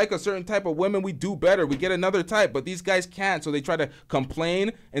we don't like a certain type of women, we do better. We get another type, but these guys can't, so they try to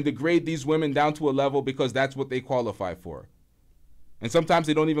complain and degrade these women down to a level because that's what they qualify for. And sometimes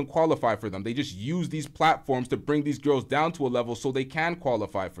they don't even qualify for them. They just use these platforms to bring these girls down to a level so they can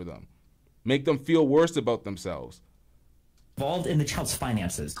qualify for them. Make them feel worse about themselves. Involved in the child's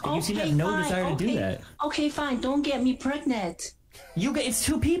finances. And you seem to have no desire to do that. Okay, fine. Don't get me pregnant. It's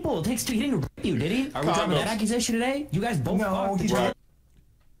two people. It takes two. He didn't rape you, did he? Are we dropping that accusation today? You guys both. No,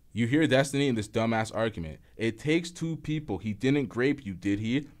 You hear Destiny in this dumbass argument. It takes two people. He didn't grape you, did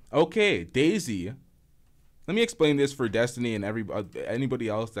he? Okay, Daisy. Let me explain this for Destiny and anybody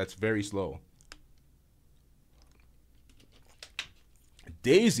else that's very slow.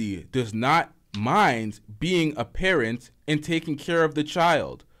 Daisy does not mind being a parent and taking care of the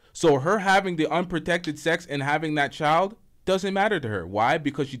child. So her having the unprotected sex and having that child doesn't matter to her. Why?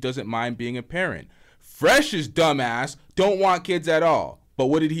 Because she doesn't mind being a parent. Fresh's dumbass don't want kids at all. But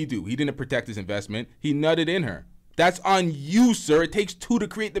what did he do? He didn't protect his investment. He nutted in her. That's on you, sir. It takes two to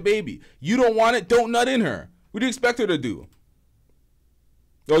create the baby. You don't want it, don't nut in her. What do you expect her to do?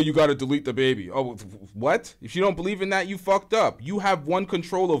 Oh, you got to delete the baby. Oh, what? If you don't believe in that, you fucked up. You have one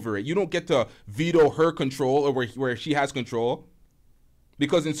control over it. You don't get to veto her control or where she has control.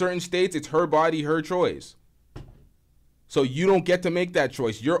 Because in certain states, it's her body, her choice. So you don't get to make that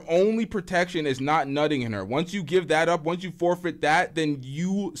choice. Your only protection is not nutting in her. Once you give that up, once you forfeit that, then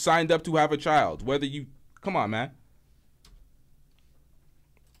you signed up to have a child. Whether you... Come on, man.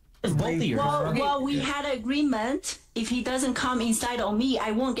 Well, we had an agreement. If he doesn't come inside on me, I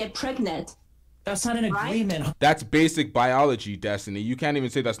won't get pregnant. That's not an agreement. That's basic biology, Destiny. You can't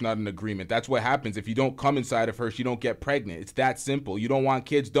even say that's not an agreement. That's what happens. If you don't come inside of her, she don't get pregnant. It's that simple. You don't want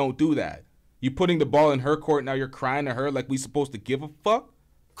kids, don't do that. You putting the ball in her court, now you're crying to her like we supposed to give a fuck?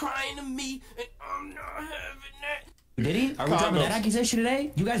 Crying to me, and I'm not having that. Did he? Are we dropping that accusation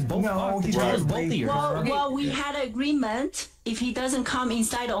today? You guys both. Well, we had an agreement. If he doesn't come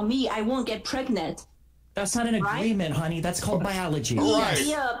inside on me, I won't get pregnant. That's not an agreement, honey. That's called biology.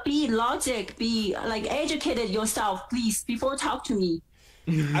 Be logic. Be like educated yourself, please, before talk to me.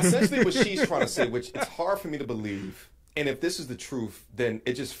 Essentially, what she's trying to say, which it's hard for me to believe. And if this is the truth, then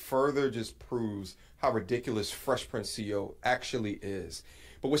it just further proves how ridiculous Fresh Prince CEO actually is.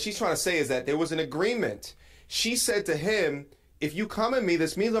 But what she's trying to say is that there was an agreement. She said to him, if you come at me,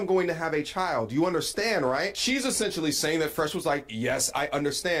 this means I'm going to have a child. You understand, right? She's essentially saying that Fresh was like, yes, I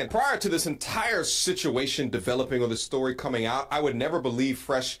understand. Prior to this entire situation developing or the story coming out, I would never believe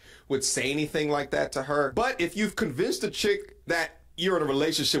Fresh would say anything like that to her. But if you've convinced a chick that you're in a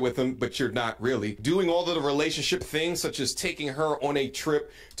relationship with him, but you're not really, doing all of the relationship things, such as taking her on a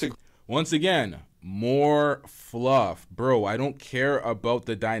trip to... Once again, more fluff. Bro, I don't care about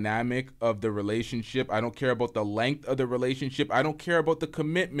the dynamic of the relationship. I don't care about the length of the relationship. I don't care about the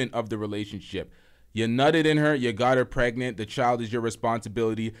commitment of the relationship. You nutted in her, you got her pregnant, the child is your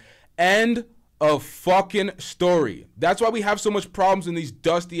responsibility. End of fucking story. That's why we have so much problems in these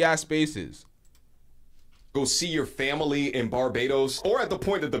dusty ass spaces. Go see your family in Barbados, or at the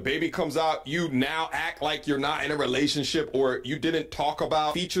point that the baby comes out, you now act like you're not in a relationship, or you didn't talk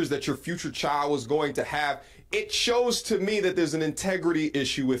about features that your future child was going to have. It shows to me that there's an integrity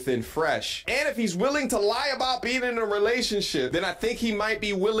issue within Fresh. And if he's willing to lie about being in a relationship, then I think he might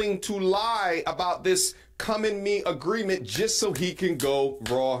be willing to lie about this come in me agreement just so he can go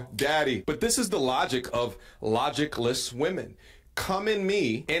raw daddy. But this is the logic of logicless women. come in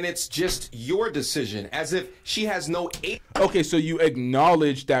me and it's just your decision, as if she has no Okay, so you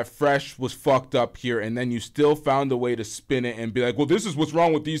acknowledge that Fresh was fucked up here, and then you still found a way to spin it and be like, well, this is what's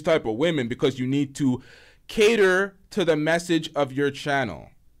wrong with these type of women, because you need to cater to the message of your channel.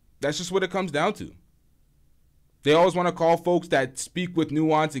 That's just what it comes down to. They always want to call folks that speak with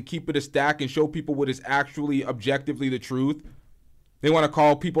nuance and keep it a stack and show people what is actually objectively the truth. They want to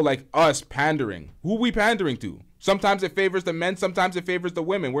call people like us pandering. Who are we pandering to? Sometimes it favors the men, sometimes it favors the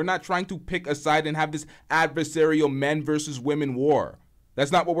women. We're not trying to pick a side and have this adversarial men versus women war.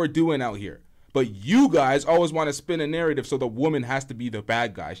 That's not what we're doing out here. But you guys always want to spin a narrative so the woman has to be the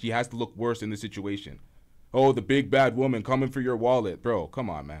bad guy. She has to look worse in the situation. Oh, the big bad woman coming for your wallet. Bro, come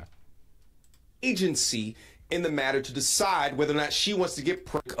on, man. Agency in the matter to decide whether or not she wants to get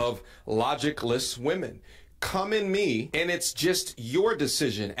prick of logicless women. Come in me and it's just your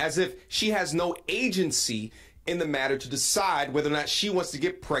decision, as if she has no agency in the matter to decide whether or not she wants to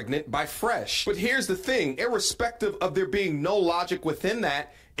get pregnant by Fresh. But here's the thing, irrespective of there being no logic within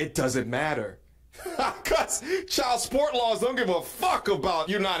that, it doesn't matter. Because child support laws don't give a fuck about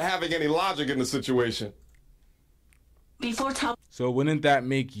you not having any logic in the situation. So wouldn't that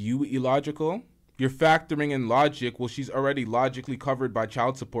make you illogical? You're factoring in logic. Well, she's already logically covered by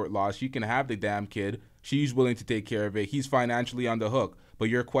child support laws. She can have the damn kid. She's willing to take care of it. He's financially on the hook. But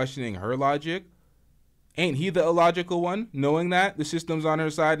you're questioning her logic? Ain't he the illogical one, knowing that the system's on her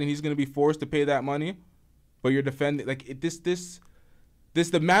side and he's going to be forced to pay that money? But you're defending, like, this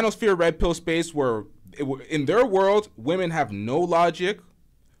the manosphere red pill space where in their world, women have no logic.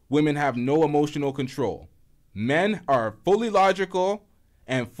 Women have no emotional control. Men are fully logical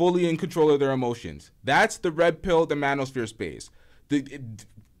and fully in control of their emotions. That's the red pill, the manosphere space.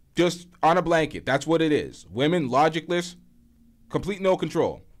 Just on a blanket, that's what it is. Women, logicless, complete no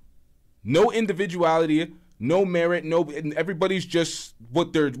control. No individuality, no merit, everybody's just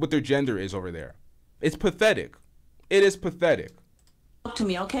what their gender is over there. It's pathetic. It is pathetic. Talk to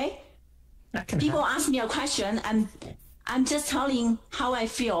me, okay? People ask me a question and I'm just telling how I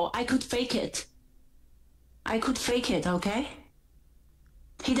feel. I could fake it. Okay?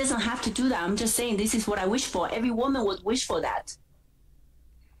 He doesn't have to do that. I'm just saying this is what I wish for. Every woman would wish for that.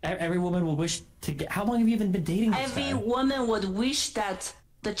 Every woman would wish to get... How long have you even been dating this Every guy? woman would wish that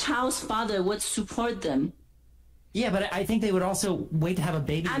the child's father would support them. Yeah, but I think they would also wait to have a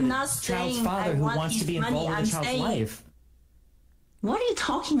baby with I'm not a child's saying father I who want wants to his be involved money. in the I'm child's saying- life. What are you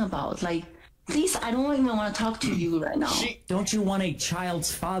talking about? Like, please, I don't even want to talk to you right now. Don't you want a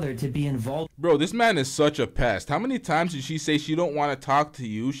child's father to be involved? Bro, this man is such a pest. How many times did she say she don't want to talk to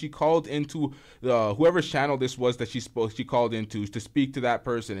you? She called into whoever's channel this was that she called into to speak to that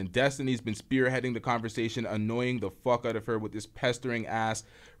person. And Destiny's been spearheading the conversation, annoying the fuck out of her with this pestering ass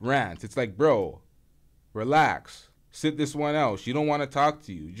rant. It's like, bro, relax. Sit this one out. She don't want to talk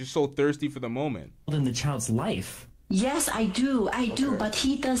to you. You're just so thirsty for the moment. In the child's life. Yes, I do, but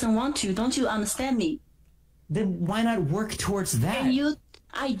he doesn't want to. Don't you understand me? Then why not work towards that? And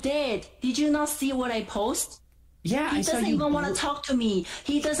I did. Did you not see what I post? Yeah, he I saw doesn't you. even want to talk to me.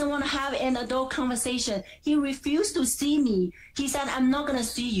 He doesn't want to have an adult conversation. He refused to see me. He said, "I'm not gonna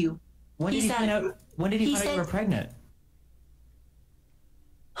see you." When did he find out you were pregnant?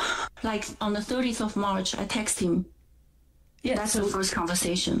 Like on the 30th of March, I text him. Yeah, that's the first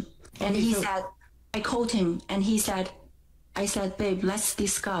conversation, and he said, I called him, and he said, I said, "Babe, let's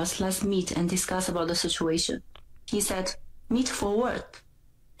discuss. Let's meet and discuss about the situation." He said, "Meet for what?"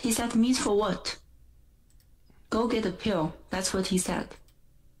 He said, "Meet for what? Go get a pill." That's what he said.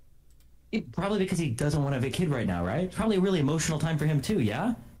 Probably because he doesn't want to have a kid right now, right? Probably a really emotional time for him too,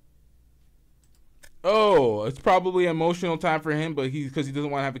 yeah? Oh, it's probably an emotional time for him, but because he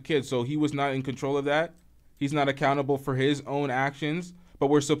doesn't want to have a kid, so he was not in control of that. He's not accountable for his own actions, but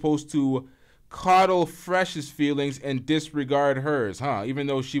we're supposed to coddle Fresh's feelings and disregard hers, huh? Even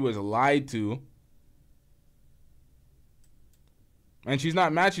though she was lied to. And she's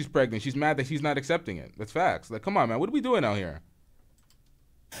not mad she's pregnant. She's mad that he's not accepting it. That's facts. Like, come on, man. What are we doing out here?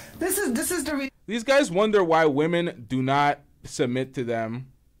 This is the These guys wonder why women do not submit to them.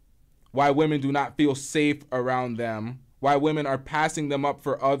 Why women do not feel safe around them. Why women are passing them up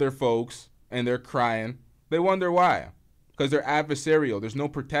for other folks and they're crying. They wonder why. Because they're adversarial. There's no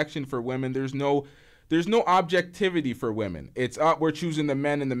protection for women. There's no objectivity for women. It's we're choosing the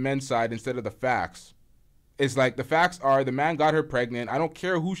men and the men's side instead of the facts. It's like the facts are the man got her pregnant. I don't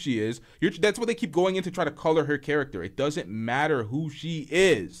care who she is. That's what they keep going in to try to color her character. It doesn't matter who she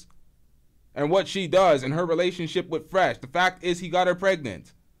is and what she does in her relationship with Fresh. The fact is he got her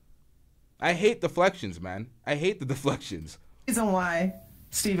pregnant. I hate deflections, man. I hate the deflections. Reason why,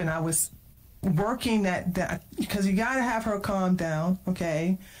 Steven, I was working that because you got to have her calm down,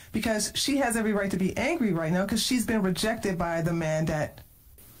 okay? Because she has every right to be angry right now because she's been rejected by the man that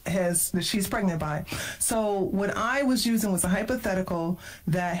she's pregnant by. So what I was using was a hypothetical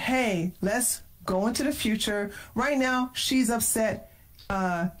that, hey, let's go into the future. Right now, she's upset.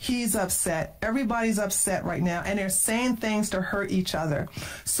 He's upset. Everybody's upset right now, and they're saying things to hurt each other.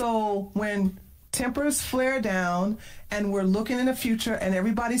 So when tempers flare down and we're looking in the future and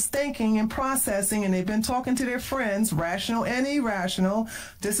everybody's thinking and processing and they've been talking to their friends, rational and irrational,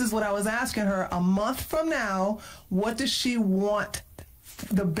 this is what I was asking her. A month from now, what does she want?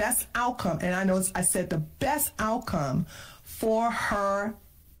 The best outcome, and I said the best outcome for her,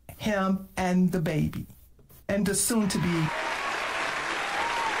 him, and the baby, and the soon-to-be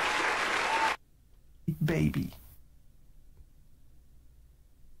baby.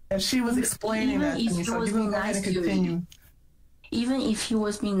 And she was explaining that to me, so you can go ahead and continue. Even if he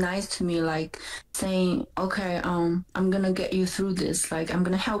was being nice to me, like saying, okay, I'm gonna get you through this, like I'm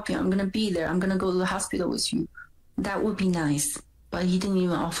gonna help you, I'm gonna be there, I'm gonna go to the hospital with you, that would be nice. But he didn't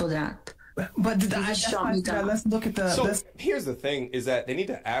even offer that. But let's look at the. So here's the thing: is that they need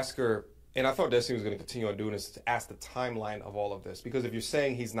to ask her. And I thought Destiny was going to continue on doing this, to ask the timeline of all of this. Because if you're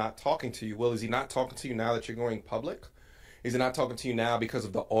saying he's not talking to you, well, is he not talking to you now that you're going public? Is he not talking to you now because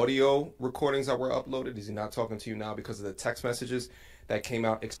of the audio recordings that were uploaded? Is he not talking to you now because of the text messages that came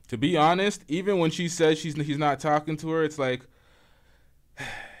out? To be honest, even when she says he's not talking to her, it's like,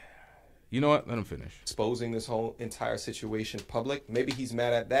 you know what? Let him finish. Exposing this whole entire situation public. Maybe he's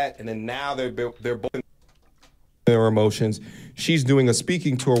mad at that, and then now they're both in their emotions. She's doing a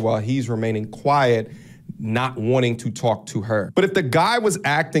speaking tour while he's remaining quiet, not wanting to talk to her. But if the guy was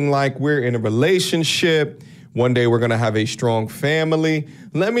acting like we're in a relationship, one day we're gonna have a strong family,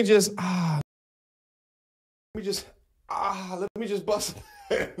 let me just bust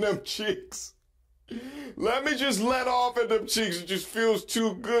them cheeks. Let me just let off at them cheeks. It just feels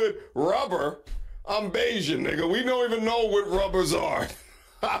too good. Rubber? I'm Bayesian, nigga. We don't even know what rubbers are.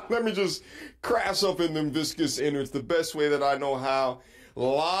 Let me just crash up in them viscous innards the best way that I know how.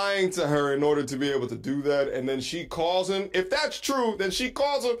 Lying to her in order to be able to do that. And then she calls him. If that's true, then she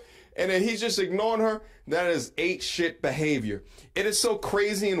calls him. And then he's just ignoring her. That is ain't shit behavior. It is so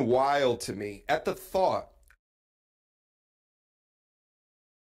crazy and wild to me at the thought.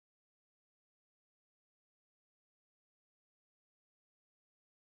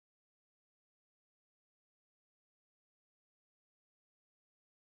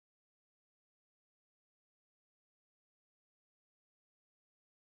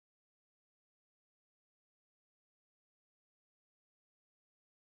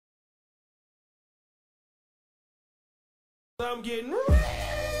 I'm getting rich.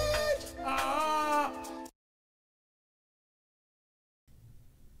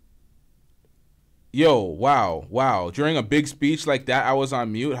 Yo, wow. During a big speech like that, I was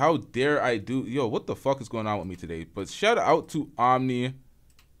on mute. How dare I do? Yo, what the fuck is going on with me today? But shout out to Omni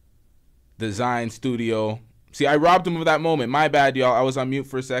Design Studio. See, I robbed him of that moment. My bad, y'all. I was on mute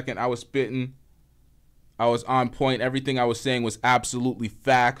for a second. I was spitting. I was on point. Everything I was saying was absolutely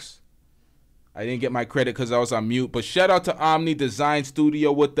facts. I didn't get my credit because I was on mute. But shout out to Omni Design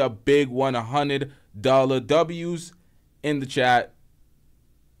Studio with the big $100 W's in the chat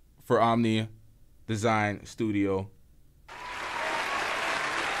for Omni Design Studio.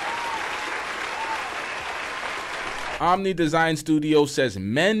 Omni Design Studio says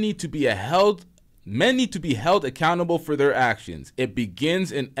men need to be held accountable for their actions. It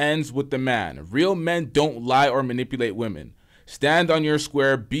begins and ends with the man. Real men don't lie or manipulate women. Stand on your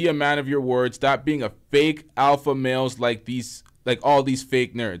square, be a man of your word, stop being a fake alpha males like all these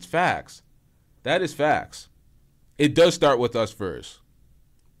fake nerds. Facts. That is facts. It does start with us first.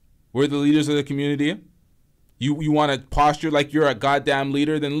 We're the leaders of the community. You want to posture like you're a goddamn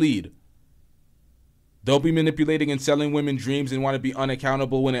leader, then lead. Don't be manipulating and selling women dreams and want to be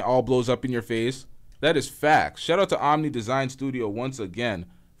unaccountable when it all blows up in your face. That is facts. Shout out to Omni Design Studio once again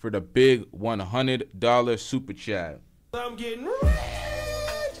for the big $100 super chat. I'm getting rich.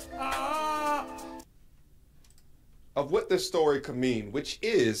 Of what this story could mean, which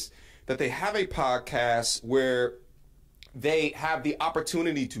is that they have a podcast where they have the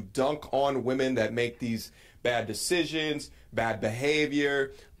opportunity to dunk on women that make these bad decisions, bad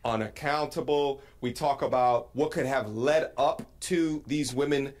behavior, unaccountable. We talk about what could have led up to these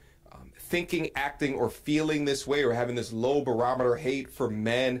women thinking, acting, or feeling this way, or having this low barometer hate for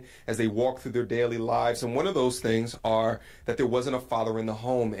men as they walk through their daily lives. And one of those things are that there wasn't a father in the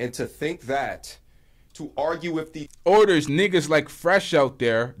home. And to think that, to argue with the orders niggas like Fresh out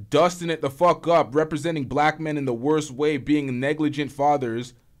there, dusting it the fuck up, representing black men in the worst way, being negligent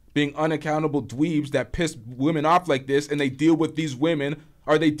fathers, being unaccountable dweebs that piss women off like this, and they deal with these women,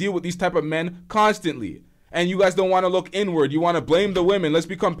 or they deal with these type of men constantly. And you guys don't want to look inward. You want to blame the women. Let's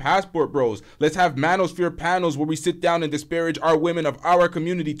become passport bros. Let's have manosphere panels where we sit down and disparage our women of our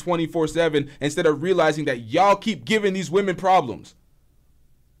community 24/7 instead of realizing that y'all keep giving these women problems.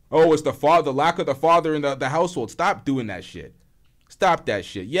 Oh, it's the lack of the father in the household. Stop doing that shit. Stop that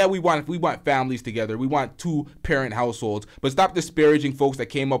shit. Yeah, we want families together. We want 2-parent households. But stop disparaging folks that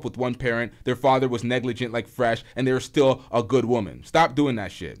came up with 1 parent. Their father was negligent like Fresh, and they're still a good woman. Stop doing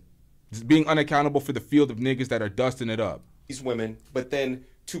that shit. Just being unaccountable for the field of niggas that are dusting it up. These women, but then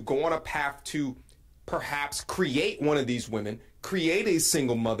to go on a path to perhaps create one of these women, create a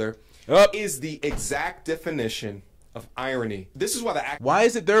single mother, is the exact definition of irony. This is why why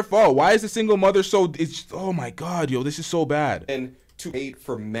is it their fault? Why is the single mother so? It's oh my god, yo, this is so bad. And to hate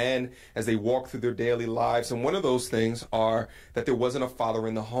for men as they walk through their daily lives, and one of those things are that there wasn't a father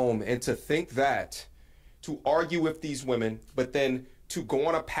in the home, and to think that, to argue with these women, but then to go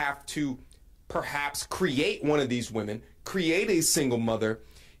on a path to perhaps create one of these women, create a single mother,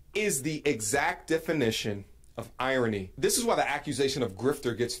 is the exact definition of irony. This is why the accusation of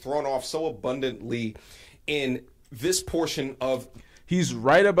grifter gets thrown off so abundantly in this portion of... He's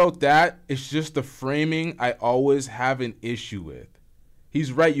right about that. It's just the framing I always have an issue with.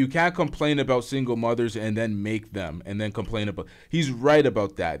 He's right. You can't complain about single mothers and then make them and then complain about... He's right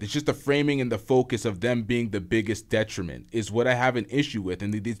about that. It's just the framing and the focus of them being the biggest detriment is what I have an issue with.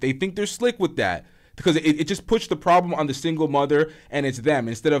 And they think they're slick with that because it just puts the problem on the single mother and it's them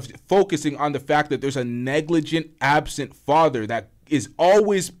instead of focusing on the fact that there's a negligent, absent father that is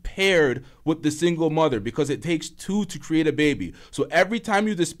always paired with the single mother because it takes 2 to create a baby. So every time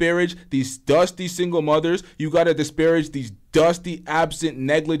you disparage these dusty single mothers, you got to disparage these dusty, absent,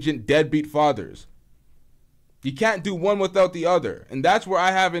 negligent, deadbeat fathers. You can't do one without the other. And that's where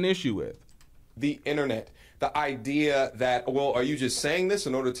I have an issue with. The internet. The idea that, well, are you just saying this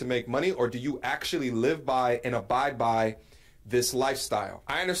in order to make money, or do you actually live by and abide by this lifestyle?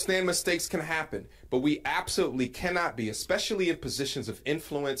 I understand mistakes can happen, but we absolutely cannot be, especially in positions of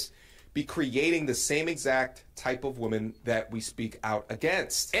influence, be creating the same exact type of women that we speak out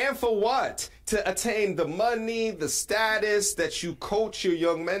against. And for what? To attain the money, the status that you coach your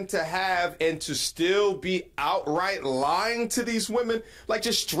young men to have, and to still be outright lying to these women, like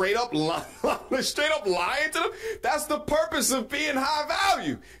just straight up lying to them. That's the purpose of being high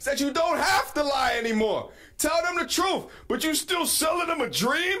value, is that you don't have to lie anymore. Tell them the truth, but you still selling them a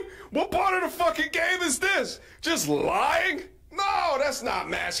dream? What part of the fucking game is this? Just lying? No, that's not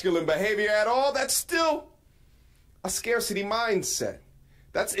masculine behavior at all. That's still a scarcity mindset.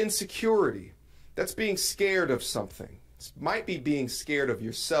 That's insecurity. That's being scared of something. It might be being scared of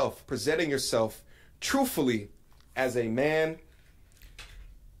yourself, presenting yourself truthfully as a man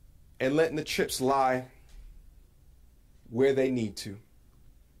and letting the chips lie where they need to.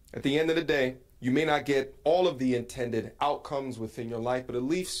 At the end of the day, you may not get all of the intended outcomes within your life, but at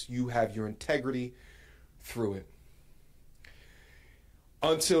least you have your integrity through it.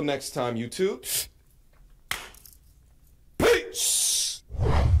 Until next time, YouTube. Peace!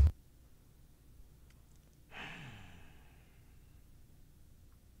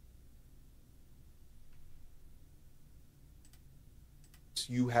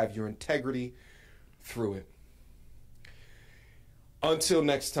 You have your integrity through it. Until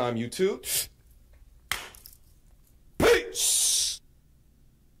next time, YouTube. Peace!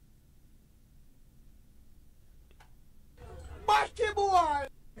 Basketball!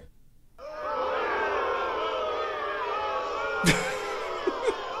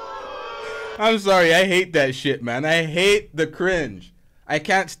 I'm sorry, I hate that shit, man. I hate the cringe. I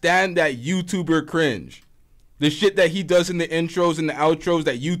can't stand that YouTuber cringe. The shit that he does in the intros and the outros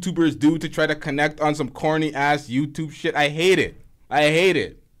that YouTubers do to try to connect on some corny ass YouTube shit. I hate it. I hate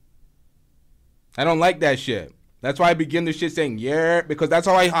it. I don't like that shit. That's why I begin the shit saying, yeah, because that's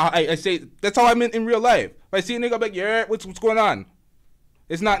how I say, that's how I'm in real life. If I see a nigga, I'm like, yeah, what's going on?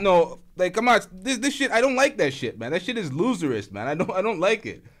 It's not no, like, come on, this shit, I don't like that shit, man. That shit is loserist, man. I don't like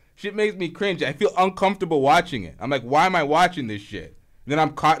it. Shit makes me cringe. I feel uncomfortable watching it. I'm like, why am I watching this shit? And then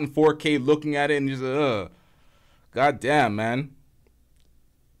I'm caught in 4K looking at it and just, God damn, man.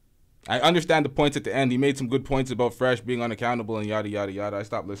 I understand the points at the end. He made some good points about Fresh being unaccountable and yada, yada, yada. I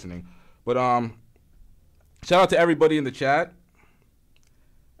stopped listening. But, shout out to everybody in the chat.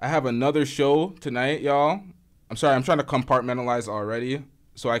 I have another show tonight, y'all. I'm sorry, I'm trying to compartmentalize already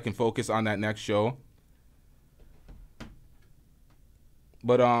so I can focus on that next show.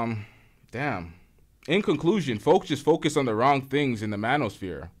 But, damn. In conclusion, folks just focus on the wrong things in the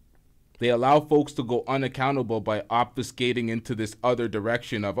manosphere. They allow folks to go unaccountable by obfuscating into this other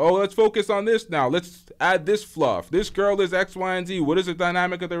direction of, oh, let's focus on this now. Let's add this fluff. This girl is X, Y, and Z. What is the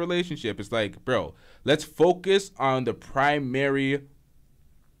dynamic of the relationship? It's like, bro, let's focus on the primary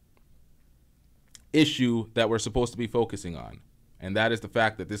issue that we're supposed to be focusing on. And that is the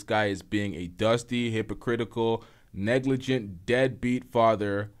fact that this guy is being a dusty, hypocritical, negligent, deadbeat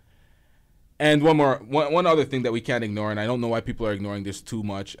father. And one other thing that we can't ignore, and I don't know why people are ignoring this too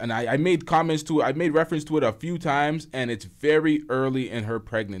much, and I made comments to it, I made reference to it a few times, and it's very early in her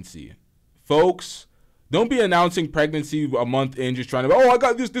pregnancy. Folks, don't be announcing pregnancy a month in just trying to, oh, I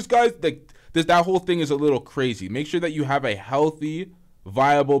got this guy's, like, that whole thing is a little crazy. Make sure that you have a healthy,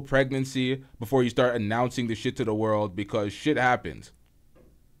 viable pregnancy before you start announcing the shit to the world, because shit happens.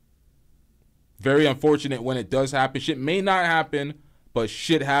 Very unfortunate when it does happen. Shit may not happen, but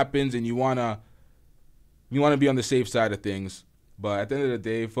shit happens, and you wanna be on the safe side of things. But at the end of the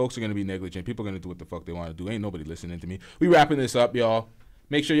day, folks are gonna be negligent. People are gonna do what the fuck they want to do. Ain't nobody listening to me. We wrapping this up, y'all.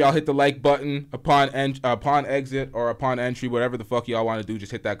 Make sure y'all hit the like button upon exit or upon entry, whatever the fuck y'all want to do.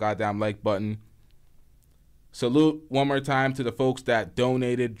 Just hit that goddamn like button. Salute one more time to the folks that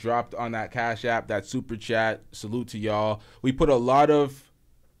donated, dropped on that Cash App, that super chat. Salute to y'all. We put a lot of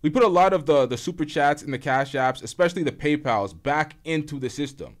the super chats and the Cash Apps, especially the PayPals, back into the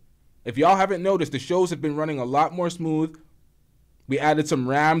system. If y'all haven't noticed, the shows have been running a lot more smooth. We added some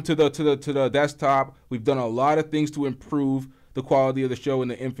RAM to the desktop. We've done a lot of things to improve the quality of the show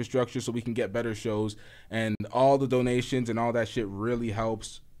and the infrastructure so we can get better shows. And all the donations and all that shit really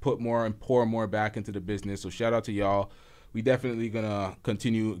helps put more and pour more back into the business. So shout out to y'all. We definitely gonna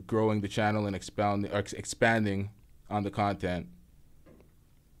continue growing the channel and expanding on the content.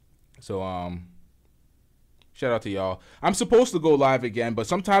 So shout out to y'all. I'm supposed to go live again, but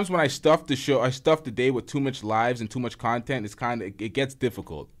sometimes when I stuff the day with too much lives and too much content, it gets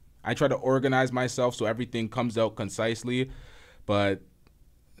difficult. I try to organize myself so everything comes out concisely, but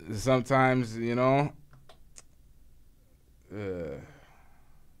sometimes, you know,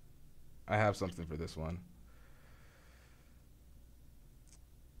 I have something for this one.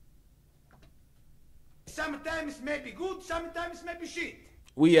 Sometimes it may be good, sometimes it may be shit.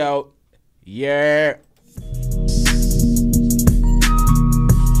 We out. Yeah.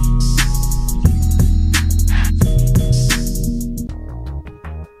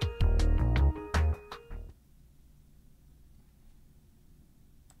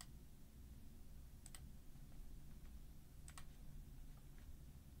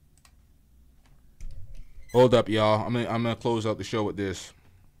 Hold up, y'all. I'm gonna close out the show with this.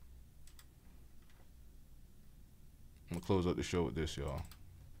 I'm gonna close out the show with this, y'all.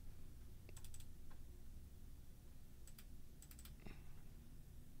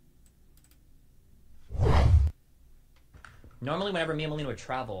 Normally, whenever me and Melina would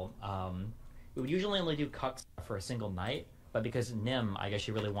travel, we would usually only do cucks for a single night. But because Nim, I guess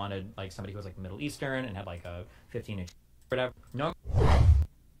she really wanted like somebody who was like Middle Eastern and had like a 15-inch whatever.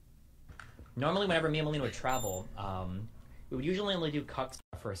 Normally, whenever me and Melina would travel, we would usually only do cucks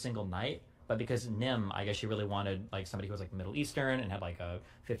for a single night. But because Nim, I guess she really wanted like somebody who was like Middle Eastern and had like a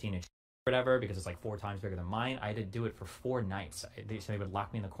 15-inch whatever, because it's like 4 times bigger than mine. I had to do it for 4 nights. They would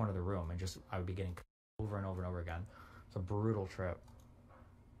lock me in the corner of the room and I would be getting over and over and over again. It's a brutal trip.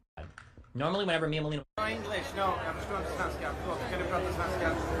 Normally, whenever me and Melina... English, no, jag förstår inte svenska. Förlåt, kan du prata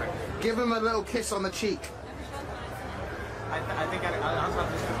svenska? Give him a little kiss on the cheek. I think I'm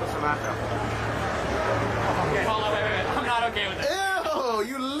about to put some after. Okay. Hold on, wait. I'm not okay with it. Ew,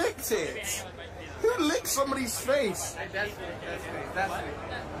 you licked it. You licked somebody's face. That's me.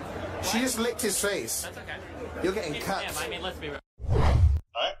 She just licked his face. That's okay. You're getting cut. I mean, let's be real.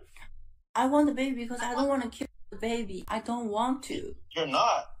 I want the baby because I don't want to kill the baby. I don't want to. You're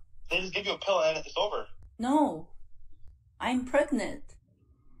not. They just give you a pill and it's over. No. I'm pregnant.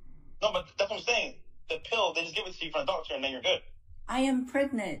 No, but that's what I'm saying. The pill, they just give it to you from a doctor and then you're good. I am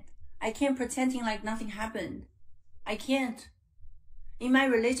pregnant. I can't pretending like nothing happened. I can't. In my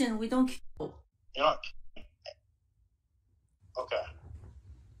religion, we don't kill. You're not. Okay.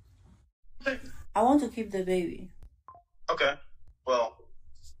 I want to keep the baby. Okay. Well,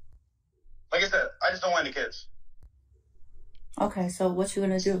 like I said, I just don't want any kids. Okay, so what you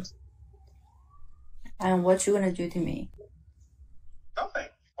gonna do? And what you gonna do to me? Nothing.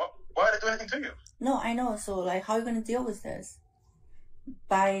 Why did I do anything to you? No, I know. So, like, how are you gonna deal with this?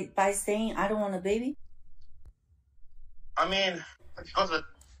 By saying I don't want a baby? I mean, if you go to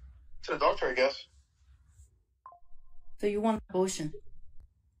the doctor, I guess. So you want abortion?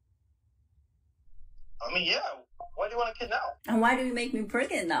 I mean, yeah. Why do you want a kid now? And why do you make me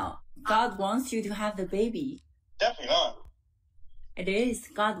pregnant now? God wants you to have the baby. Definitely not. It is.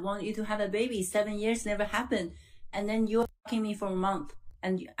 God wants you to have a baby. 7 years never happened. And then you're fucking me for a month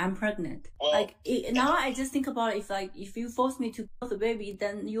and I'm pregnant. Well, now I just think about it, if you force me to kill the baby,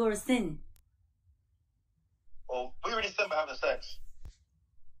 then you're a sin. Well, we already said about having sex.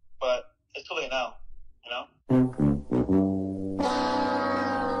 But it's too late now, you know?